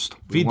first,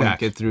 we want to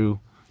get through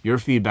your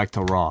feedback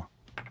to Raw.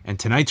 And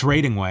tonight's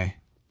rating way,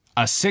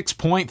 a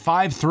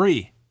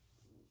 6.53.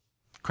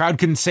 Crowd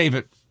couldn't save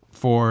it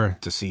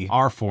to see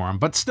our forum,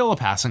 but still a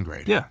passing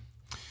grade. Yeah.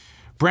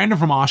 Brandon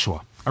from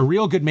Oshawa. A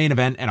real good main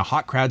event and a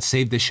hot crowd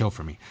saved this show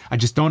for me. I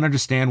just don't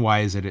understand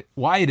why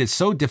it is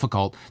so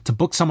difficult to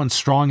book someone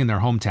strong in their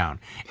hometown.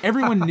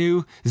 Everyone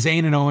knew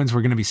Zayn and Owens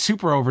were going to be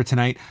super over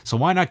tonight, so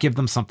why not give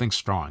them something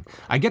strong?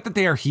 I get that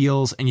they are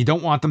heels and you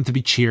don't want them to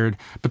be cheered,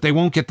 but they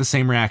won't get the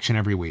same reaction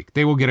every week.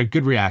 They will get a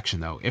good reaction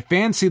though. If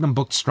fans see them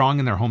booked strong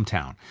in their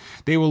hometown,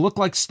 they will look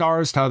like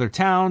stars to other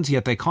towns,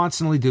 yet they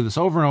constantly do this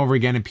over and over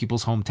again in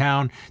people's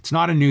hometown. It's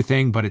not a new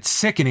thing, but it's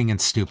sickening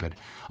and stupid.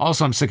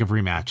 Also, I'm sick of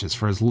rematches.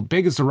 For as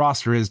big as the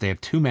roster is, they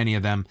have too many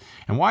of them.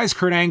 And why is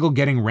Kurt Angle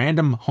getting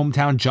random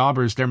hometown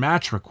jobbers their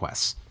match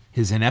requests?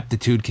 His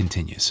ineptitude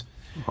continues.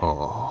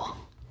 Oh.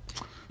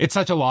 It's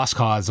such a lost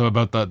cause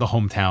about the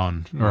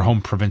hometown or home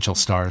provincial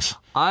stars.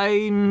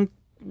 I'd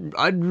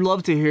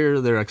love to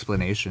hear their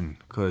explanation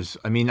because,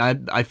 I mean,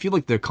 I feel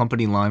like their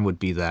company line would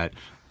be that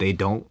they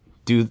don't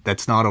do,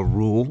 that's not a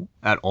rule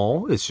at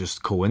all. It's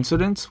just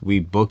coincidence. We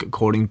book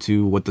according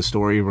to what the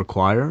story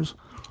requires.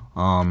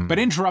 But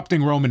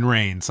interrupting Roman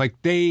Reigns,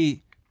 like they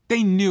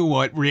knew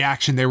what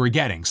reaction they were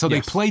getting, so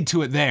they played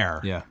to it there.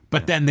 Yeah,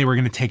 but then they were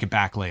going to take it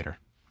back later.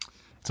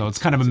 So it's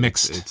kind of a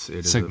mixed it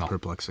signal. Is a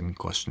perplexing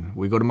question.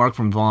 We go to Mark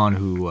from Vaughan,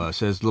 who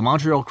says the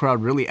Montreal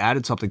crowd really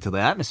added something to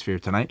the atmosphere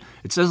tonight.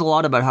 It says a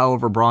lot about how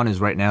over Braun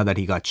is right now that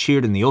he got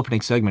cheered in the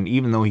opening segment,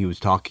 even though he was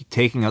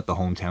taking out the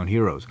hometown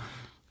heroes.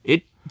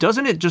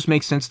 Doesn't it just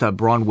make sense to have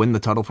Braun win the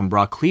title from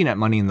Brock clean at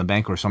Money in the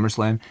Bank or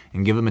SummerSlam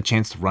and give him a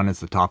chance to run as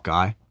the top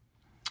guy?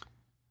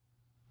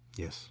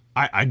 Yes.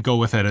 I'd go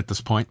with it at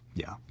this point.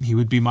 Yeah. He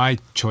would be my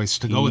choice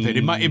to go with it.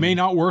 It may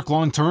not work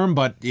long term,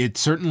 but it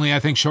certainly, I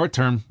think, short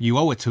term, you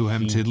owe it to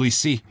him to at least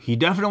see. He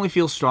definitely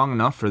feels strong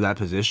enough for that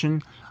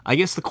position. I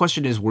guess the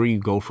question is where you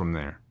go from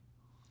there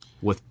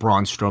with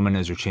Braun Strowman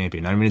as your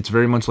champion. I mean, it's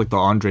very much like the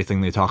Andre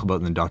thing they talk about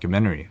in the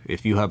documentary.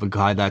 If you have a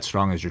guy that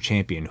strong as your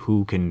champion,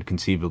 who can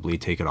conceivably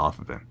take it off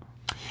of him?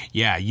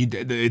 Yeah,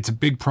 it's a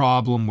big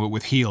problem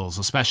with heels,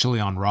 especially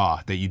on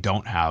Raw, that you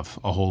don't have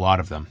a whole lot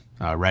of them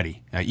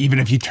ready. Even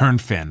if you turn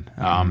Finn,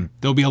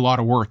 there'll be a lot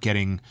of work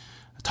getting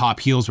top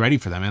heels ready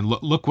for them. And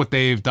look what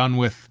they've done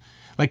with,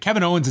 like,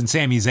 Kevin Owens and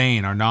Sami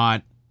Zayn are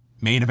not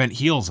main event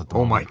heels at the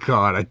moment. Oh my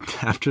God,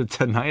 after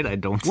tonight, I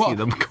don't see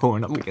them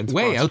going up against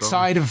way Braun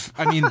outside of,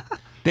 I mean,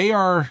 they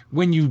are,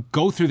 when you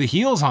go through the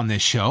heels on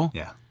this show,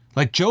 yeah,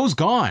 like Joe's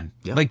gone.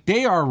 Yeah. Like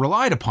they are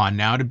relied upon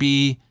now to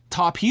be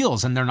top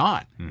heels, and they're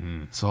not.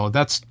 So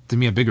that's, to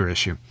me, a bigger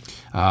issue.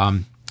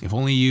 If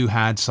only you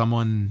had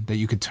someone that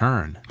you could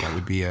turn, that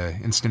would be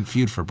an instant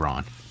feud for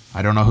Braun.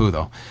 I don't know who,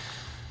 though.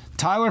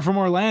 Tyler from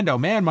Orlando.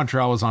 Man,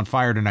 Montreal was on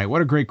fire tonight.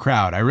 What a great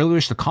crowd. I really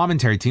wish the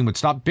commentary team would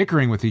stop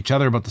bickering with each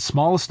other about the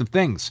smallest of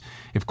things.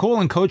 If Cole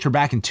and Coach were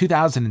back in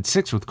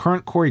 2006 with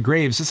current Corey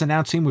Graves, this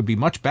announced team would be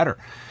much better.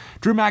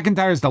 Drew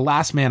McIntyre is the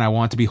last man I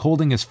want to be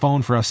holding his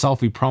phone for a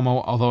selfie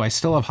promo, although I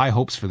still have high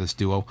hopes for this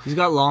duo. He's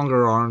got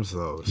longer arms,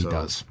 though. He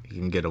does. He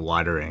can get a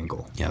wider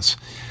angle. Yes.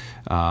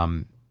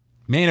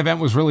 Main event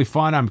was really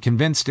fun. I'm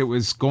convinced it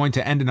was going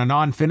to end in a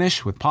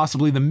non-finish, with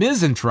possibly The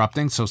Miz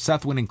interrupting, so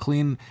Seth winning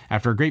clean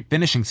after a great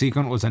finishing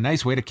sequence was a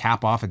nice way to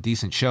cap off a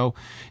decent show.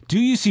 Do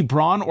you see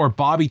Braun or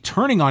Bobby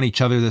turning on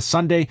each other this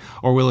Sunday,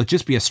 or will it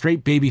just be a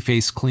straight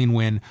babyface clean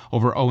win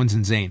over Owens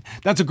and Zayn?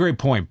 That's a great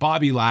point.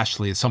 Bobby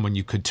Lashley is someone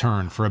you could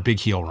turn for a big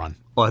heel run.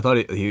 Well, I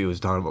thought he was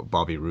talking about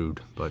Bobby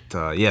Roode, but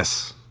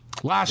yes.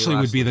 Lashley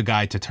would be the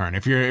guy to turn.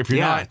 If you're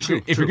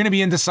going to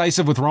be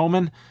indecisive with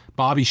Roman,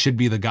 Bobby should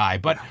be the guy.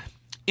 But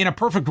in a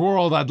perfect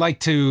world, I'd like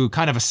to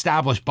kind of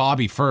establish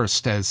Bobby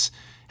first as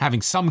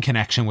having some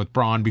connection with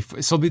Braun,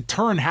 so the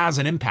turn has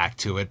an impact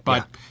to it,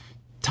 but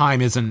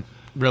time isn't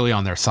really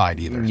on their side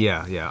either.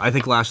 Yeah. I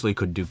think Lashley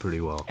could do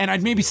pretty well. And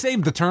I'd maybe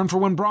save the turn for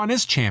when Braun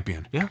is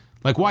champion. Yeah.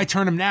 Like, why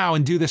turn him now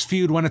and do this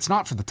feud when it's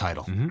not for the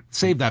title?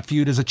 Save that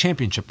feud as a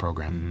championship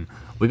program.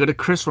 We go to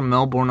Chris from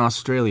Melbourne,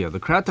 Australia. The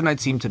crowd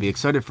tonight seemed to be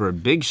excited for a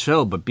big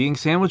show, but being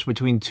sandwiched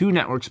between two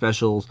network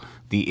specials,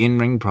 the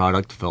in-ring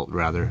product felt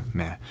rather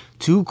meh.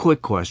 2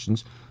 quick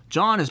questions.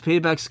 John, is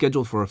Payback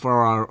scheduled for a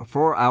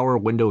 4-hour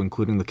window,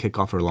 including the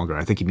kickoff, or longer?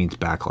 I think he means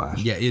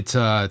Backlash. Yeah, it's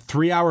a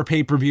 3-hour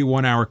pay-per-view,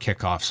 1-hour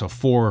kickoff, so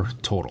 4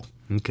 total.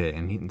 Okay,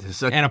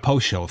 and a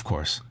post-show, of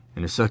course.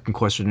 And the second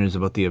question is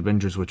about the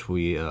Avengers, which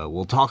we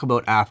will talk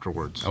about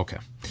afterwards. Okay.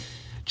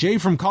 Jay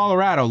from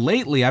Colorado.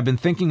 Lately, I've been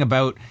thinking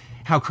about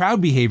how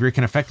crowd behavior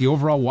can affect the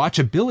overall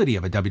watchability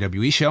of a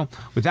WWE show.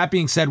 With that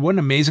being said, what an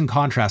amazing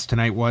contrast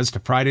tonight was to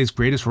Friday's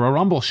Greatest Royal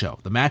Rumble show.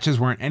 The matches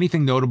weren't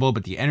anything notable,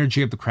 but the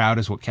energy of the crowd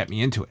is what kept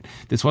me into it.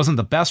 This wasn't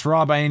the best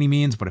Raw by any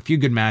means, but a few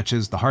good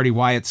matches. The Hardy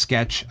Wyatt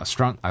sketch,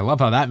 I love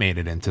how that made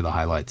it into the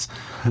highlights.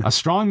 A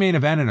strong main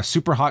event and a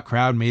super hot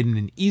crowd made it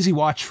an easy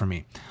watch for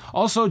me.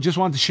 Also, just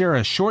wanted to share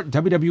a short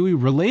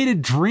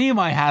WWE-related dream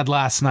I had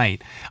last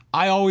night.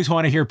 I always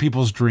want to hear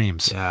people's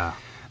dreams. Yeah.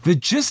 The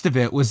gist of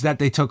it was that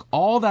they took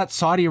all that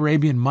Saudi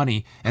Arabian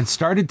money and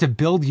started to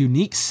build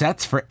unique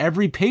sets for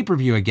every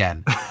pay-per-view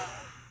again.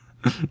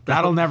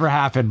 That'll never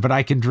happen, but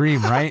I can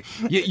dream, right?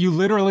 You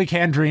literally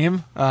can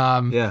dream.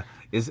 Yeah.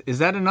 Is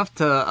that enough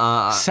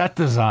to Set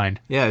design.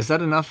 Yeah, is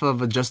that enough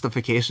of a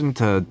justification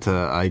to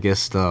I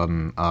guess I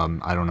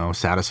don't know,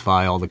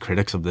 satisfy all the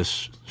critics of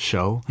this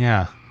show?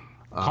 Yeah.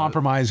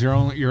 Compromise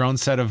your own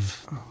set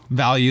of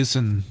values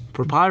and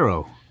For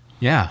Pyro.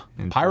 yeah.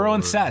 And Pyro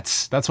and for-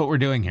 sets. That's what we're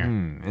doing here.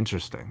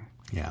 Interesting.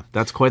 Yeah.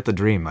 That's quite the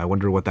dream. I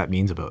wonder what that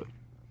means about.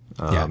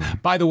 Yeah.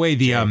 By the way,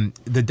 the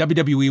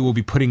WWE will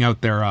be putting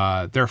out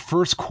their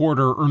first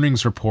quarter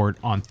earnings report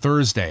on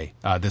Thursday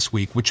this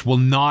week, which will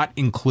not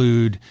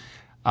include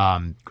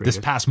this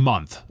past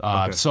month.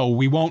 So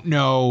we won't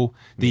know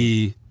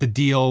the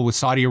deal with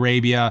Saudi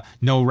Arabia,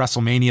 no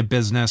WrestleMania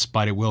business,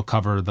 but it will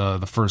cover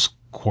the first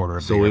quarter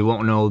of the So year. we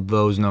won't know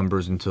those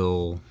numbers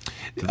until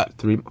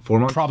 4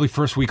 months. Probably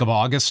first week of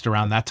August,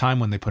 around that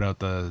time when they put out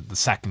the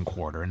second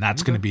quarter, and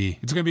that's going to be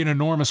an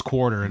enormous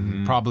quarter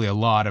and probably a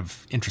lot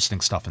of interesting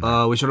stuff in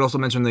there. We should also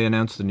mention they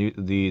announced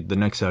the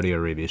next Saudi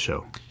Arabia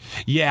show.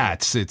 Yeah,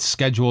 it's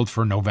scheduled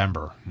for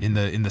November in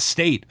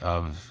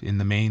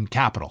the main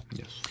capital.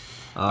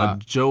 Yes.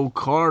 Joe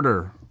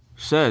Carter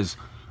says,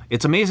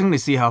 it's amazing to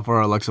see how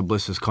far Alexa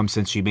Bliss has come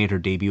since she made her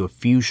debut a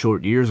few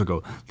short years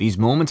ago. These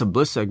Moments of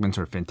Bliss segments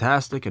are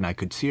fantastic, and I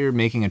could see her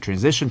making a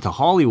transition to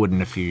Hollywood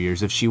in a few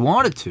years if she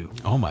wanted to.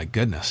 Oh my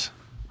goodness.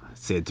 I'd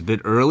say it's a bit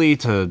early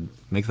to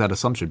make that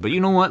assumption, but you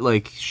know what?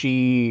 Like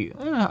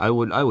I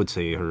would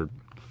say her,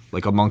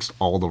 like amongst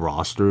all the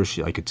rosters,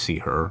 I could see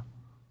her.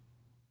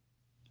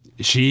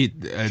 She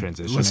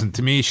Transitioning. listen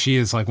to me. She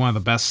is like one of the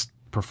best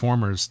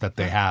performers that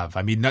they have.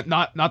 I mean,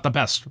 not the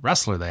best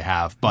wrestler they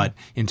have, but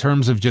in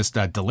terms of just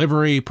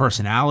delivery,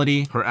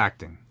 personality, Her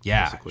acting.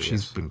 yeah, basically,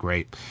 she's yes. been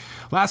great.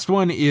 Last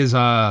one is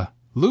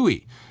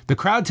Louis. The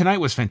crowd tonight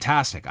was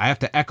fantastic. I have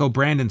to echo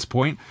Brandon's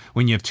point.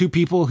 When you have two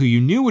people who you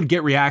knew would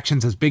get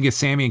reactions as big as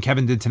Sammy and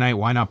Kevin did tonight,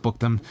 why not book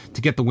them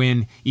to get the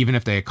win, even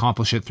if they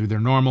accomplish it through their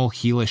normal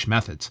heelish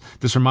methods?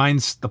 This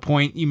reminds the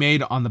point you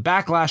made on the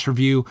Backlash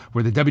review,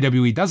 where the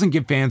WWE doesn't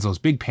give fans those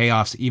big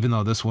payoffs, even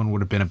though this one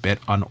would have been a bit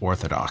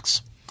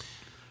unorthodox.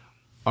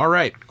 All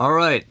right.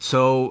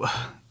 So,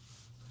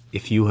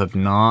 if you have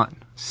not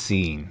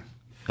seen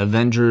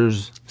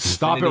Avengers,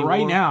 Stop Infinity it right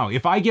War- now.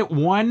 If I get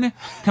one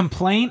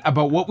complaint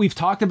about what we've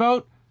talked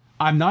about,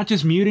 I'm not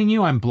just muting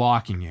you, I'm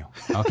blocking you.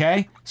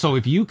 Okay? So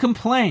if you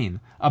complain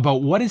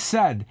about what is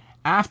said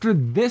after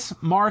this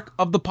mark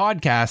of the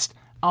podcast,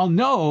 I'll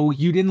know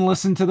you didn't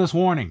listen to this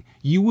warning.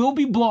 You will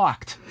be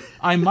blocked.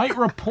 I might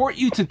report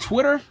you to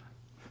Twitter,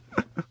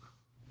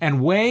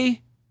 and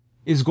Way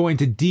is going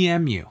to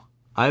DM you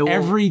I will,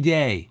 every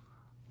day.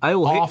 I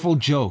will Awful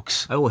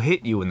jokes. I will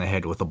hit you in the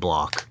head with a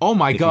block. Oh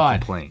my if you God.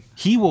 complain.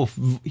 He will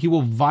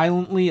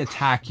violently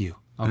attack you.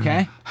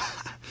 Okay?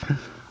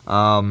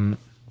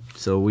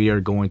 So we are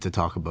going to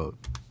talk about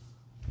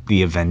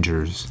the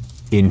Avengers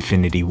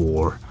Infinity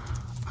War.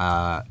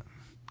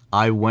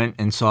 I went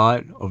and saw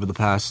it over the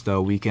past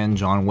weekend.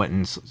 John went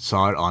and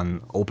saw it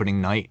on opening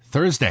night.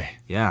 Thursday.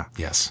 Yeah.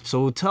 Yes.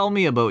 So tell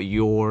me about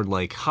your,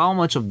 how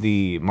much of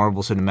the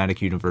Marvel Cinematic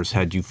Universe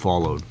had you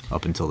followed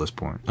up until this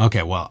point?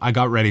 Okay, well, I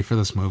got ready for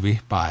this movie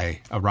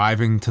by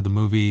arriving to the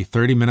movie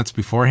 30 minutes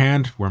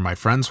beforehand where my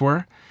friends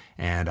were,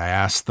 and I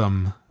asked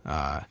them,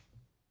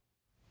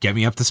 get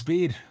me up to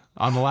speed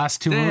on the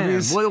last two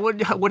movies.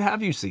 What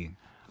have you seen?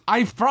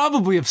 I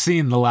probably have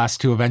seen the last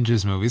two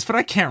Avengers movies, but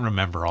I can't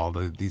remember all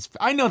these.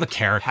 I know the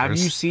characters. Have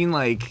you seen,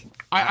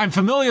 I'm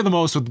familiar the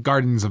most with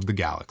Guardians of the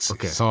Galaxy.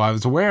 Okay. So I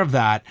was aware of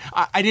that.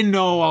 I didn't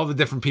know all the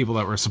different people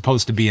that were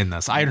supposed to be in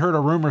this. I had heard a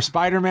rumor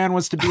Spider-Man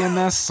was to be in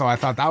this, so I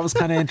thought that was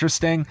kind of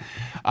interesting.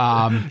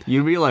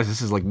 You realize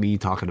this is like me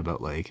talking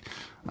about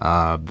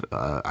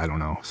I don't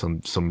know,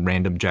 some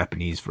random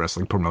Japanese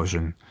wrestling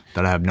promotion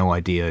that I have no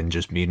idea, and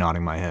just me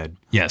nodding my head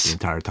Yes. the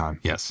entire time.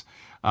 Yes.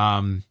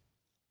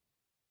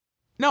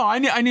 No, I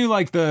knew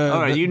like the... All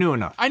right, the- you knew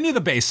enough. I knew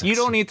the basics. You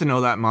don't need to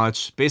know that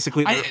much.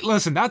 Basically,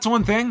 Listen, that's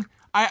one thing.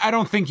 I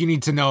don't think you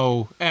need to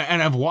know,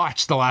 and I've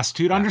watched the last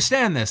two to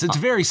understand this. It's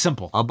very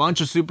simple. a bunch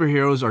of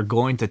superheroes are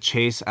going to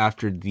chase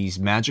after these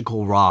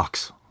magical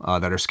rocks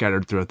that are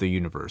scattered throughout the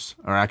universe.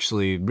 Or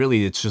actually,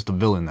 really, it's just a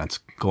villain that's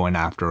going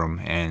after them,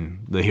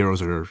 and the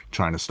heroes are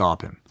trying to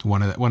stop him.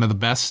 One of the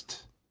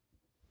best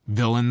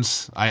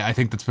villains I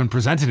think that's been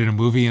presented in a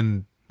movie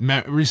in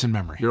recent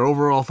memory. Your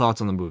overall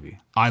thoughts on the movie?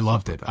 I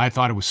loved it. I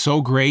thought it was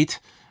so great.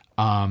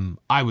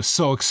 I was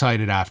so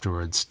excited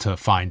afterwards to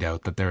find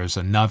out that there is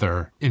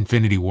another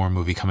Infinity War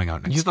movie coming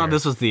out next year. You thought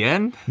this was the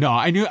end? No,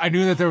 I knew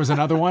that there was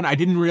another one. I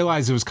didn't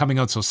realize it was coming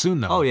out so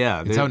soon, though. Oh,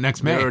 yeah. It's out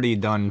next May. They're already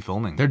done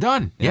filming. They're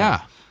done.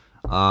 Yeah.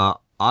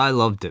 I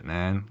loved it,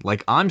 man.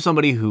 Like, I'm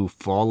somebody who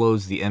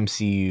follows the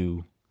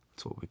MCU.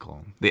 That's what we call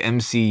them. The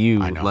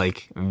MCU,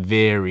 like,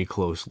 very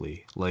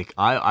closely. Like,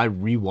 I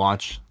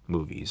rewatch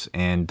movies,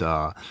 and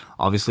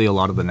obviously a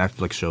lot of the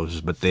Netflix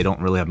shows, but they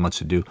don't really have much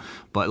to do.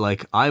 But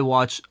like, I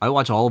watch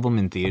all of them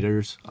in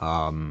theaters,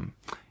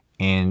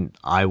 and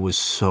I was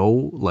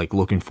so like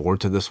looking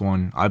forward to this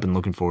one. I've been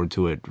looking forward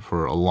to it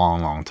for a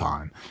long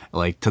time,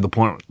 like to the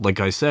point, like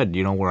I said,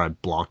 you know, where I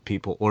blocked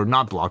people, or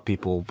not blocked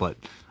people, but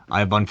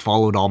I've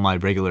unfollowed all my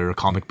regular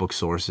comic book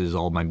sources,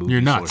 all my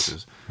movie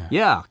sources.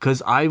 Yeah,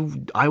 because I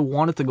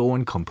wanted to go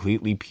in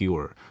completely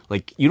pure.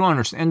 Like, you don't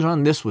understand,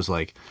 John.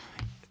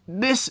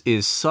 This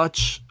is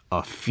such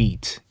a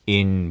feat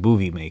in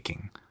movie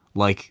making.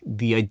 Like,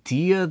 the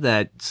idea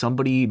that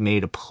somebody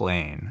made a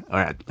plan,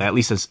 or at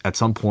least at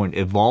some point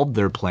evolved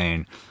their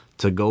plan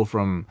to go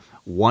from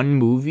one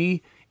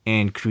movie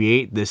and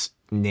create this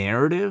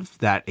narrative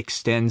that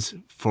extends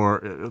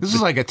for... This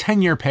is like a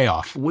 10-year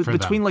payoff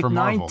between like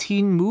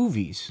 19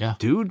 movies. Yeah.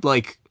 Dude,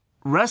 like,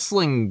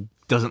 wrestling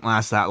doesn't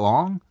last that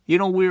long. You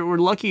know, we're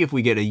lucky if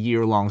we get a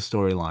year-long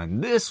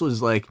storyline. This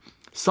was like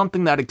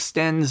something that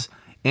extends...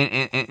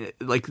 And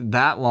like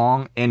that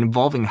long, and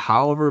involving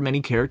however many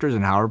characters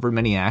and however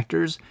many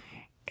actors,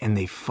 and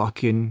they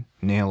fucking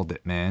nailed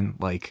it, man.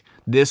 Like,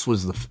 this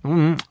was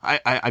the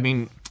I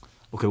mean,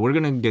 okay, we're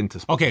gonna get into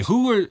spoilers. Okay,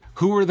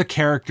 who were the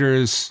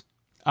characters?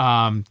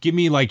 Give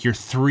me like your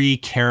 3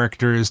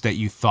 characters that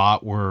you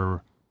thought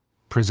were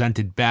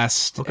presented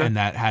best and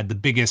that had the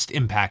biggest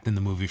impact in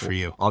the movie for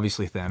you.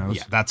 Obviously Thanos.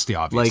 Yeah, that's the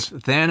obvious.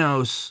 Like,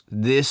 Thanos,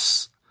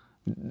 this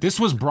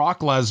was Brock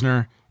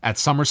Lesnar at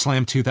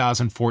SummerSlam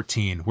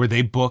 2014, where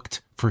they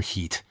booked for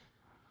heat.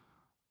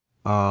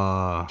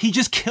 He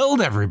just killed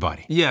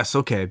everybody. Yes,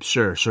 okay,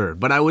 sure.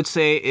 But I would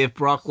say if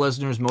Brock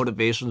Lesnar's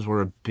motivations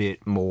were a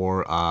bit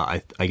more,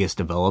 I guess,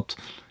 developed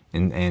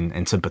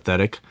and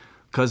sympathetic,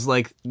 because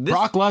like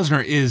Brock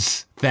Lesnar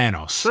is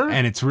Thanos,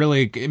 and it's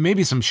really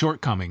maybe some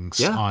shortcomings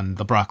on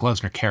the Brock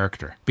Lesnar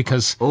character,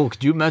 because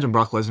could you imagine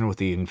Brock Lesnar with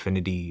the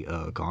Infinity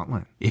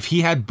Gauntlet? If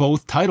he had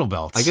both title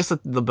belts, I guess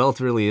the belt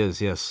really is,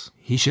 yes.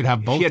 He should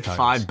have both. He had titles.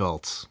 5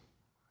 belts.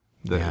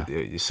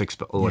 The 6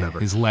 belts, or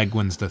whatever. His leg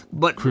wins the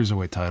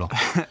cruiserweight title.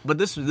 But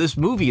this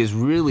movie is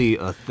really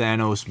a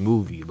Thanos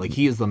movie. Like,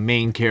 he is the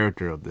main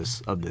character of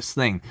this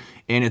thing,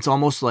 and it's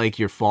almost like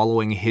you're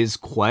following his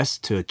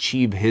quest to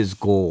achieve his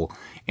goal,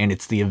 and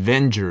it's the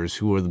Avengers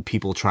who are the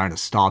people trying to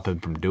stop him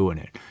from doing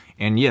it.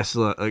 And yes,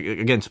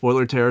 again,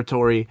 spoiler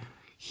territory.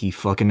 He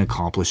fucking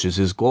accomplishes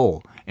his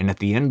goal, and at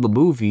the end of the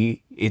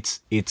movie, it's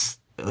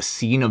a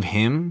scene of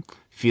him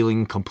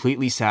feeling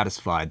completely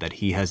satisfied that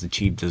he has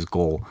achieved his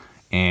goal.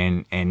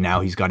 And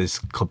now he's got his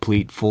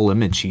complete full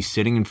image. He's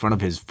sitting in front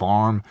of his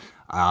farm,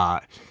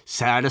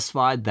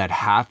 satisfied that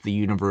half the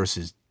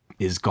universe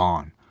is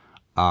gone.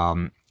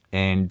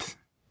 And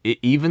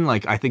even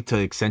like, I think to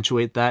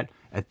accentuate that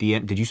at the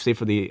end, did you stay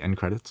for the end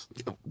credits?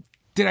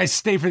 Did I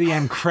stay for the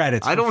end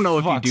credits? I don't know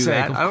if you do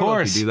that. Of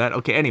course. You do that.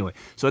 Okay, anyway.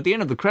 So at the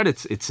end of the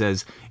credits, it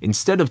says,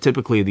 instead of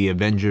typically the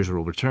Avengers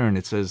will return,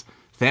 it says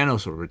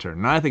Thanos will return.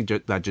 And I think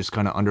that just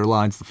kind of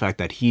underlines the fact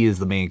that he is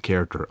the main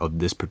character of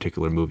this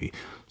particular movie.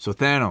 So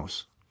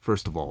Thanos,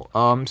 first of all.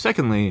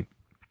 Secondly,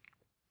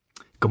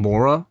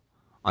 Gamora,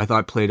 I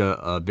thought played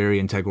a very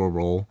integral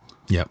role.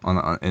 Yep.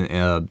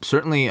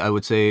 Certainly, I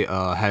would say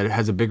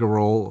has a bigger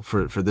role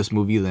for this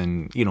movie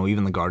than, you know,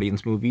 even the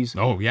Guardians movies.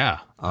 Oh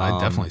yeah,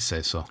 I'd definitely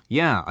say so.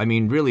 Yeah, I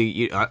mean,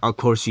 really, of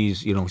course,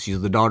 she's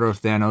the daughter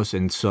of Thanos,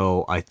 and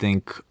so I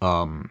think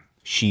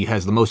she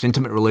has the most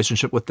intimate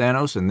relationship with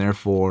Thanos, and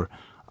therefore,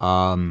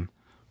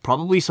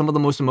 probably some of the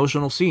most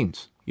emotional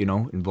scenes, you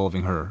know,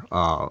 involving her.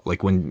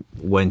 Like when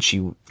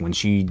she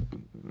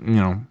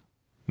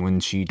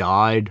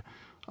died,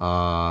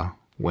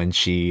 when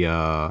she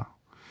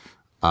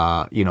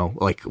you know,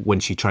 like when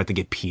she tried to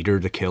get Peter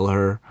to kill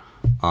her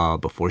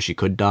before she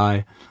could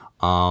die.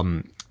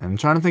 I'm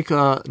trying to think.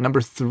 Number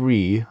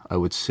 3, I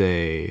would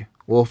say.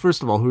 Well,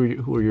 first of all,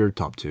 who are your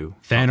top 2?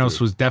 Thanos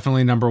was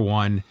definitely number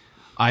 1.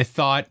 I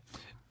thought.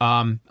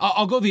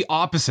 I'll go the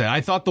opposite.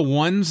 I thought the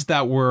ones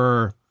that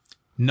were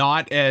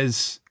not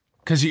as,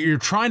 because you're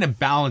trying to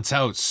balance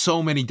out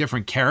so many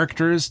different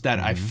characters that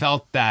I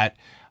felt that.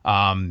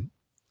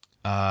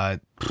 I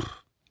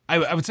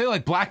would say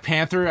like Black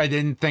Panther, I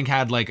didn't think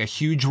had like a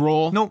huge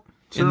role. Nope.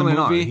 Certainly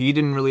not. He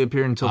didn't really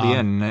appear until the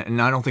end,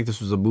 and I don't think this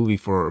was a movie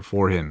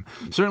for him.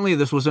 Certainly,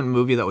 this wasn't a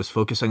movie that was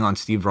focusing on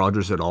Steve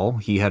Rogers at all.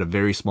 He had a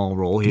very small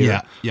role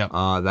here.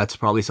 Yeah. That's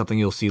probably something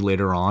you'll see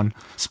later on.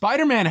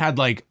 Spider-Man had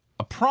like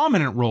a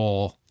prominent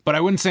role, but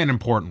I wouldn't say an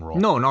important role.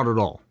 No, not at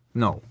all.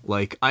 No,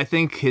 like I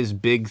think his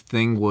big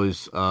thing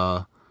was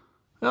the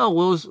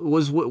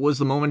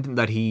moment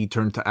that he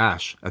turned to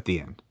ash at the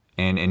end,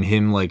 and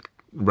him like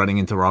running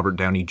into Robert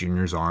Downey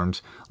Jr.'s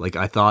arms. Like,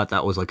 I thought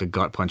that was like a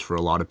gut punch for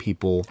a lot of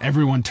people.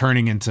 Everyone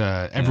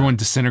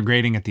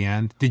disintegrating at the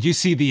end. Did you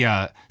see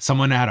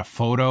someone had a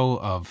photo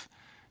of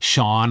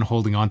Shawn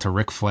holding on to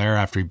Ric Flair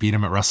after he beat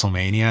him at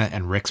WrestleMania,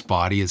 and Rick's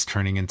body is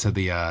turning into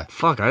the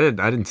Fuck, I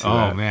didn't see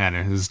that. Oh man,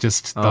 it was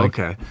just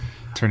okay.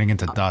 Turning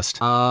into dust.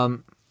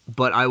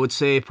 But I would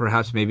say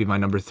perhaps maybe my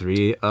number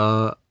 3.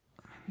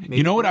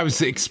 You know what I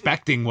was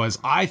expecting was,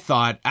 I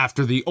thought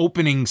after the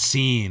opening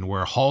scene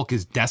where Hulk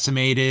is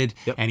decimated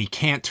and he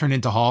can't turn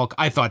into Hulk,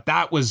 I thought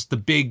that was the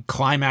big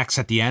climax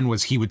at the end,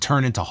 was he would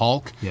turn into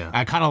Hulk. Yeah.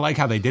 I kind of like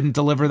how they didn't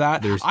deliver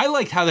that. I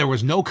liked how there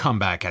was no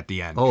comeback at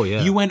the end. Oh,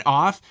 yeah. You went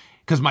off,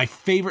 because my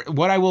favorite,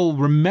 what I will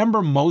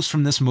remember most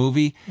from this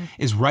movie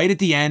is right at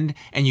the end,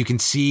 and you can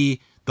see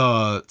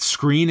the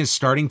screen is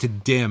starting to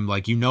dim,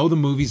 like, you know, the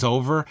movie's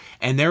over,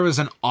 and there was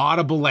an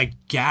audible like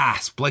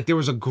gasp, like there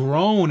was a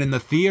groan in the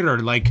theater,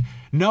 like,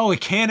 no,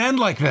 it can't end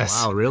like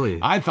this. Wow, really?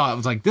 I thought it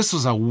was like, this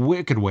was a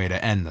wicked way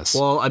to end this.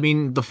 Well, I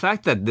mean, the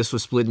fact that this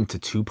was split into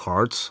 2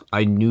 parts,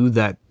 I knew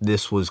that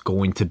this was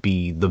going to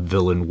be the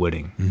villain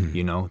winning.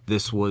 You know,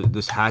 this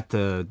had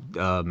to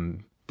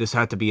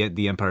be at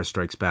The Empire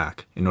Strikes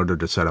Back in order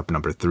to set up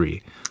number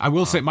 3. I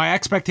will say my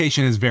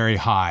expectation is very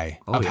high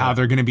of how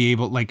they're going to be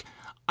able, like,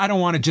 I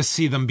don't want to just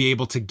see them be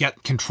able to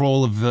get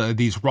control of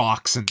these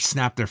rocks and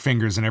snap their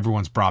fingers and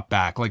everyone's brought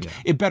back. Like,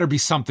 it better be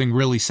something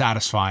really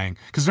satisfying,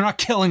 because they're not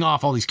killing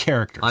off all these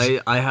characters.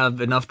 I have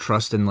enough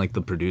trust in, like,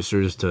 the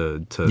producers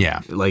to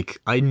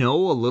like, I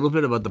know a little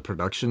bit about the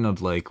production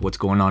of, like, what's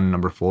going on in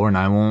number 4, and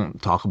I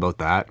won't talk about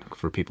that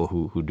for people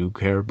who do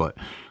care, but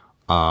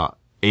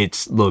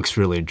it looks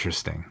really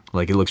interesting.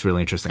 Like, it looks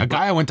really interesting. A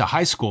guy I went to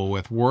high school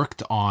with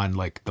worked on,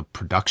 like, the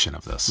production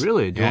of this.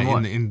 Really? Doing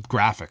what? In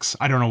graphics.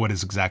 I don't know what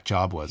his exact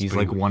job was. He's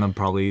like one of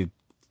probably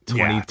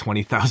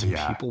 20,000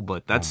 people,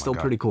 but that's still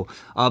pretty cool.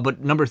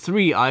 But number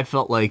 3, I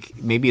felt like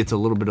maybe it's a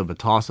little bit of a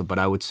toss-up, but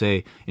I would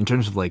say in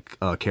terms of, like,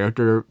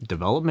 character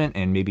development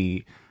and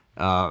maybe...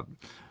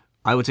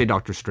 I would say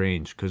Doctor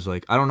Strange, because,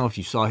 like, I don't know if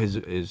you saw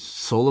his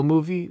solo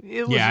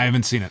movie. I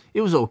haven't seen it.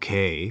 It was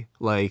okay.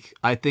 Like,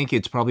 I think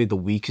it's probably the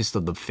weakest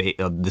of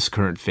of this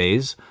current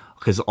phase,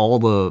 because all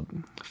the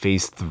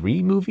Phase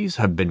 3 movies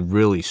have been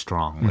really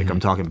strong. Like, I'm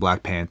talking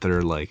Black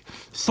Panther, like...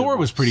 Thor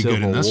was pretty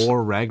good in this. Civil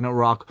War,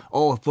 Ragnarok.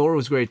 Oh, Thor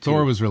was great, too.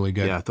 Thor was really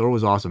good. Yeah, Thor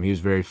was awesome. He was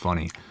very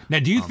funny. Now,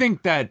 do you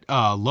think that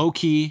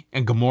Loki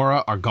and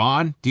Gamora are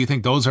gone? Do you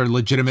think those are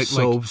legitimate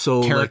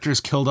characters,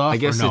 like, killed off? I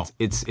guess or no?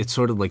 it's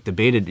sort of, like,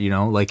 debated, you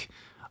know? Like,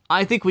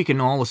 I think we can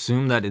all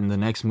assume that in the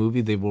next movie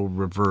they will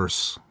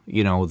reverse,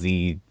 you know,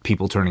 the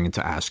people turning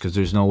into ash, because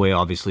there's no way,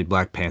 obviously,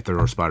 Black Panther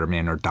or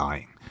Spider-Man are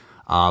dying.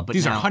 But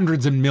these are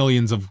hundreds of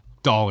millions of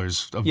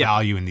dollars of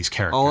value in these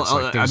characters.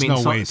 There's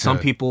no way to... Some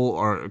people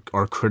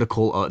are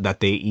critical that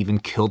they even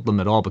killed them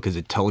at all, because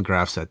it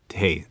telegraphs that,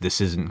 hey,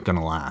 this isn't going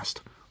to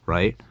last,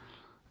 right?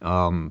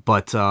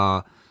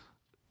 I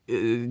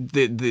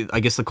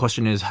guess the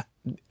question is,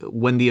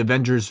 when the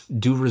Avengers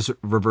do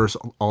reverse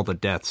all the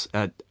deaths,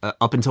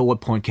 up until what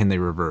point can they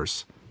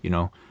reverse? You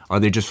know, are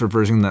they just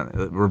reversing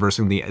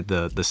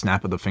the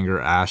snap of the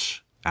finger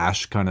Ash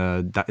kind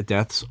of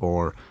deaths,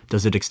 or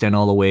does it extend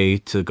all the way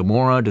to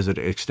Gamora? Does it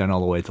extend all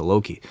the way to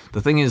Loki?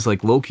 The thing is,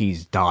 like,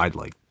 Loki's died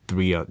like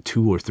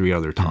 2 or 3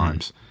 other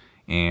times,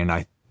 and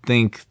I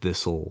think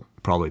this will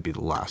probably be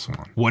the last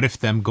one. What if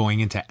them going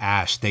into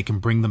Ash, they can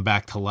bring them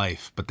back to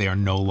life, but they are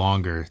no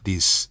longer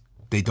these...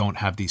 They don't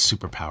have these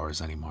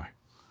superpowers anymore.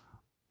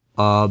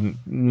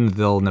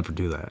 They'll never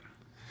do that.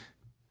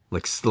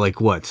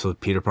 Like what? So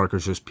Peter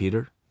Parker's just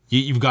Peter?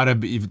 You've got to...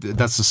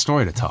 That's the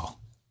story to tell.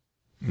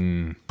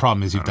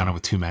 Problem is, you've done it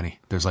with too many.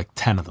 There's like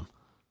 10 of them.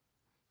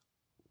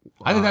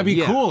 I think that'd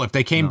be cool if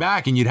they came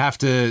back, and you'd have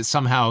to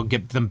somehow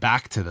get them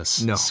back to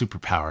this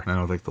superpower. I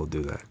don't think they'll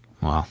do that.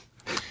 Well,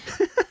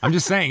 I'm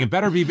just saying, it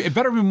better be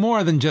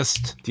more than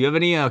just... Do you have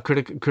any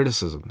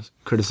criticisms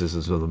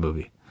of the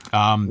movie?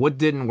 What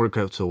didn't work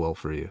out so well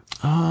for you?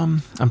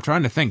 I'm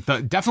trying to think.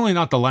 Definitely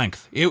not the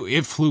length.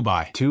 It flew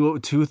by.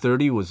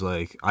 2:30 was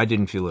like, I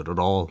didn't feel it at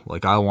all.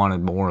 Like, I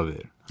wanted more of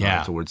it.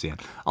 Towards the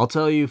end. I'll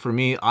tell you, for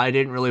me, I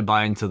didn't really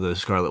buy into the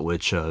Scarlet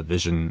Witch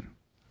Vision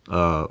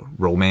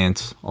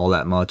romance all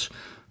that much,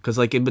 because,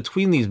 like, in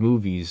between these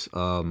movies,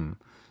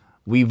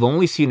 we've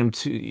only seen him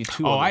two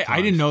other times. I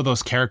didn't know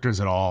those characters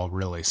at all,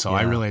 really, so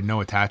I really had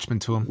no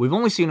attachment to them. We've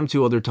only seen him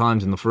 2 other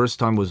times, and the first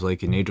time was,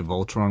 like, in Age of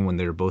Ultron when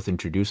they were both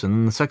introduced, and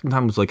then the second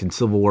time was, like, in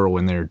Civil War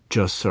when they're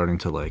just starting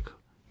to, like,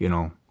 you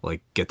know,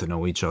 like, get to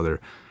know each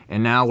other.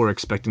 And now we're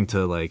expecting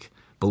to, like,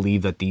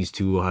 believe that these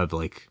two have,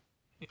 like,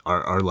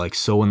 are like,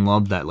 so in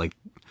love that, like,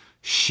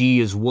 she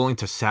is willing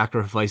to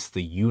sacrifice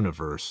the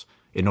universe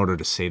in order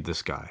to save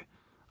this guy.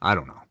 I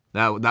don't know.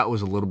 That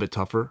was a little bit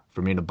tougher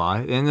for me to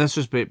buy, and that's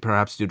just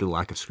perhaps due to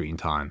lack of screen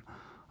time.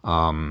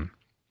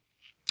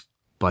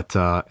 But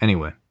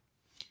anyway,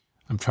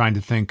 I'm trying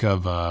to think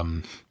of.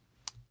 I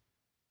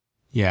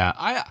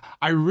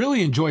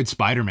really enjoyed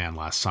Spider-Man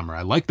last summer.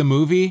 I liked the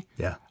movie.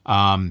 Yeah.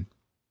 I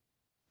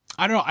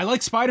don't know. I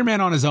like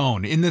Spider-Man on his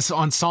own. In this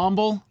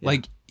ensemble,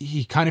 like,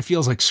 he kind of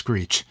feels like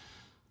Screech.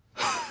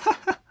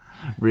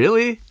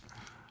 Really?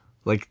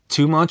 Like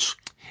too much?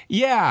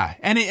 Yeah,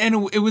 and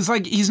it was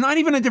like he's not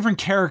even a different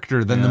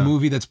character than the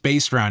movie that's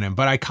based around him.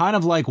 But I kind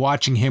of like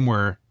watching him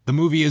where the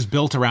movie is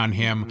built around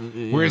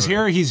him, whereas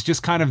here he's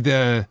just kind of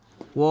the.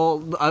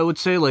 Well, I would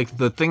say like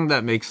the thing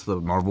that makes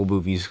the Marvel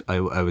movies, I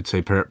would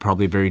say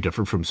probably very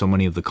different from so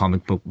many of the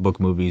comic book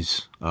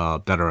movies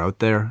that are out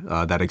there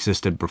that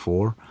existed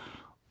before,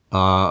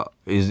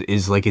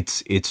 is like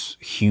it's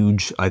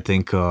huge. I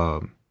think I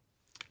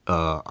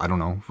don't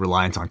know,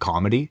 reliance on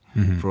comedy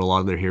for a lot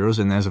of their heroes,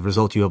 and as a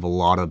result, you have a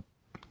lot of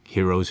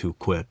heroes who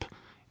quip,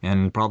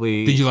 and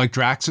probably. Did you like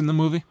Drax in the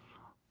movie?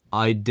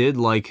 I did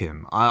like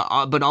him,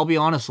 but I'll be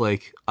honest.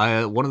 Like,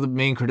 one of the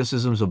main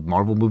criticisms of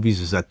Marvel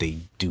movies is that they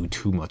do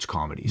too much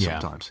comedy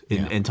sometimes.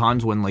 In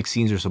times when like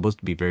scenes are supposed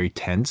to be very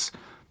tense,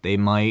 they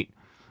might,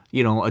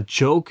 a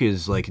joke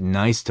is like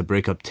nice to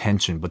break up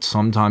tension, but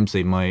sometimes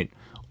they might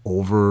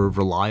over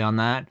rely on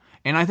that.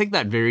 And I think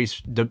that varies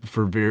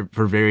for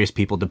various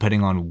people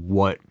depending on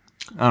what.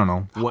 I don't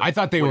know. I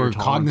thought they were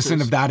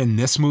cognizant of that in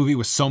this movie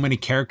with so many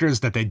characters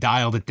that they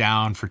dialed it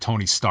down for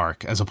Tony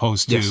Stark as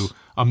opposed to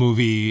a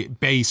movie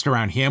based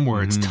around him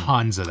where it's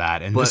tons of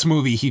that. And this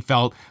movie, he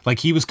felt like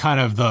he was kind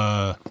of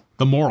the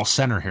moral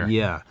center here.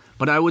 Yeah.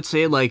 But I would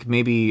say like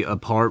maybe a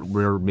part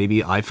where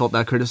maybe I felt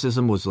that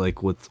criticism was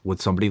like with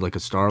somebody like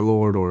a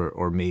Star-Lord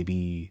or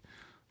maybe...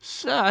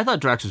 I thought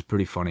Drax was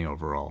pretty funny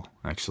overall,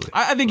 actually.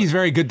 I think he's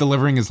very good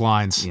delivering his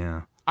lines.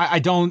 Yeah. I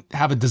don't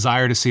have a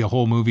desire to see a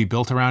whole movie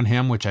built around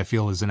him, which I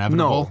feel is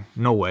inevitable.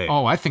 No way.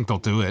 Oh, I think they'll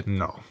do it.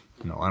 No,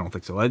 I don't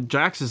think so.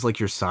 Drax is like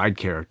your side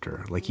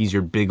character. Like he's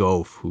your big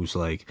oaf who's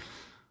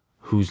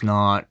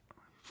not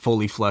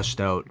fully fleshed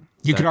out.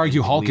 You could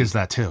argue Hulk is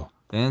that too.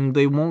 And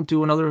they won't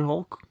do another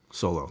Hulk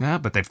solo. Yeah,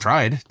 but they've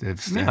tried.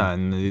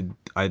 And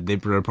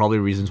there are probably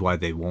reasons why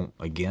they won't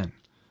again.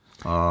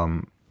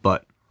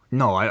 But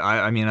no,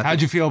 I mean...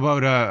 How'd you feel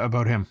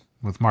about him?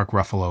 With Mark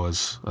Ruffalo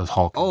as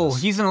Hulk. Oh,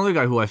 he's another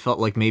guy who I felt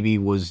like maybe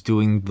was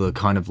doing the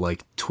kind of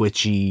like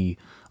twitchy,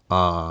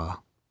 kind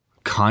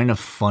of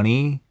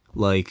funny,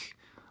 like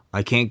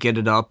I can't get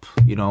it up,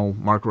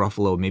 Mark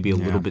Ruffalo maybe a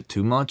little bit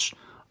too much.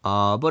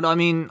 But I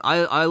mean,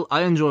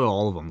 I enjoy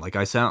all of them. Like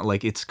I sound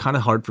like it's kind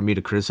of hard for me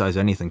to criticize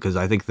anything because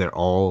I think they're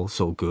all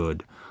so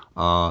good.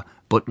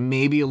 But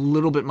maybe a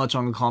little bit much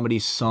on the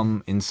comedy,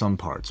 in some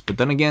parts. But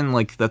then again,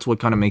 like that's what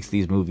kind of makes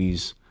these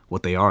movies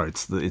what they are.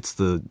 It's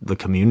the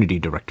community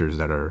directors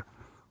that are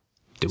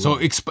doing. So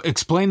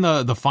explain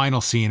the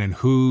final scene and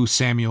who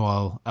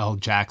Samuel L.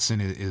 Jackson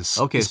is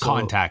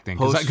contacting,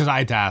 because I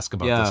had to ask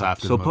about this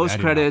after the movie. So post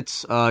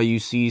credits, you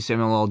see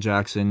Samuel L.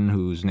 Jackson,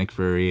 who's Nick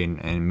Fury,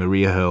 and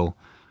Maria Hill,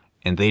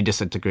 and they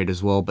disintegrate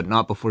as well, but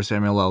not before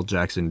Samuel L.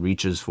 Jackson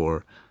reaches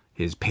for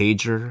his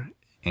pager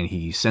and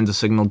he sends a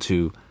signal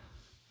to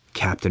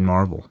Captain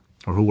Marvel,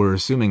 or who we're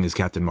assuming is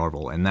Captain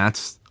Marvel, and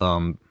that's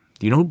do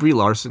you know who Brie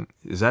Larson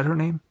is? That her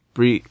name?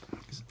 Brie,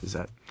 is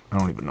that? I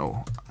don't even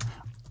know.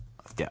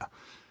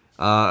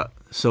 Yeah.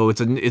 So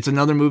it's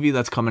another movie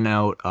that's coming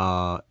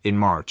out in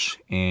March,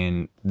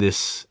 and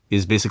this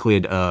is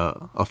basically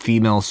a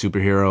female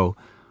superhero.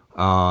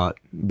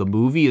 The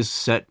movie is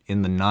set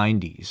in the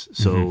 90s,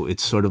 so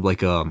it's sort of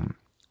like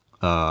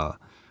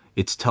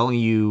it's telling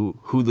you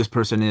who this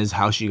person is,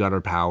 how she got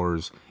her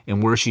powers,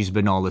 and where she's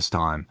been all this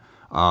time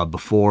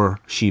before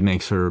she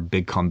makes her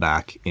big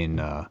comeback in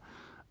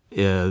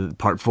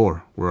Part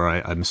 4, where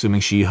I'm assuming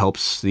she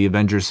helps the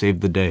Avengers save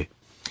the day.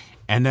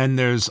 And then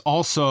there's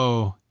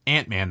also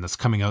Ant-Man that's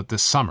coming out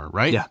this summer,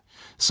 right? Yeah.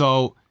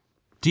 So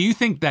do you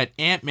think that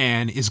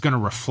Ant-Man is going to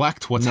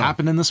reflect what's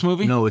happened in this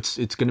movie? No, it's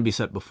going to be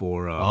set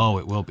before.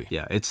 It will be.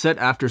 Yeah, it's set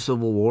after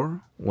Civil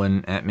War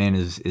when Ant-Man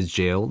is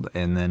jailed,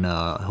 and then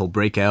he'll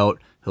break out,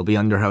 he'll be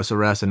under house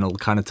arrest, and it'll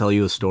kind of tell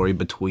you a story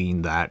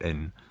between that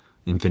and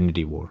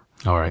Infinity War.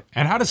 All right.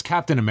 And how does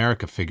Captain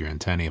America figure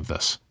into any of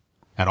this?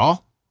 At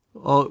all?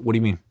 Oh, what do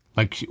you mean?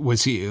 Like,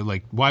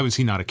 why was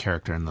he not a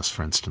character in this,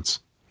 for instance?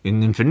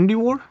 In Infinity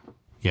War?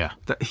 Yeah.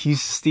 He's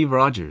Steve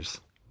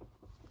Rogers.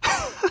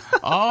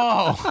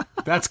 Oh,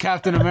 that's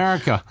Captain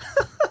America.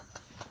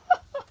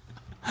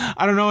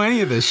 I don't know any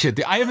of this shit.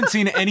 I haven't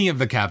seen any of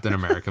the Captain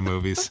America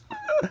movies.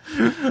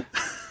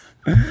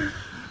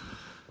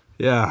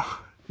 Yeah.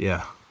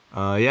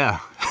 Well,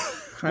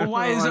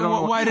 why doesn't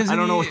I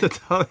don't know what to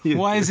tell you.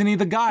 Why isn't he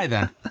the guy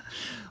then?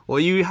 Well,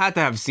 you had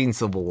to have seen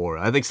Civil War.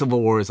 I think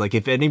Civil War is like,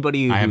 if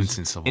anybody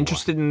who's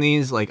interested in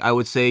these, like, I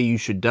would say you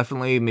should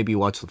definitely maybe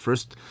watch the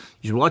first.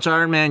 You should watch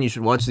Iron Man. You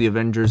should watch the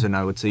Avengers, and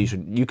I would say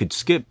you could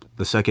skip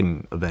the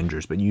second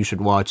Avengers, but you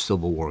should watch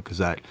Civil War because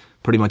that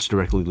pretty much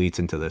directly leads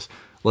into this.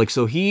 Like,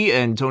 so he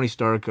and Tony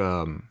Stark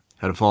had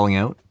a falling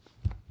out,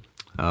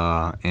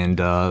 and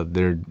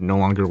they're no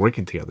longer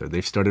working together.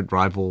 They've started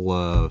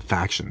rival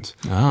factions,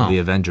 the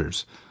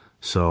Avengers.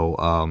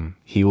 So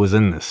he was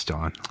in this,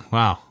 John.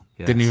 Wow.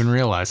 Yes. Didn't even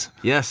realize.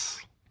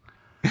 Yes.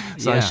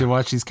 So I should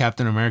watch these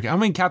Captain America. How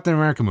many Captain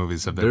America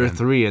movies have there been? There are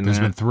 3, and there's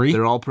been 3?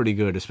 They're all pretty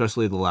good,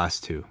 especially the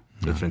last 2.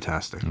 They're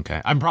fantastic.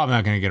 Okay. I'm probably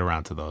not going to get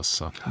around to those,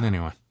 so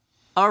anyway.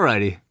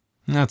 Alrighty.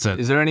 That's it.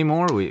 Is there any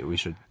more we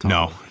should talk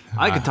No. about?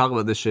 I could talk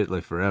about this shit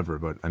like forever,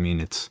 but I mean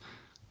it's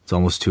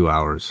almost 2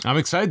 hours. I'm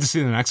excited to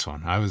see the next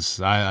one. I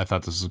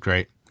thought this was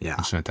great. Yeah.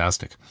 It's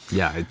fantastic.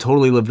 Yeah, it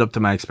totally lived up to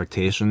my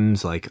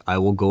expectations. Like, I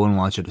will go and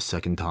watch it a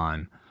second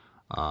time.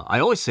 I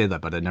always say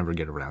that, but I never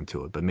get around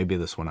to it. But maybe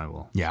this one I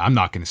will. Yeah, I'm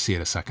not going to see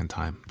it a second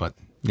time, but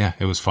yeah,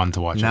 it was fun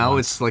to watch. Now it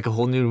it's like a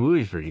whole new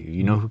movie for you.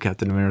 You know who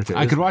Captain America is.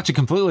 I could watch it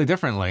completely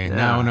differently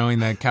now, knowing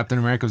that Captain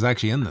America was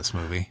actually in this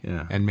movie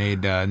and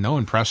made no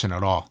impression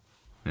at all.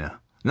 Yeah.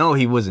 No,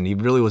 he wasn't. He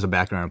really was a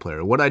background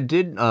player. What I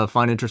did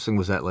find interesting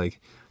was that, like,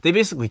 they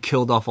basically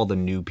killed off all the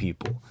new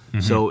people.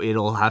 Mm-hmm. So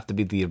it'll have to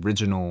be the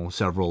original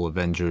several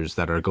Avengers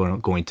that are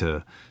going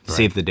to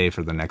save the day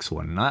for the next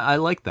one. And I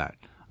like that.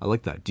 I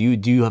like that. Do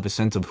you have a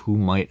sense of who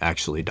might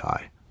actually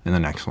die in the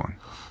next one?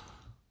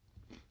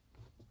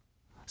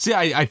 See,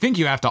 I think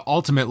you have to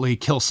ultimately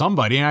kill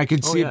somebody, and I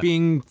could see it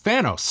being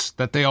Thanos,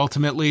 that they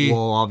ultimately...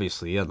 Well,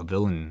 obviously, yeah, the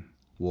villain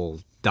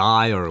will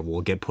die or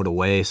will get put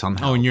away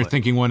somehow. Oh, and you're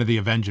thinking one of the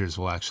Avengers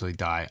will actually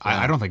die.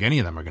 I don't think any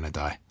of them are going to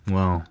die.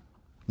 Well,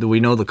 we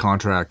know the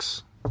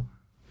contracts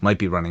might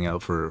be running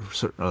out for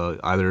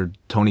either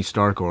Tony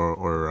Stark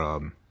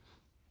or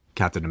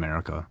Captain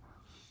America.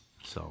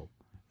 So...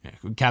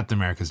 Yeah, Captain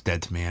America's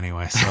dead to me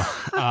anyway, so...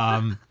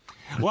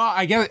 well,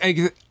 I guess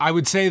I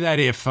would say that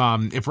if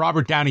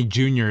Robert Downey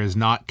Jr. is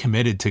not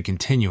committed to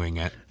continuing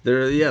it,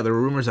 there are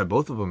rumors that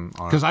both of them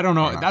are. Because I don't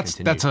know,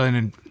 that's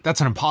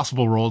an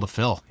impossible role to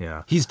fill.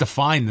 Yeah, he's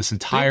defined this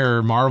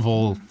entire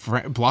Marvel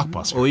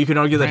blockbuster. Well, you can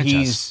argue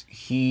franchise. That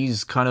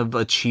he's kind of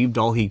achieved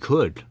all he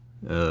could,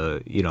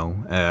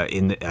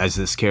 as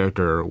this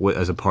character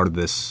as a part of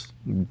this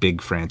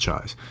big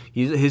franchise.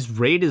 His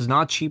rate is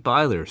not cheap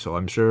either, so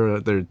I'm sure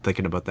they're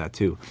thinking about that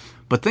too.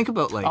 But think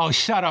about like... Oh,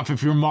 shut up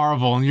if you're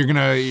Marvel and you're going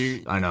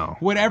to... I know.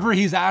 Whatever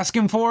he's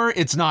asking for,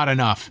 it's not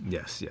enough.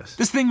 Yes.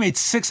 This thing made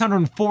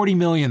 $640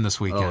 million this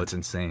weekend. Oh, it's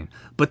insane.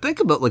 But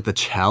think about like the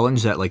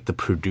challenge that like the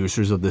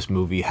producers of this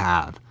movie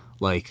have,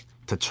 like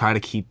to try to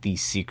keep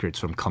these secrets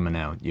from coming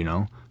out, you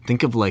know?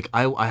 Think of like,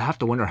 I have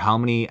to wonder how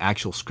many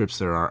actual scripts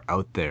there are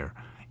out there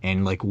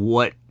and like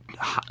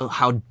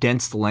how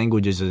dense the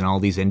language is in all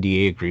these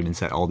NDA agreements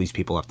that all these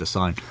people have to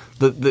sign.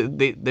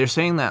 They're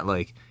saying that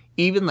like,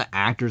 even the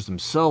actors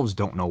themselves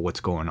don't know what's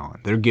going on.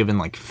 They're given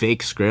like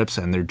fake scripts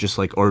and they're just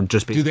like, or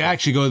just do they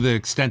actually go to the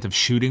extent of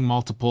shooting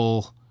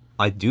multiple?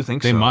 I do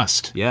think they so.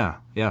 Must. Yeah,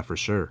 for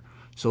sure.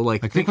 So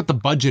like think what the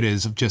budget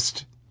is of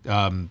just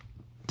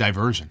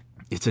diversion.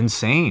 It's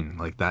insane,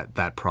 like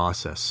that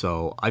process.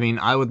 So I mean,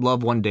 I would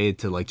love one day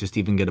to like just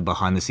even get a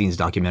behind the scenes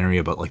documentary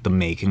about like the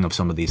making of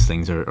some of these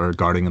things or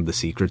guarding of the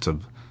secrets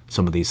of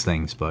some of these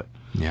things. But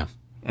yeah.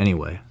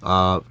 Anyway,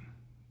 it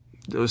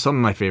was some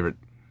of my favorite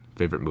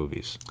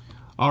movies.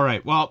 All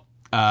right. Well,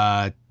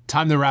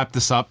 time to wrap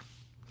this up.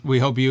 We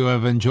hope you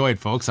have enjoyed,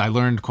 folks. I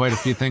learned quite a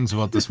few things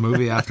about this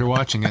movie after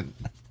watching it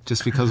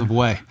just because of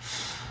Way.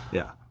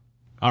 Yeah.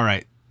 All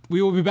right.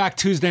 We will be back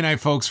Tuesday night,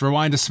 folks.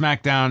 Rewind to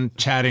SmackDown,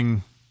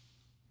 chatting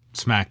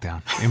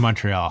SmackDown in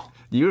Montreal.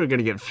 You are going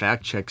to get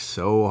fact-checked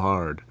so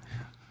hard.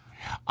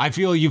 I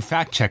feel you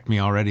fact-checked me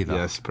already, though.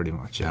 Yes, pretty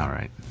much. Yeah. All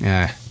right.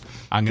 Yeah.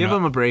 Give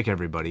him a break,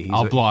 everybody.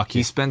 I'll block you.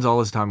 He spends all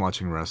his time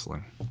watching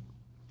wrestling.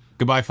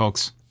 Goodbye,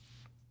 folks.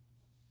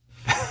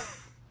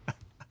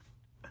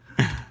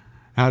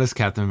 How does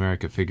Captain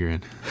America figure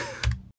in?